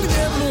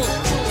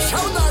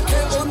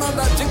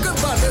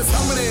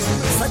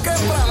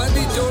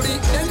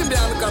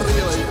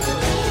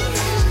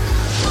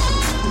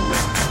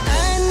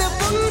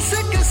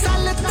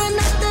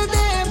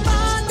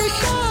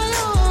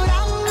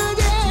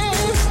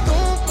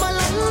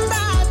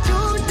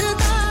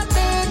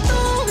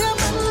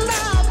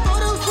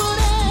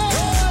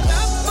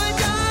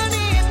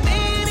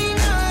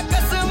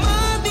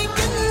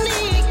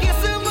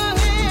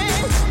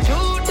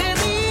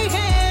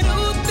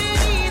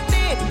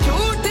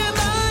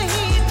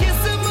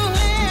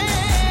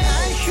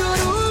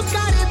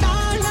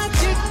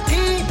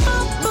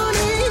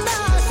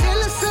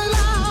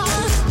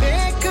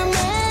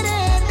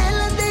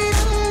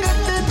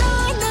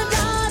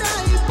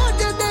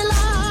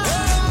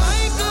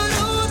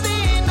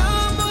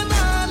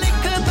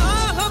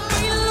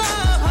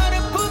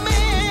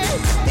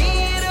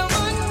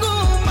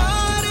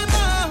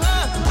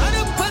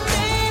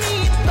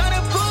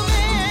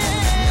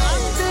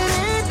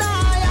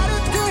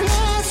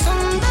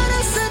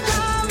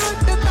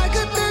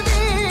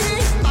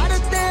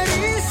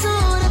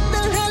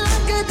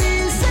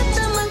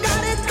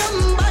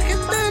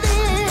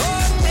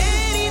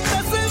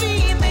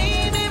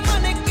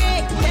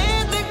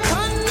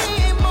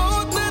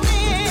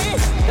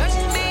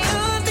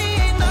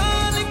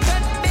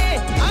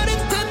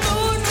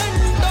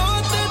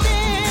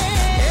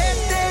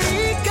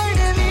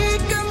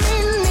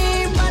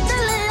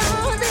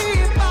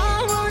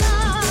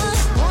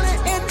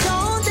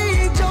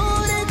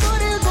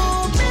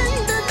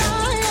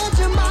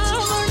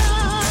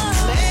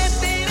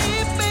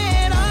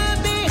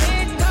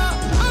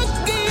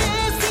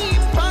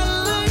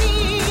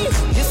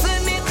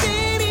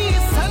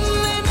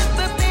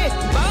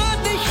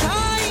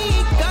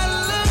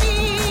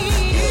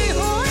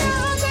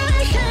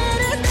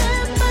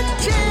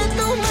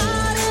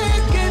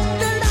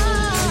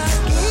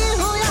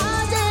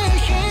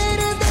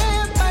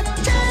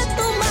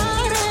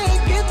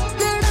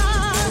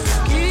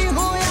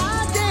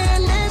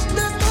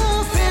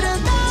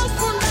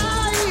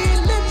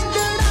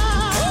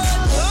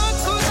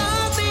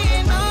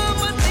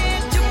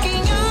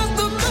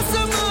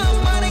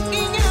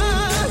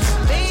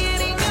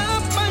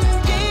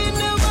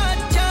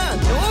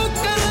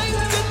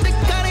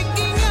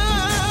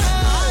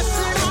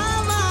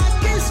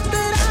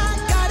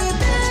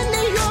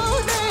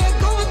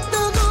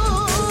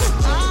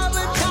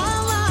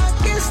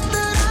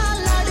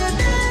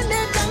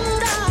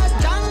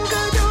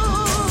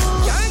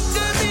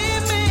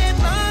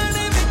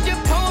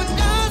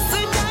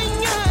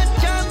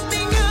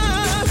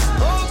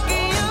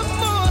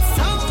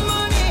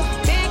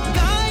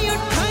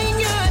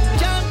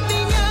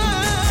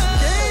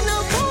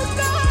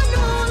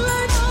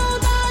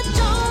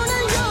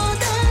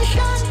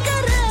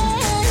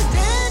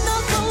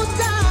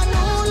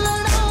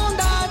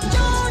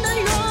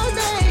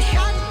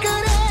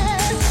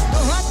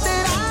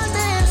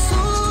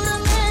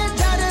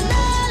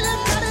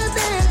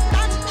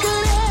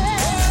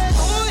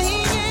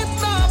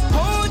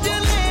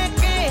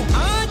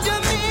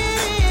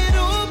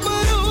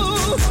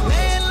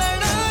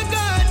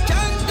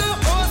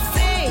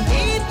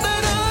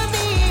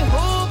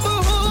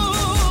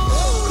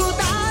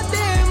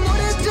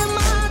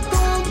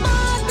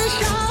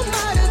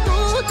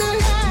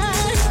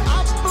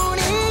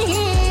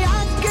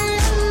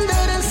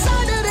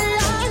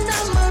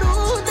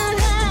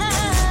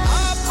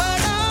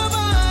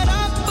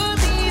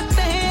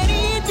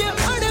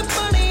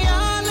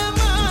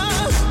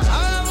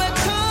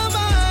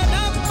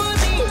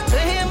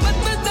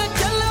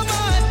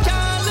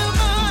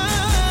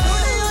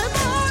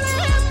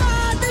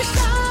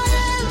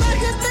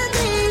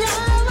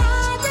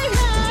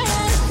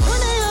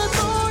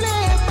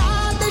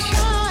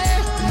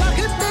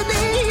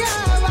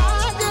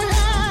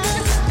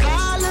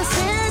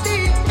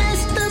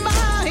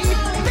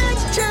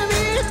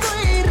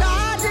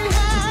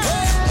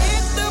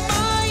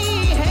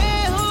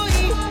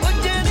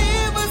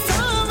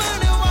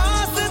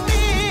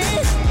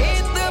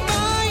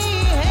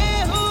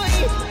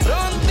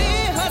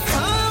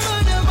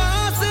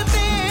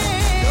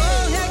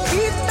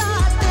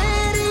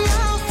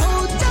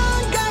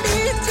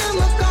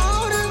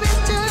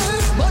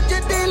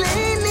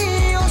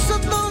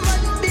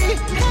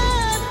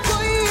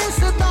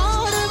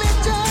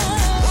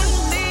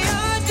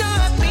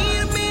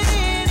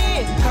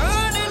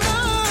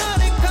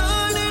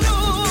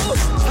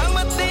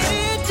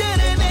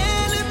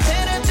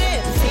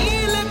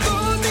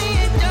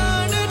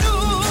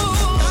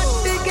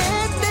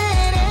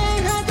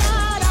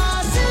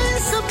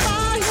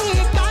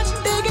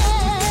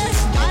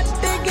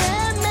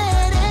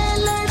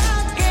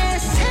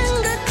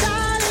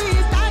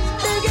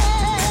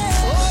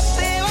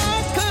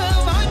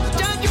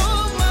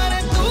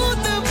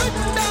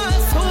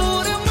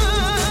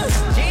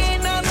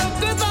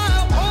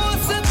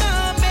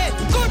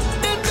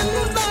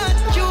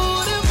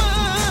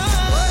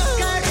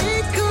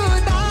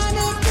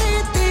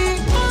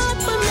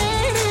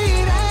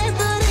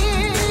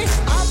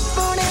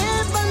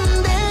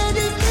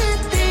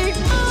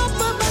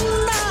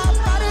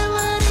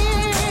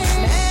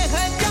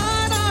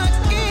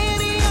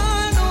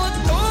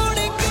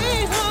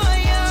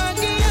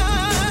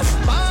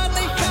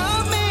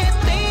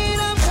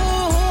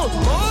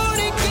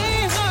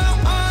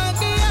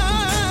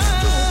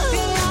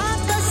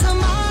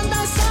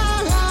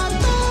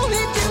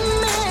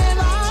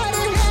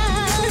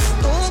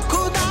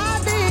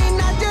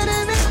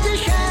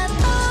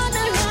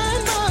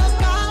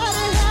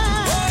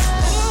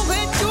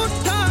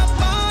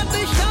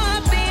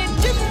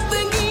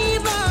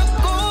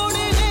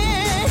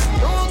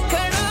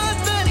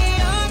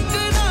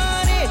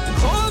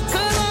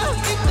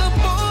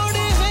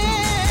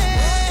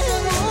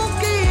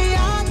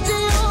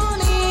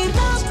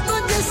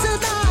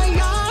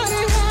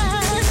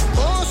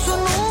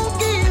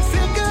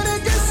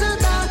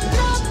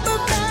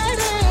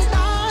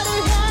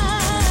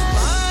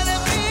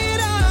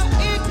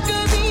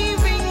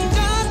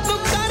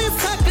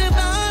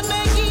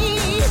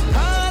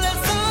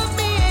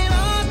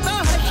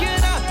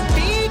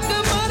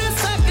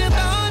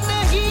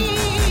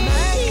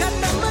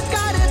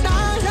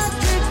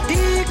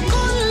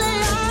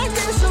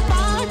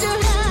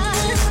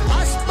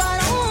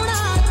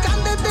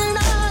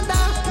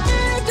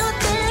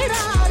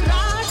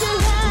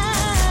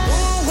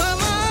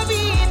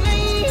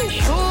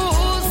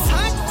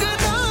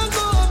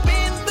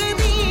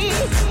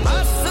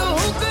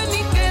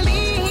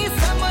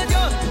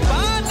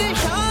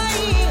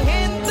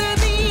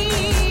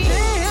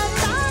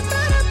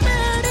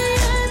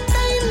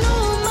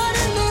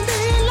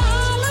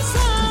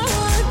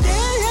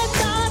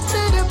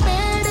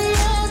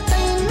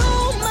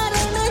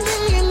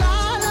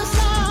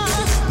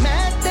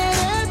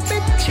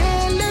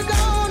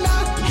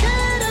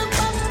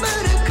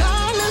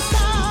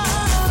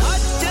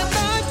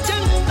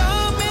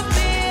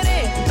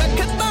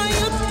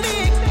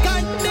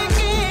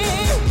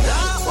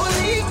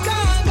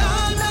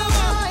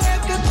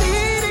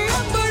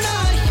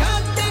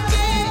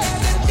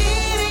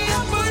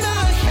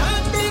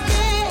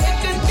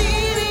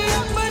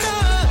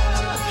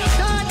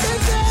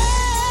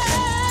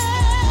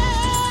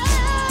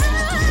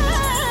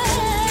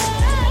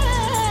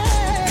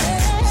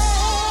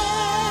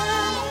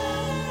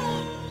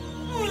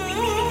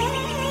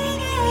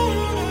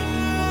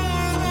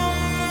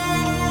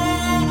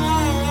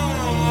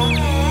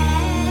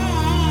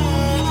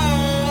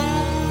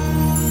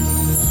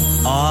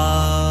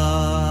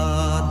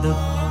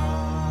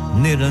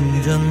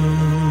निरंजन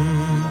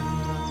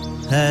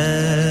है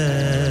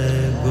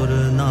गुरु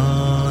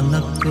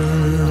नानक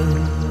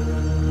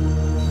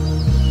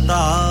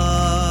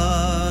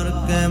तार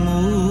के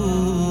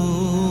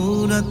मूरत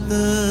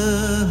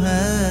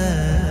है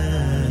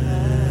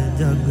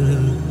जग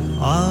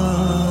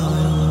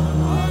आया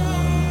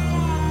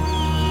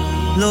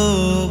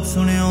लोक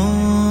सुनियो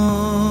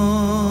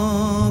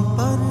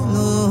पर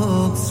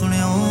लोक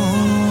सुनियो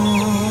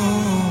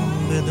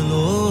वेद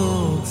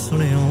लोक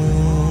सुनियो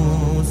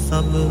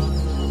सब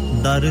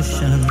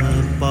दर्शन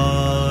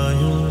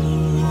पायो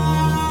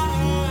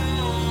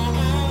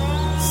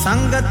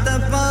संगत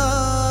पार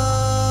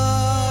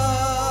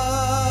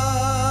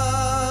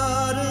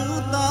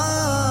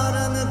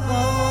उतारन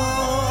को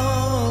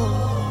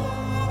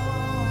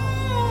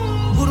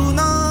गुरु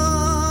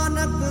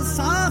नानक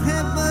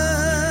साहिब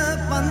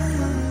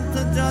पंथ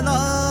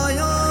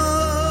चलायो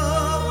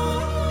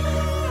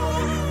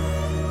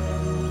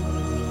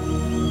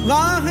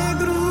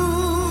वाहेगुरु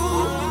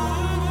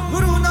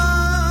गुरु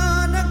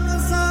नानक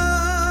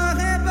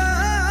साहिब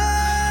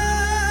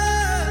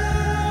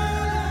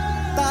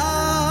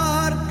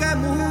तार के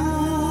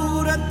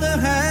मूरत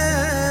है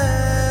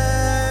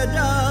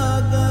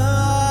जग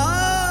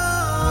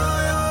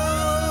आयो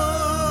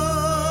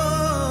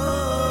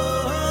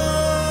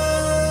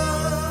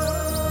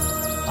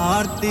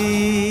आरती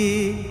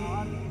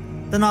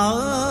तना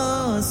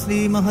श्री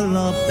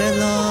महला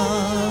पहला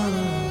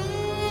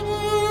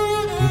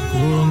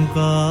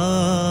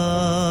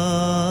ओंकार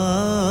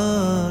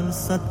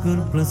सतगुर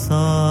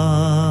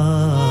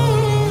प्रसाद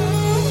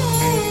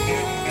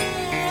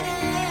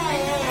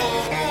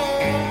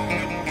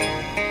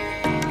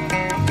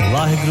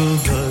वाहिगुरु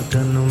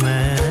गगन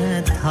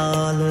में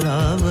थाल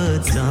रव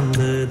चंद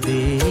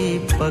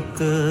दीपक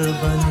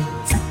बन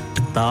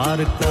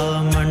तारका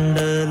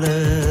मंडल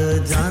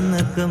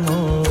जनक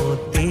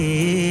मोती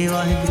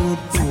वाहिगुरु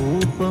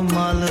धूप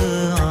मल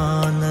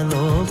आन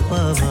लो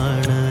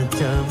पवन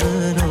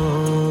चवरो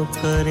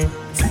करे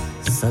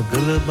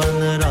सगल बन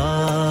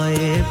राय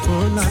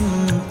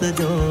पुलंत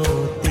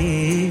ज्योति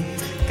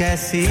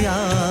कैसी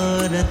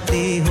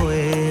आरती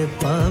होए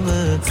पव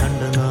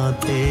खंडना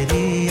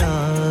तेरी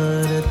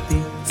आरती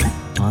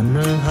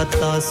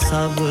अनहता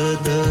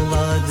शब्द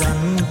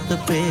वाजंत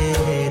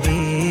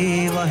पेरी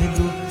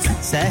वाहिगुरु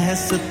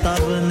सहस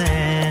तब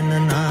नैन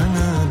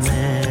नाना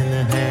नैन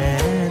है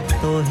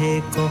तोहे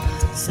को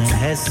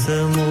सहस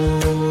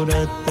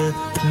मूरत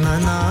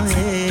नना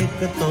एक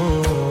तो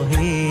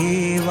ही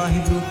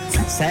वाहिगुरु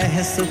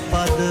सहस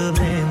पद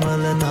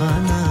विमल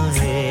नाना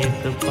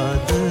एक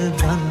पद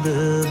गंध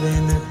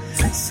बिन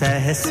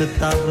सहस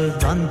तब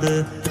गंध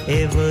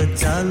एव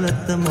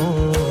चलत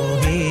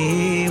मोही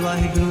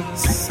वाहिगुरु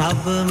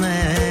सब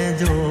में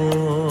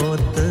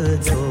जोत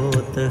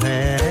जोत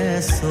है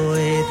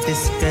सोए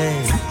तिसके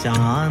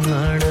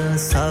चानन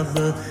सब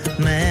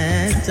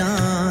में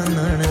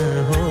चानन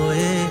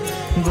होए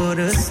गुर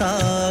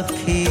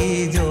साखी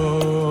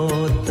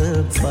जोत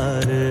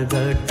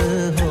परगट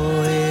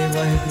होए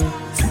वाहिगुरु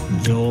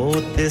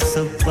ज्योतिष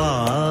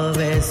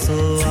पावे सो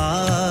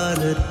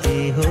आरती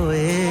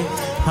होए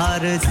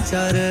हर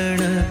चरण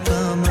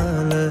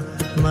कमल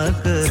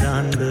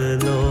मकरंद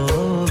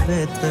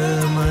लोभित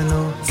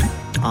मनो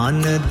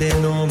अन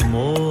दिनो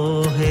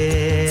मोहे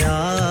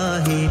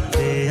आही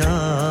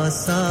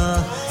प्यासा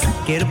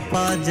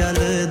कृपा जल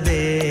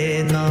दे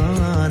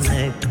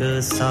नानक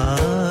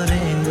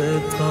सारंग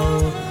को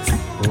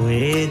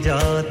हुए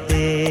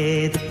जाते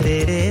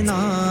तेरे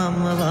नाम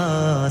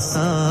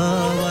वासा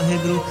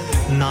वाहिगुरु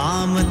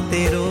नाम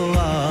तेरो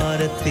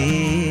आरती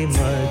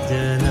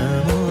भजन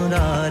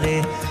मुरारे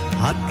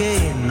हके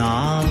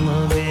नाम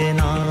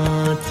बिना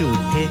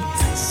झूठे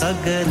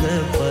सगल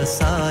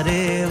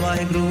पसारे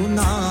वाहिगुरु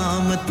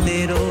नाम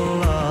तेरो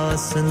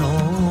आसनो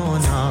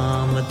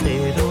नाम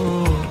तेरो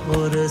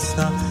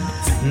उरसा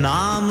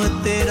नाम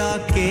तेरा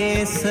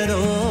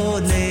केसरो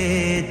ले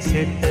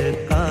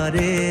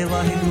छिटकारे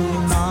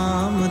वाहिगुरु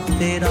नाम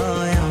तेरा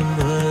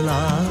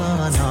अंबला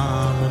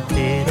नाम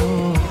तेरो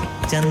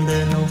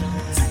चंदनो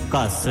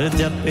कस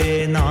जपे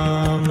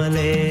नाम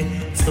ले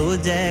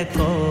तुझे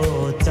को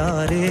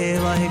चारे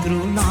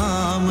वाहिगुरु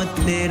नाम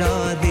तेरा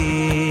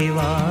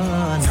दीवा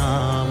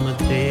नाम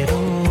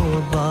तेरो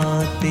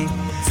बाती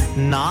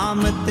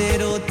नाम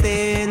तेरो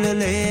तेल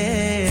ले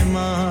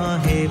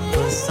माहे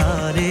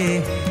पसारे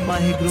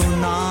वाहिगुरु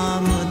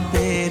नाम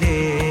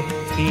तेरे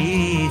की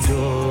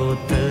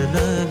जोत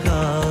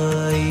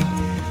लगाई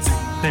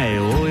मैं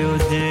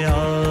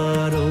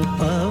उजियारो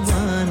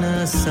पवन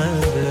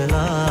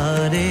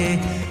सगलारे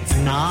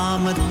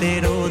नाम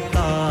तेरो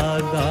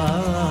तागा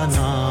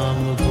नाम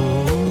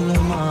भूल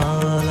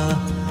माला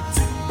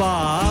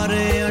पार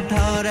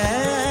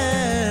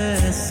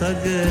 18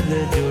 सगल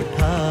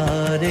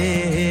जुठारे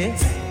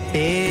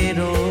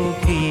तेरो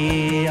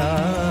किया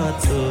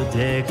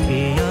तुझे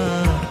किया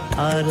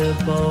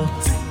अरबो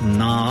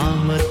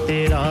नाम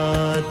तेरा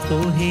तू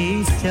ही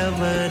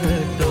चवर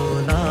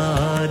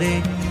डोलारे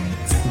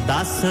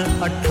 10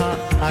 8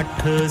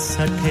 8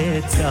 60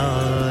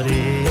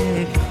 चारे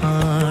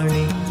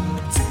खानी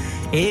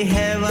ए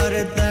है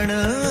वरतन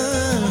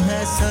है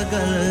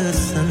सगल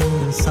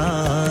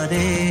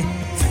संसारे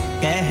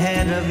कह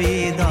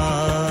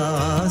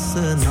रविदास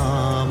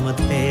नाम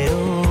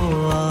तेरो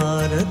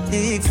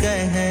आरती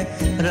कह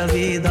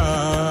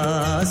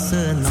रविदास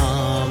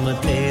नाम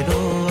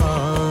तेरो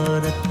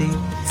आरती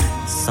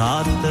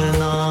सात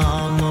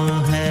नाम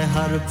है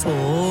हर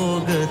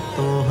भोग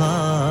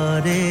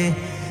तोहारे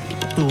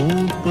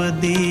धूप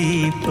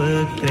दीप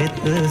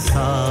कृत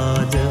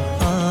साज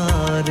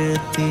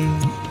आरती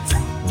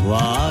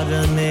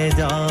वारने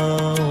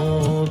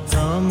जाओ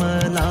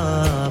कमलापति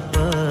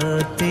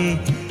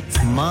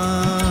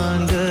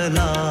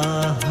मांगला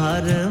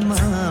हर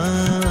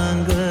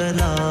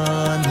मांगला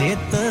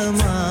नित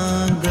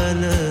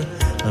मांगल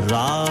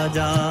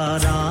राजा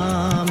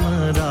राम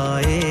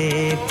राय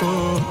को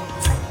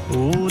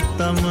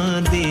उत्तम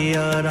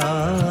दियरा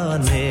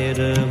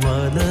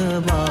निर्मल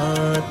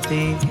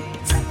बाती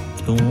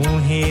तू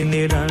ही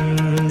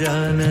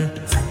निरंजन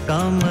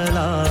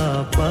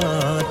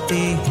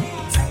कमलापति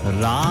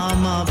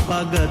राम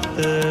भगत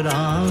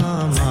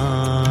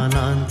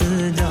रामानंद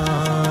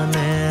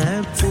जाने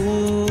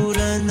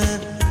पूरन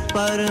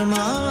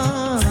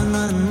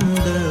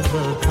परमानंद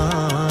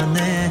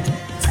बखाने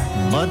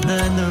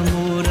मदन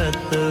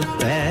मूरत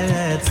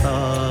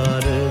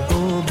पैतार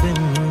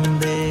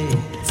गोबिंदे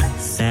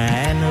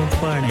सैन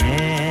पणे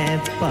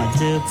भज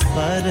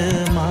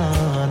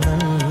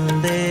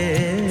परमानंदे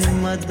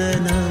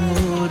मदन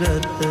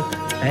मूरत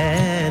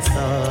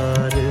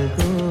पैतार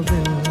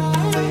गोबिंदे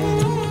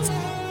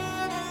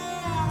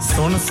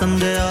सुन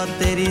संध्या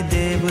तेरी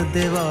देव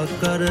देवा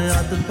कर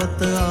अदपत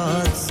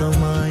आद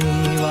समाई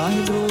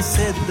वाहिगुरु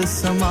सिद्ध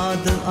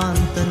समाध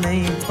अंत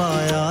नहीं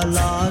पाया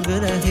लाग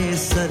रहे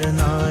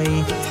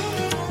सरनाई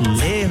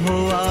ले हो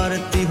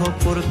आरती हो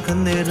पुरख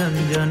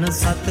निरंजन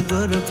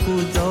सतगुर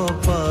पूजो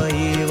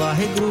पाई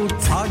वाहिगुरु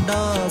ठाडा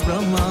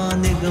ब्रह्मा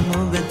निगम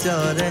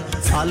विचारे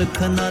अलख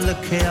न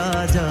लखया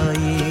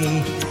जाई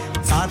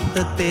सत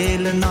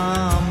तेल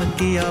नाम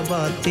की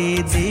आबाती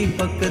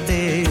दीपक दे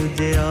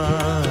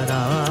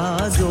उजियारा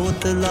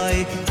जोत लाए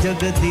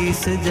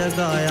जगदीश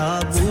जगाया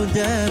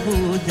बूझे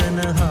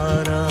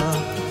बूझनहारा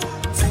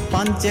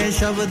पंचे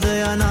शब्द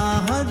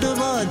अनाहद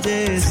बाजे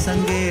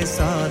संगे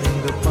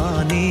सारंग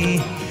पानी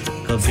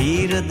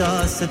कबीर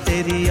दास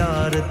तेरी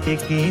आरती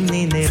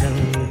कीनी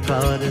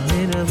निरंकार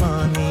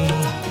निर्वाणी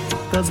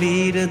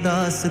कबीर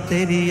दास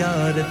तेरी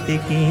आरती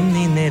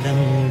कीनी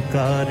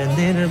निरंकार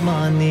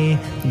निर्मानी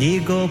जी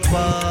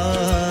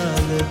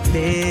गोपाल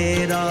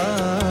तेरा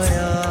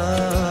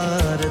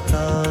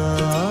आरता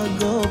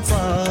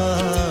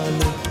गोपाल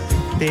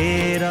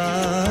तेरा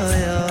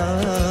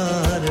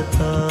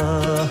आरता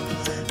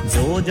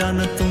जो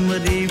जन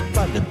तुमरी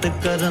भगत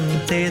करन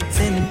ते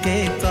तिनके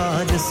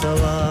काज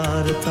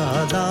सवारता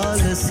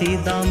दाल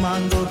सीधा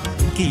मांगो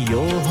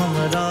कियो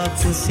हमरा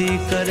खुशी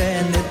करे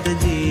नित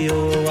जियो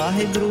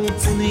वाहिगुरु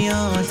पुनिया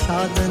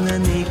साधन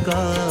निका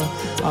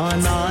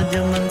अनाज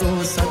मंगो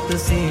सत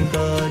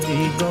सिंगा जी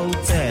गौ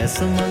पैस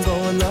मंगो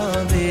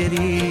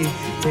लावेरी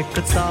एक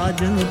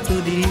ताज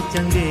तुरी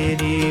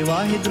चंगेरी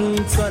वाहिगुरु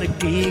कर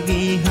की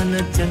गीहन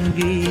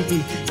चंगी जी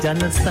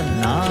जन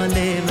सन्ना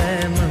ले वे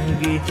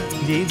मंगी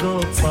जी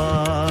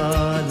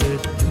गोपाल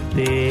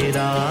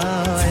तेरा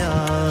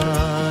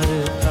यार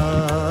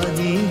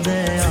ताजी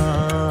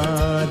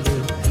दयाल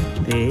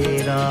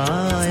तेरा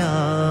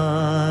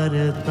यार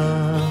ता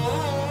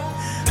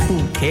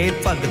भूखे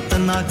भगत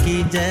ना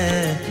कीजै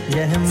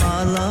यह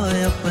माला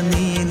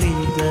अपनी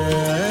लीजै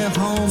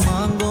हाँ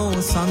मांगो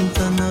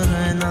संतन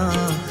रहना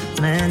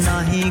मैं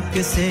नाही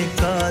किसे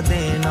का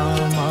देना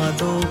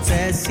मादो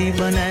कैसी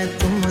बने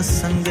तुम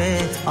संगे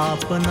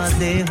आप न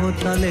दे हो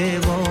तले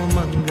वो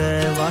मंगे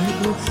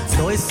वाहिगुरु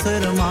तो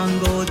सिर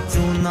मांगो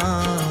चूना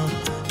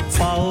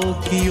पाओ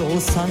कियो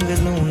संग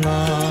लूना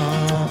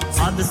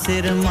अध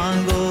सिर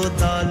मांगो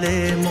दाले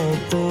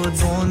मोको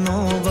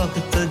दोनों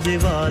वक्त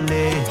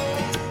जिवाले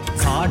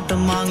खाट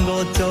मांगो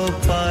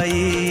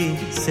चौपाई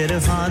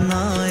सिरहाना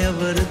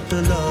अवरत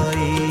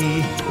लाई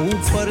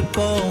ऊपर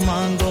को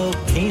मांगो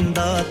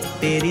खींदा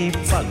तेरी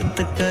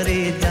भगत करे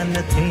जन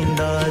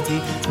थींदा जी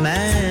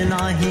मैं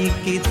नाही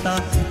कीता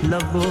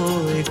लबो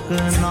एक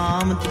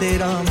नाम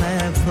तेरा मैं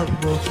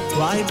फबो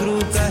वाहिगुरु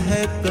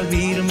कहे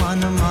कबीर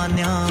मन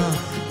मान्या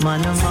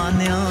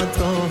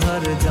तो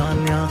हर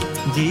जान्या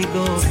जी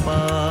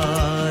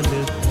गोपाल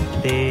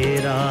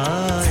तेरा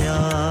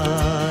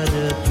यार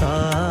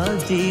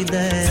ताजी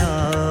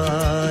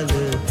दयाल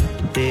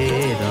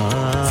तेरा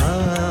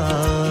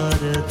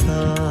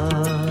था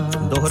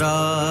दोहरा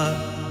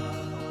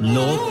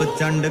लोक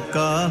चंड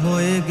का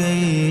होए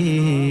गई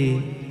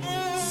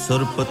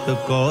सुरपत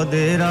को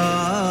दे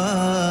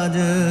राज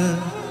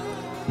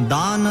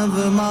दानव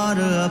मार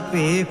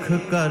अपेख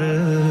कर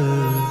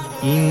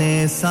इने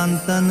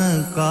संतन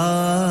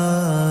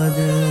काज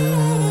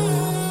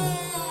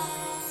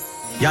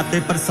या ते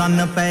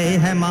प्रसन्न पए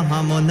है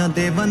महामुन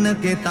देवन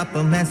के तप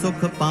में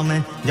सुख पावे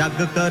जग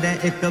करे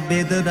एक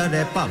बेद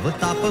रे भव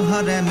तप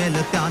हरे मिल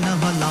ध्यान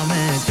हलावे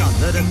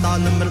चादर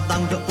ताल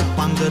मृदंग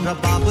उपंग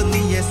रबाब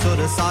लिए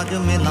सुर साज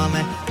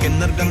मिलावे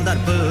किन्नर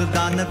गंधर्व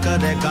गान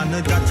करे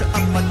गान जच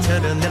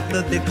अपच्छर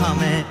नृत्य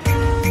दिखावे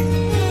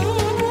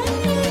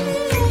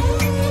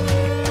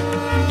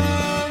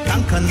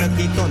खन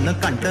की तोन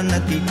कंटन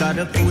की कर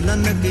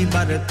फूलन की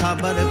बरखा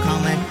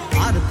बरखावे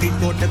आरती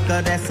कोट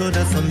करे सुर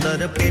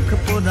सुंदर पेख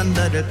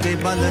पुरंदर के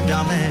बल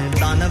जावे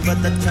दानव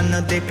दक्षन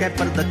देखे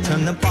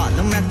प्रदक्षन पाल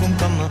में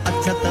कुंकुम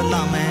अक्षत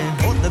लावे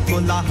होत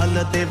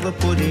कोलाहल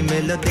देवपुरी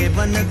मिल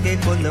देवन के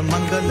कुल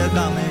मंगल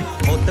गावे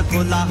होत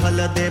कोलाहल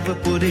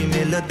देवपुरी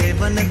मिल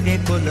देवन के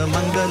कुल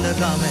मंगल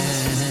गावे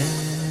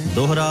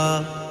दोहरा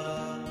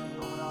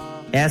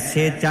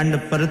ऐसे चंड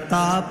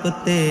प्रताप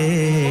ते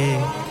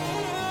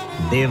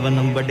देवन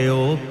बड़ो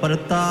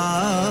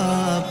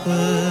प्रताप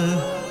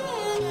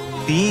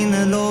तीन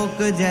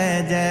लोक जय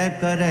जय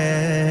करे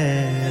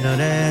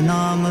रे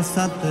नाम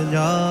सत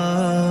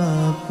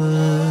जाप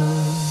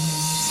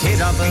हे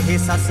रब हे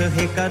सस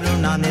हे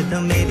करुणा निध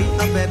मेरी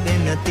अब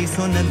बिनती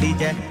सुन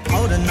लीजै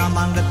और ना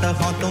मांगत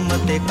हो तुम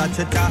ते कछ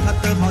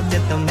चाहत हो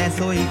जित मैं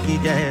सोई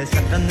कीजै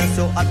सतन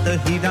सो अत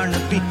हिरण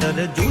पीतर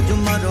जूझ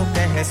मरो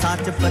कह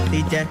साच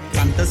पति जय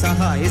संत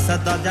सहाय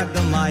सदा जग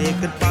माए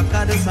कृपा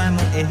कर स्वयं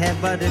एह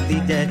वर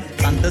दीजै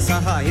संत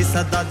सहाय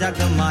सदा जग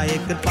माए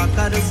कृपा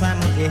कर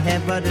स्वयं एह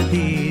वर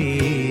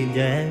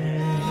दीजै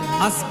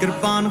अस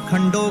कृपान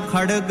खंडो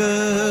खड़ग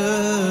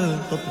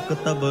तुपक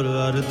तबर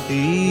अरती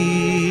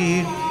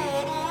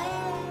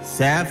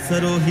सैफ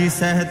सरोही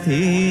सहथी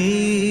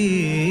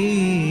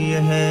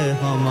है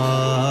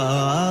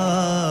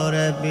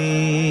हमारे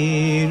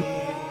वीर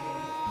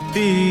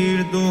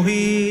तीर तुही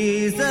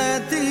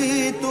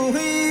सहथी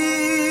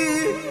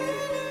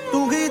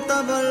तुही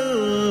तबर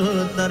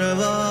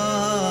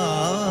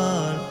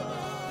तरवार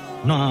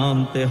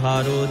नाम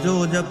तिहारो जो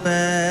जपै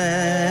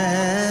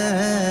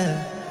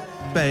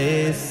पै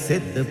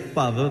सिद्ध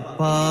पव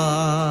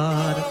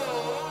पार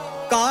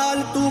काल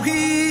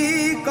तुही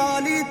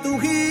काली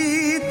तुही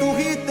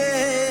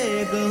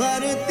तेग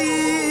हरती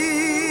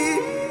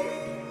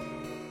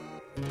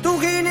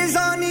तुही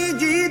निशानी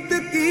जीत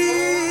की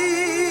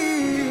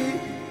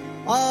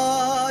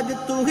आज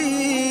तुही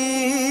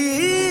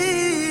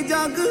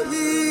जगवीर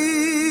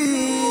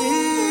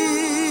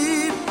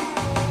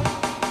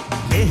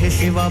एह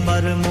शिवा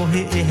बर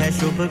मोहि एह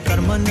शुभ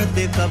कर्मन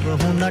ते कब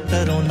हूँ न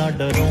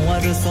डरो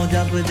अरसों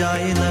जब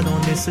जाए नरो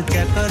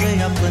निश्चय कर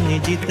अपनी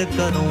जीत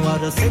करो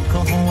अर सिख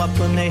हूँ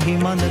अपने ही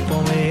मन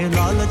को में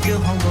लालच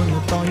हूँ गुण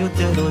तो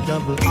उचरो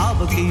जब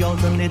आब की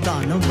औद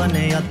निदान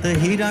बने अत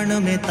हिरण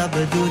में तब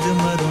जूझ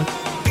मरो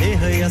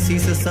एह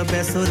असीस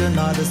सबे सुर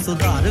नार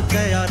सुधार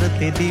कै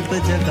आरती दीप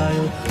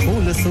जगायो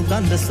फूल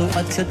सुगंध सु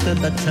अक्षत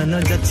दक्षन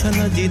जक्षन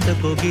जीत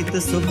को गीत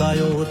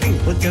सुगायो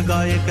धूप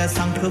जगाए कै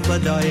शंख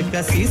बजाए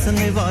कै शीस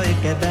निवाए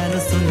कै बैन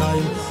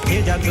सुनायो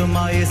हे जग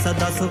माए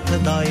सदा सुख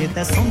दाए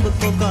तै सुंभ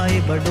को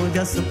गाए बड़ो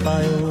जस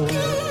पायो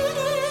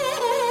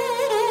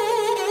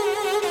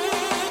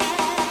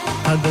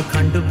खग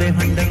खंड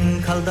बेहंडं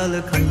खलदल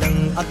खंडं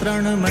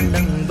अत्रण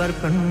मंडं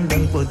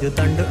बरखंडं कुज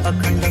दंड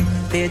अखंडं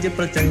तेज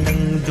प्रचंडं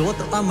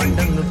ज्योत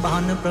अमंडं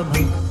पान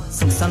प्रभं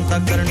सुख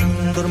संतकरणं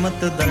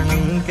दुर्मत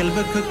दरणं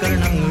किलबख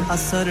करणं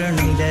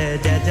असरणं जय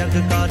जय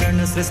जग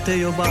कारण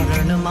सृष्टि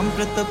उबारण मम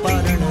कृत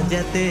पारण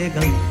जयते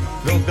गं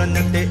रोगन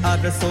ते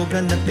आर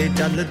सोगन ते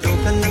जल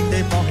जोगन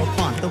ते बहु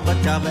पांत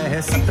बचावे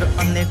है सत्र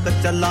अनेक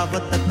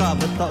चलावत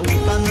कावत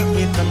उतन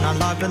एक न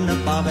लागन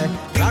पावे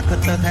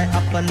राखत है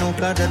अपनो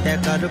कर दे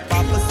कर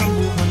पाप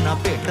समूह न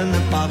पेटन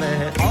पावे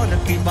है और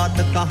की बात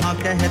कहाँ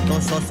कहे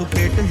तो सौ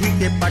सुपेट ही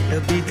के पट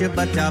बीच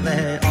बचावे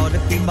है और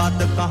की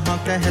बात कहाँ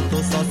कहे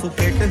तो सौ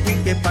सुपेट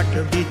ही के पट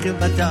बीच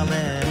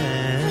बचावे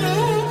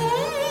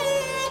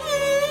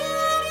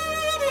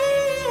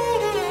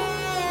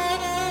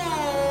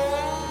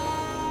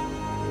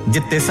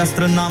जिते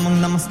शस्त्र नामं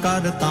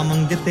नमस्कार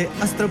तामं जिते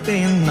अस्त्र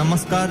पेयं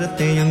नमस्कार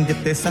तेयं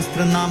जिते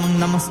शस्त्र नामं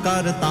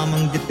नमस्कार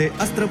तामं जिते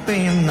अस्त्र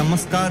पेयं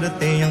नमस्कार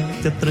तेयं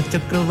चत्र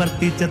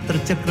चक्रवर्ती चत्र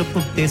चक्र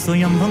पुप्ते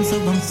स्वयंभं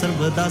शुभं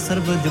सर्वदा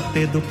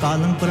सर्वजुक्ते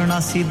दुकालं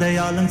पूर्णासी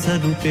दयालं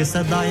स्वरूपे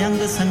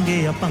सदायंग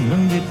संगे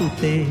अपंगं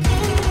विपुते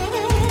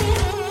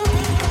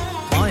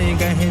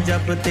गए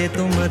जब ते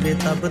तुम रे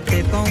तब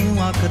ते कहूँ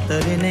आँख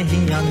तरे नहीं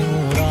आनू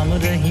राम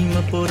रहीम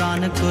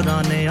पुराण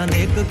कुरान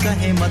अनेक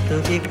कहे मत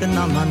एक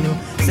न मान्यो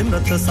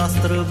सिमरत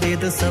शास्त्र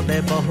वेद सबे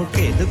बहु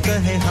भेद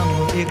कहे हम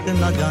एक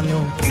न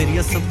जान्यो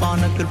सिरियस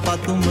पान कृपा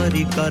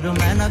तुम्हारी कर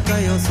मैं न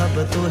कहो सब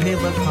तोहे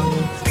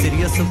बखान्यो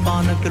सिरियस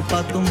पान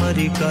कृपा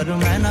तुम्हारी कर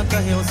मैं न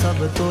कहो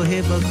सब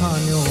तोहे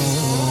बखान्यो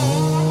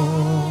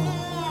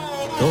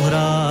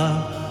तोहरा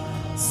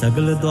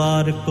सगल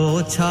द्वार को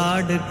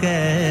छाड़ के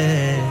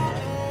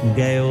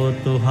गयो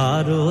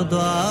तुहारो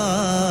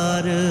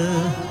द्वार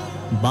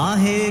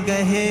बाहे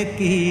गहे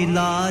की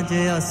लाज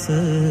अस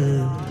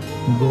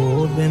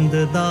गोविंद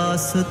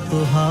दास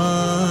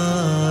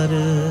तुहार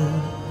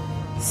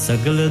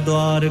सगल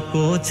द्वार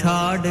को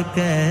छाड़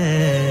के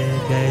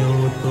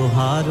गयो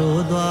तुहारो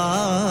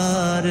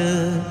द्वार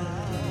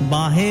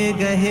बाहे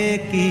गहे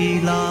की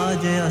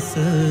लाज अस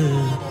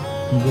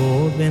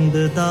गोविंद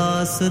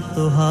दास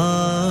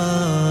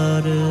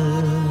तुहार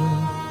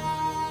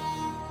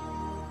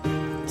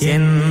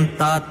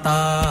चिंता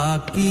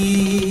ताकी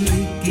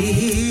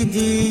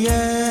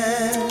कीजिए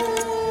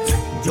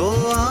जो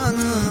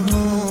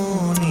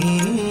अनहोनी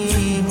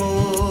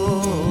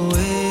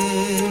होए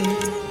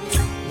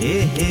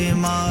यह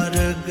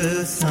मार्ग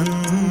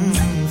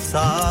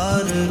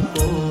संसार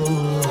को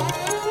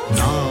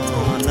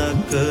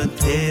नानक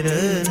थिर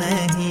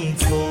नहीं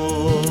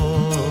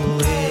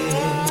कोए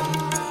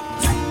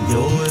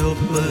जो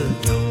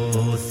उपजो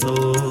सो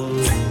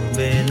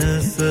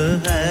बिनस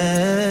है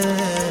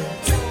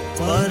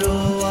परो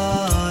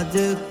आज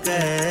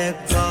कै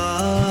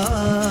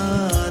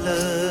काल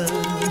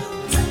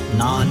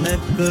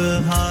नानक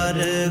हर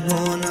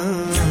गुण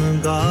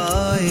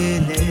गाए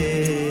ले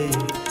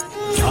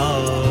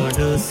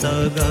छाड़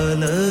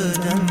सगल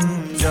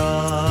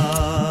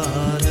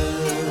जंजाल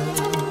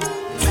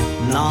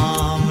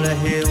नाम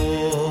रहे ओ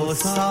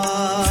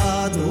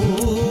साधु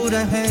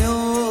रहे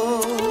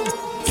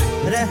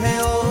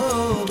ओ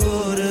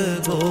गुर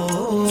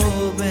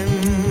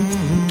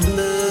गोविंद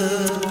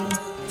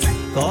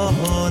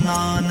कहो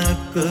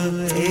नानक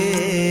ए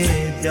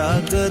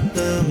जगत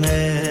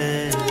में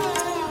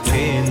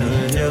बिन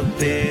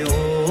जपे ओ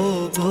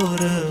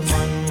गुर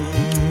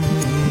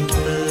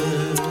मंत्र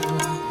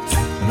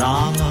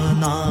राम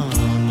नाम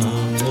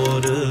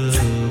गुर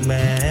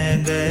मैं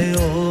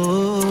गयो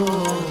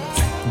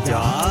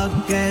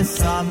जाके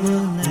सम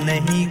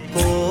नहीं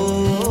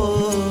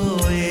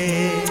कोए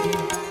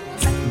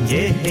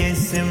जेह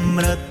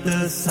सिमरत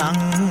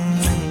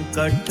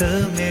संकट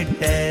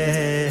मिटे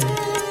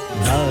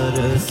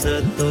दरस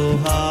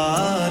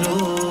तुहारो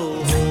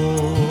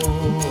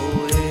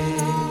होए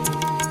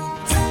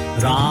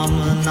राम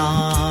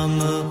नाम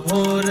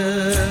और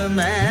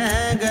मैं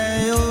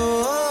गयो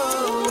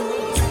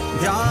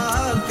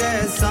जाके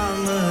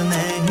सम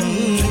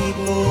नहीं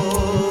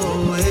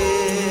कोए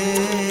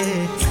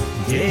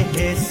जेह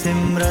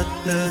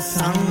सिमरत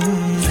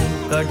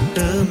संकट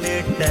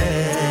मिटे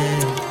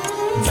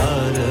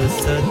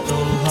दरस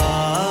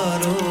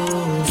तुहारो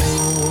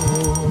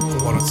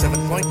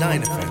 107.9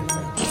 FM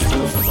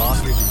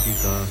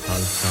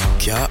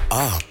क्या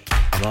आप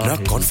अपना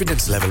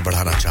कॉन्फिडेंस लेवल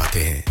बढ़ाना चाहते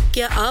हैं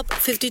क्या आप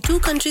 52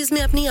 कंट्रीज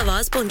में अपनी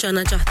आवाज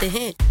पहुंचाना चाहते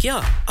हैं क्या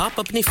आप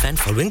अपनी फैन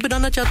फॉलोइंग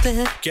बनाना चाहते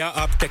हैं क्या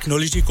आप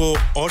टेक्नोलॉजी को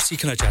और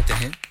सीखना चाहते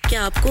हैं क्या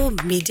आपको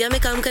मीडिया में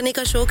काम करने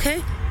का शौक है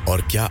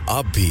और क्या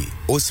आप भी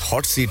उस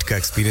हॉट सीट का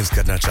एक्सपीरियंस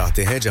करना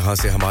चाहते हैं जहां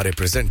से हमारे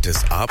प्रेजेंटर्स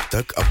आप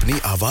तक अपनी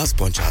आवाज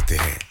पहुंचाते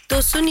हैं तो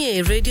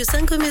सुनिए radio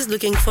Sangam is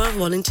looking for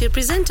volunteer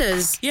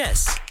presenters yes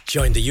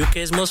join the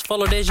UK's most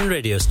followed Asian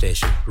radio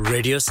station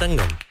Radio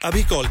Sangam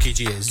अभी कॉल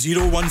कीजिए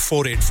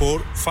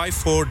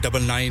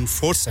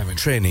 01484549947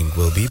 training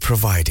will be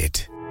provided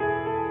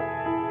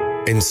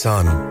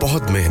इंसान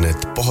बहुत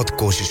मेहनत बहुत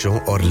कोशिशों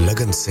और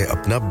लगन से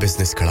अपना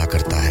बिजनेस खड़ा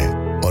करता है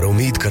और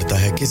उम्मीद करता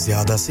है कि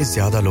ज्यादा से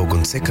ज्यादा लोग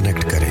उनसे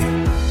कनेक्ट करें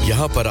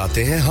यहाँ पर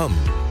आते हैं हम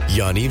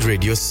यानी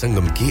रेडियो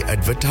संगम की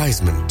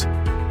एडवर्टाइजमेंट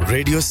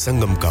रेडियो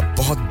संगम का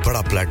बहुत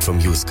बड़ा प्लेटफॉर्म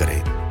यूज करें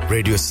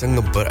रेडियो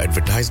संगम पर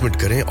एडवर्टाइजमेंट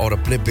करें और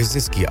अपने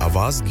बिजनेस की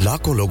आवाज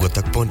लाखों लोगों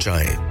तक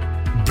पहुंचाएं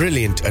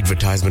Brilliant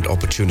advertisement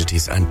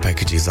opportunities and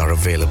packages are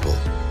available.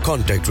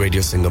 Contact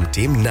Radio Sangam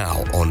team now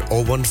on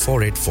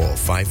 01484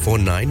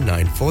 549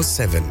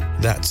 947.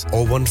 That's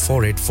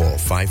 01484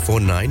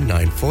 549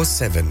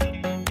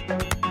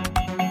 947.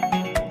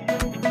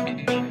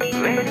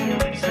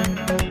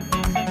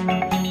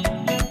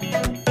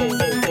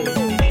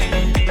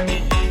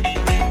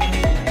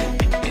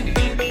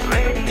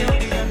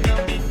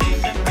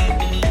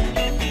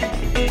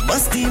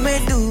 मस्ती में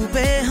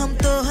डूबे हम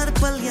तो हर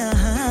पल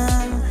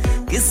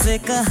यहाँ किससे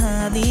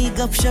कहानी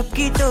गपशप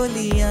की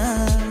टोलियां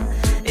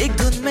एक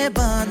धुन में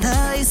बांधा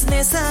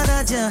इसने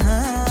सारा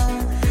जहां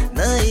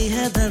नई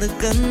है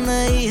धड़कन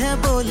नई है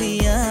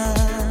बोलियां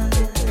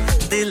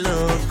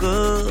दिलों को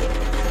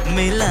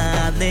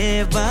मिलाने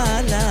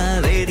वाला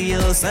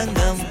रेडियो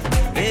संगम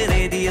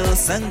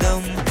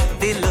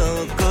दिलों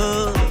को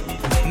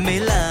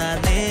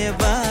मिलाने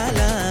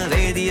वाला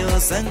रेडियो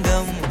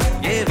संगम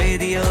ये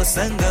रेडियो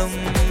संगम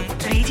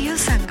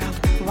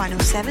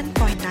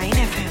 107.9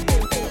 FM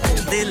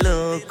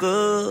दिलों को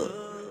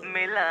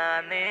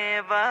मिलाने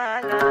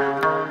वाला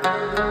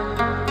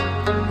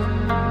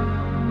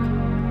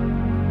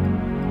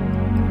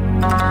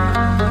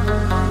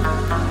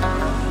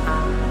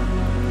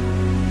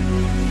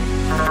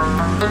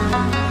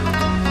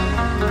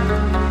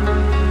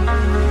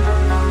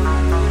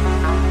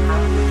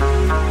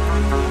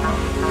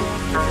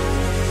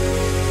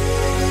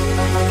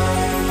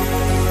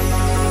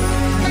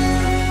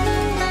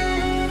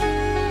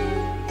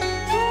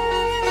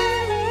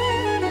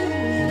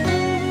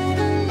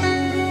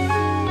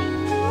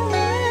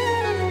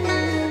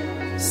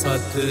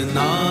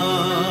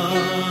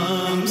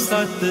सतनाम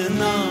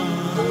सतनाम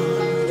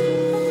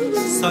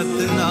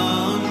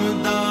सतनाम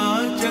दा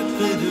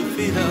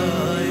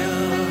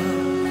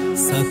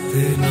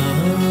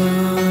सतनाम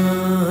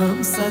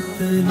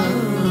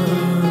सतनाम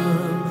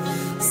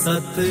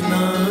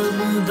सतनाम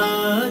दा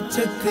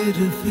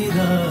चक्र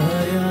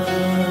फिराया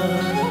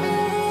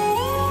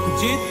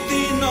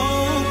जिति नौ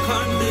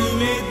खंड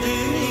में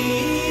दिनी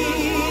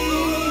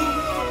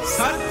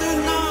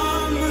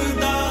सतनाम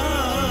दा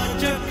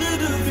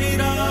चक्र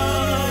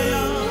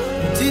फिराया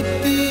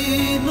जिति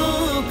नौ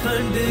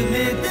खंड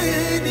में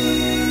दिनी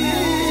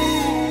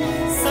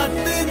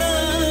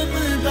सतनाम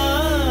दा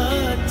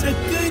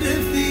चक्र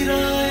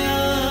फिराया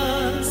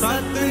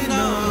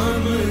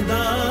सतनाम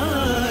दा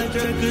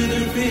चक्र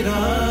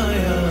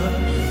फिराया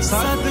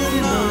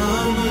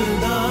सतनाम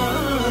दा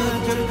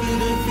चक्र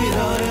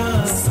फिराया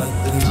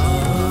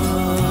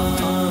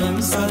सतनाम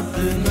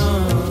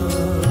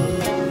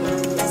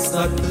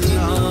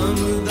सतनाम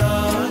दा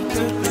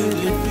चक्र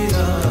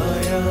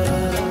फिराया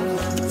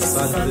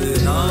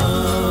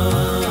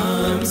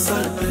सतनाम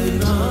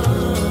सतनाम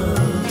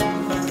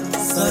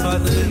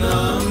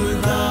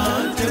दा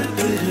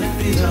चक्र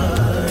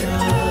फिराया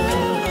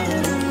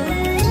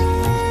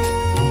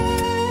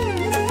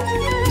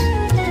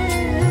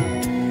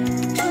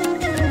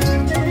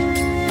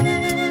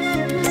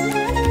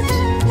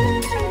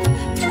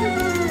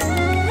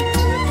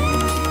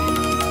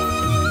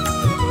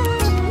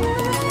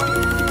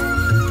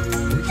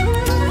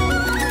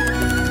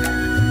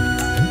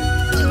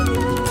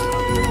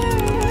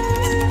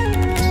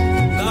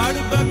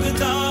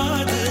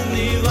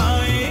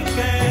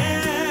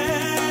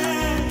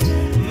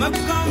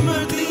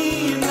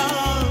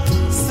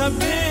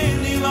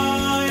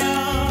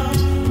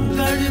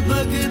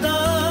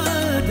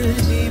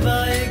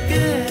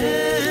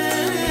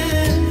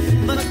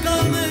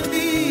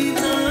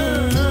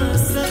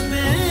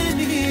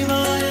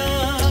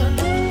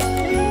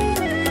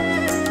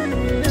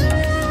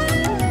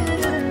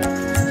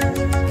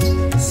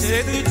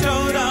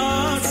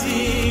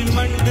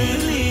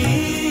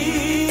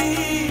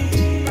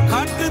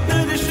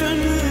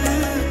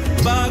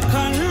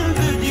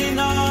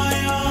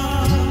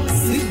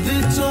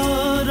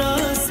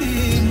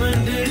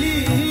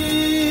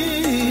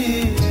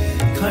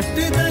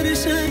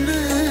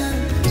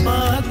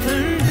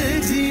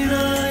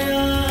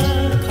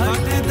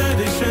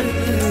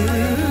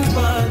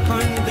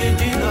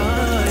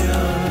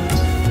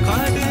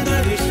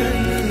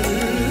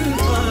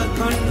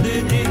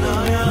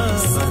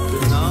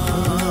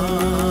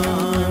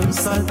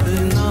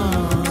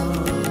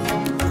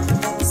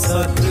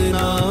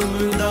सतनाम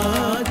दा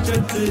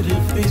चक्र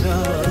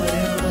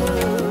फिराया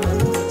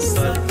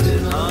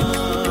सतनाम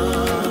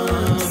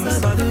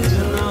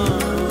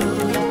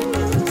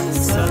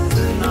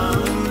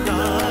सतनाम दा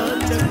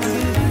चक्र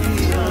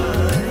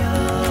फिराया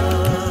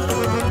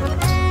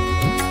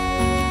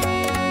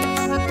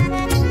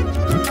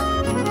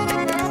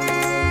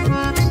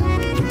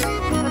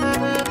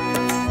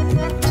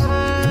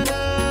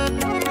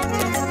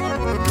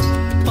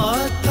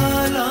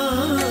पाताला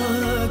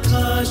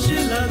आकाश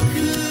लख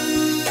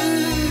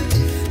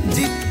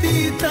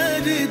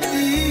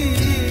तरती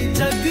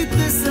जगत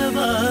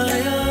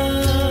सवाया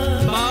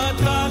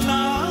पाताला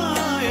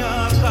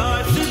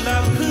आकाश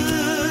लख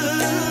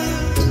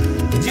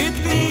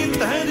जिति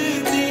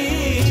धरती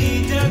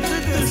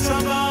जगत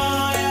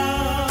सवाया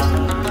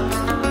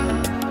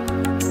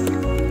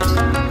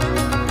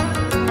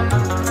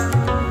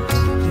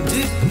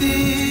जिति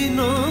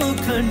नौ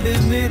खंड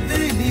में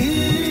दनी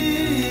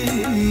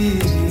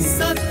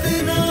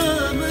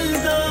सतनाम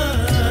दा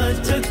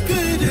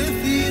चक्र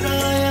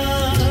फिराया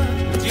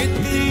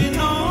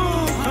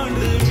सतनाम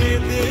दा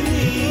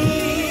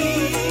चक्र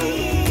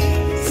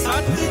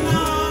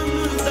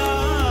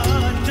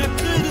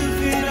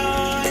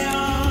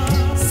फिराया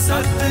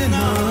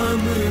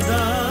सतनाम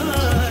दा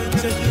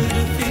चक्र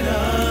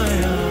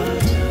फिराया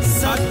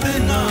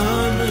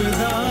सतनाम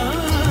दा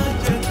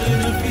चक्र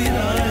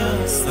फिराया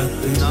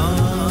सतनाम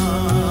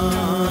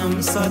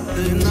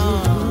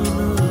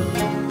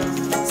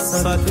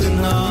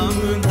सतनाम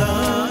दा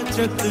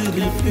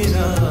चक्र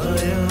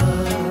फिराया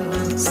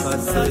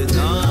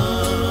सतनाम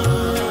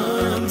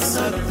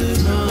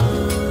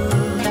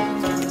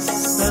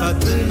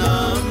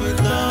सतनाम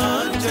दा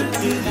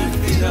चक्र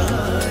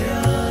फिराया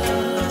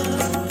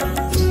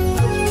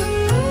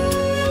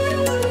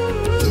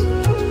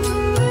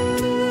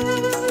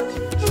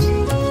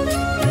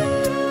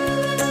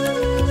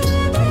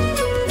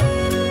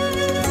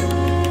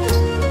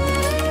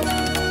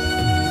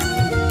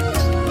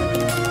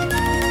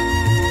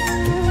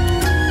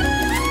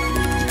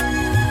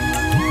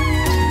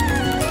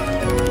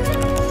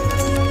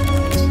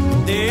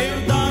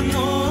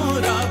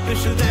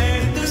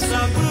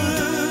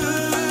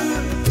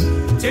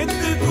चित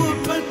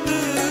कुपत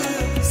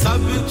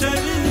सब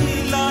चरनी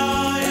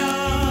लाया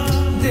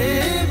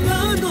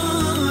देवदानो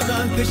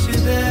राक्षस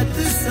दैत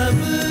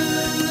सब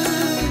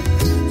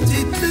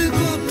चित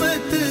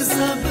कुपत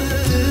सब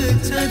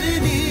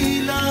चरनी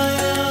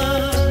लाया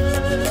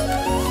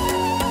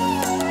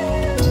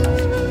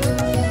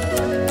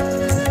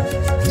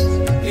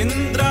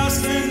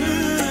इंद्रासन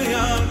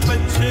या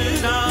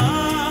पछरा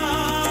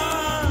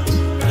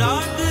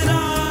राग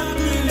राग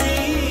ले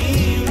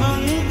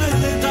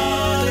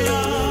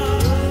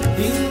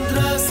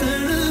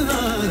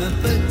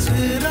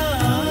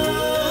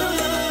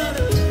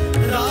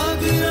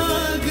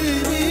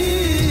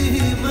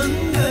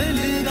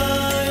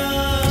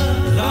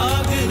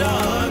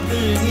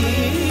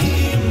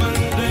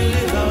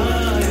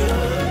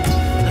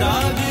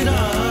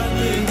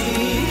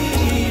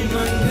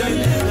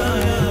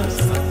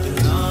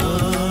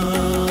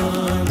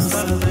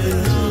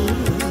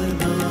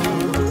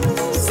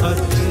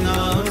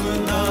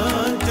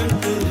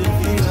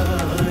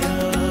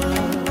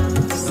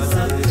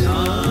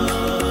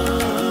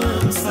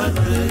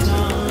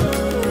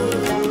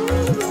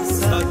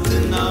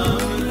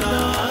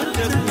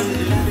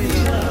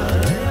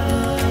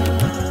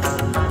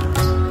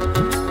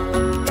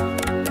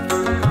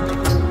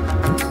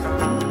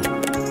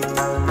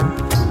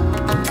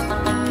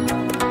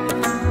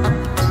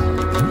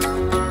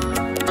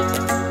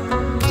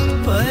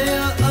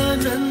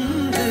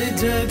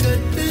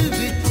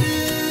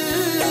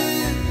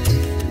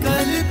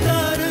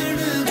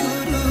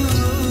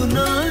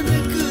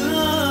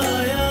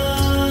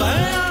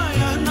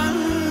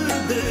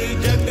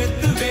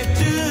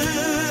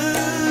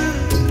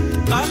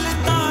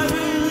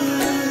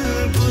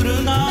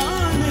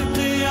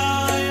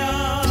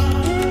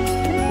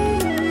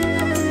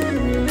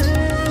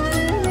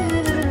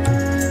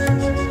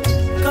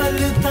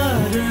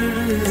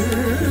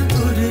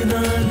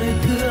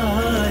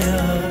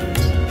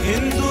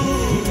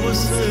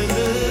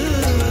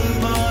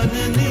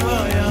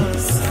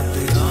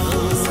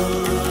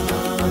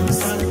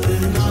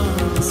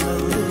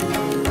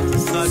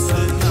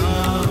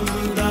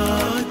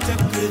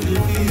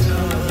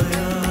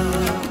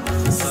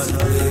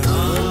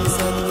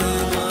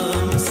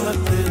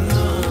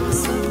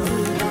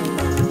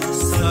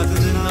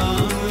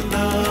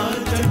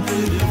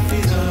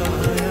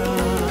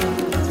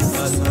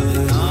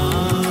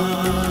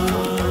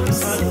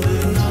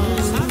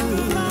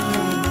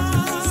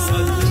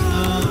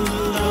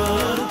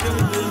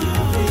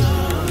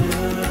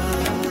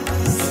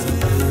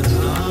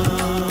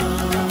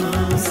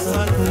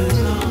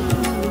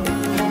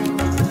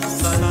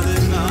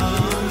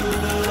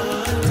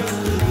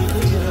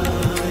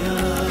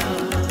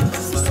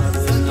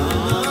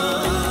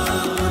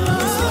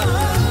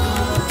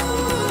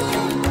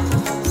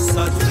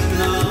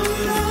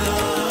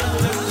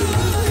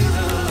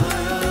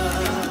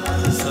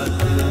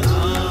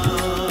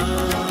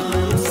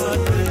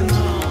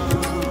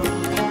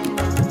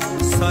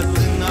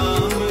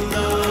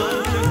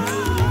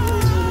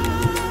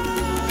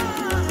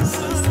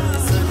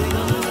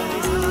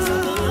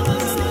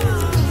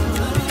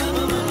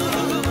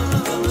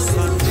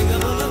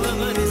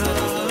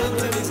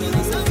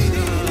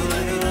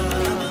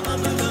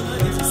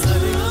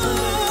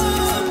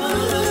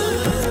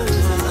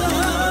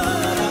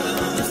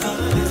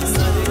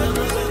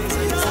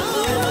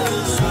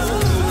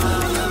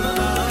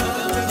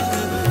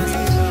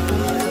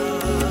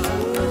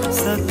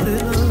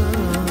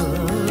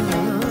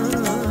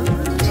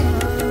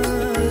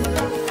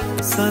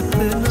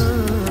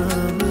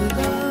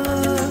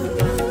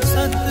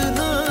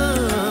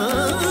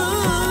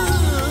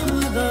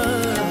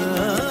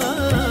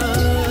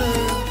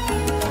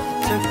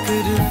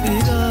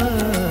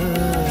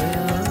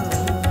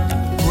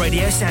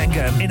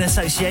In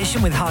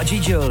association with Haji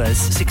Jewellers,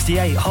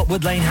 68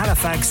 Hotwood Lane,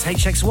 Halifax,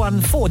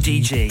 HX1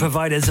 4DG.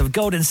 Providers of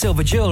gold and silver jewellery.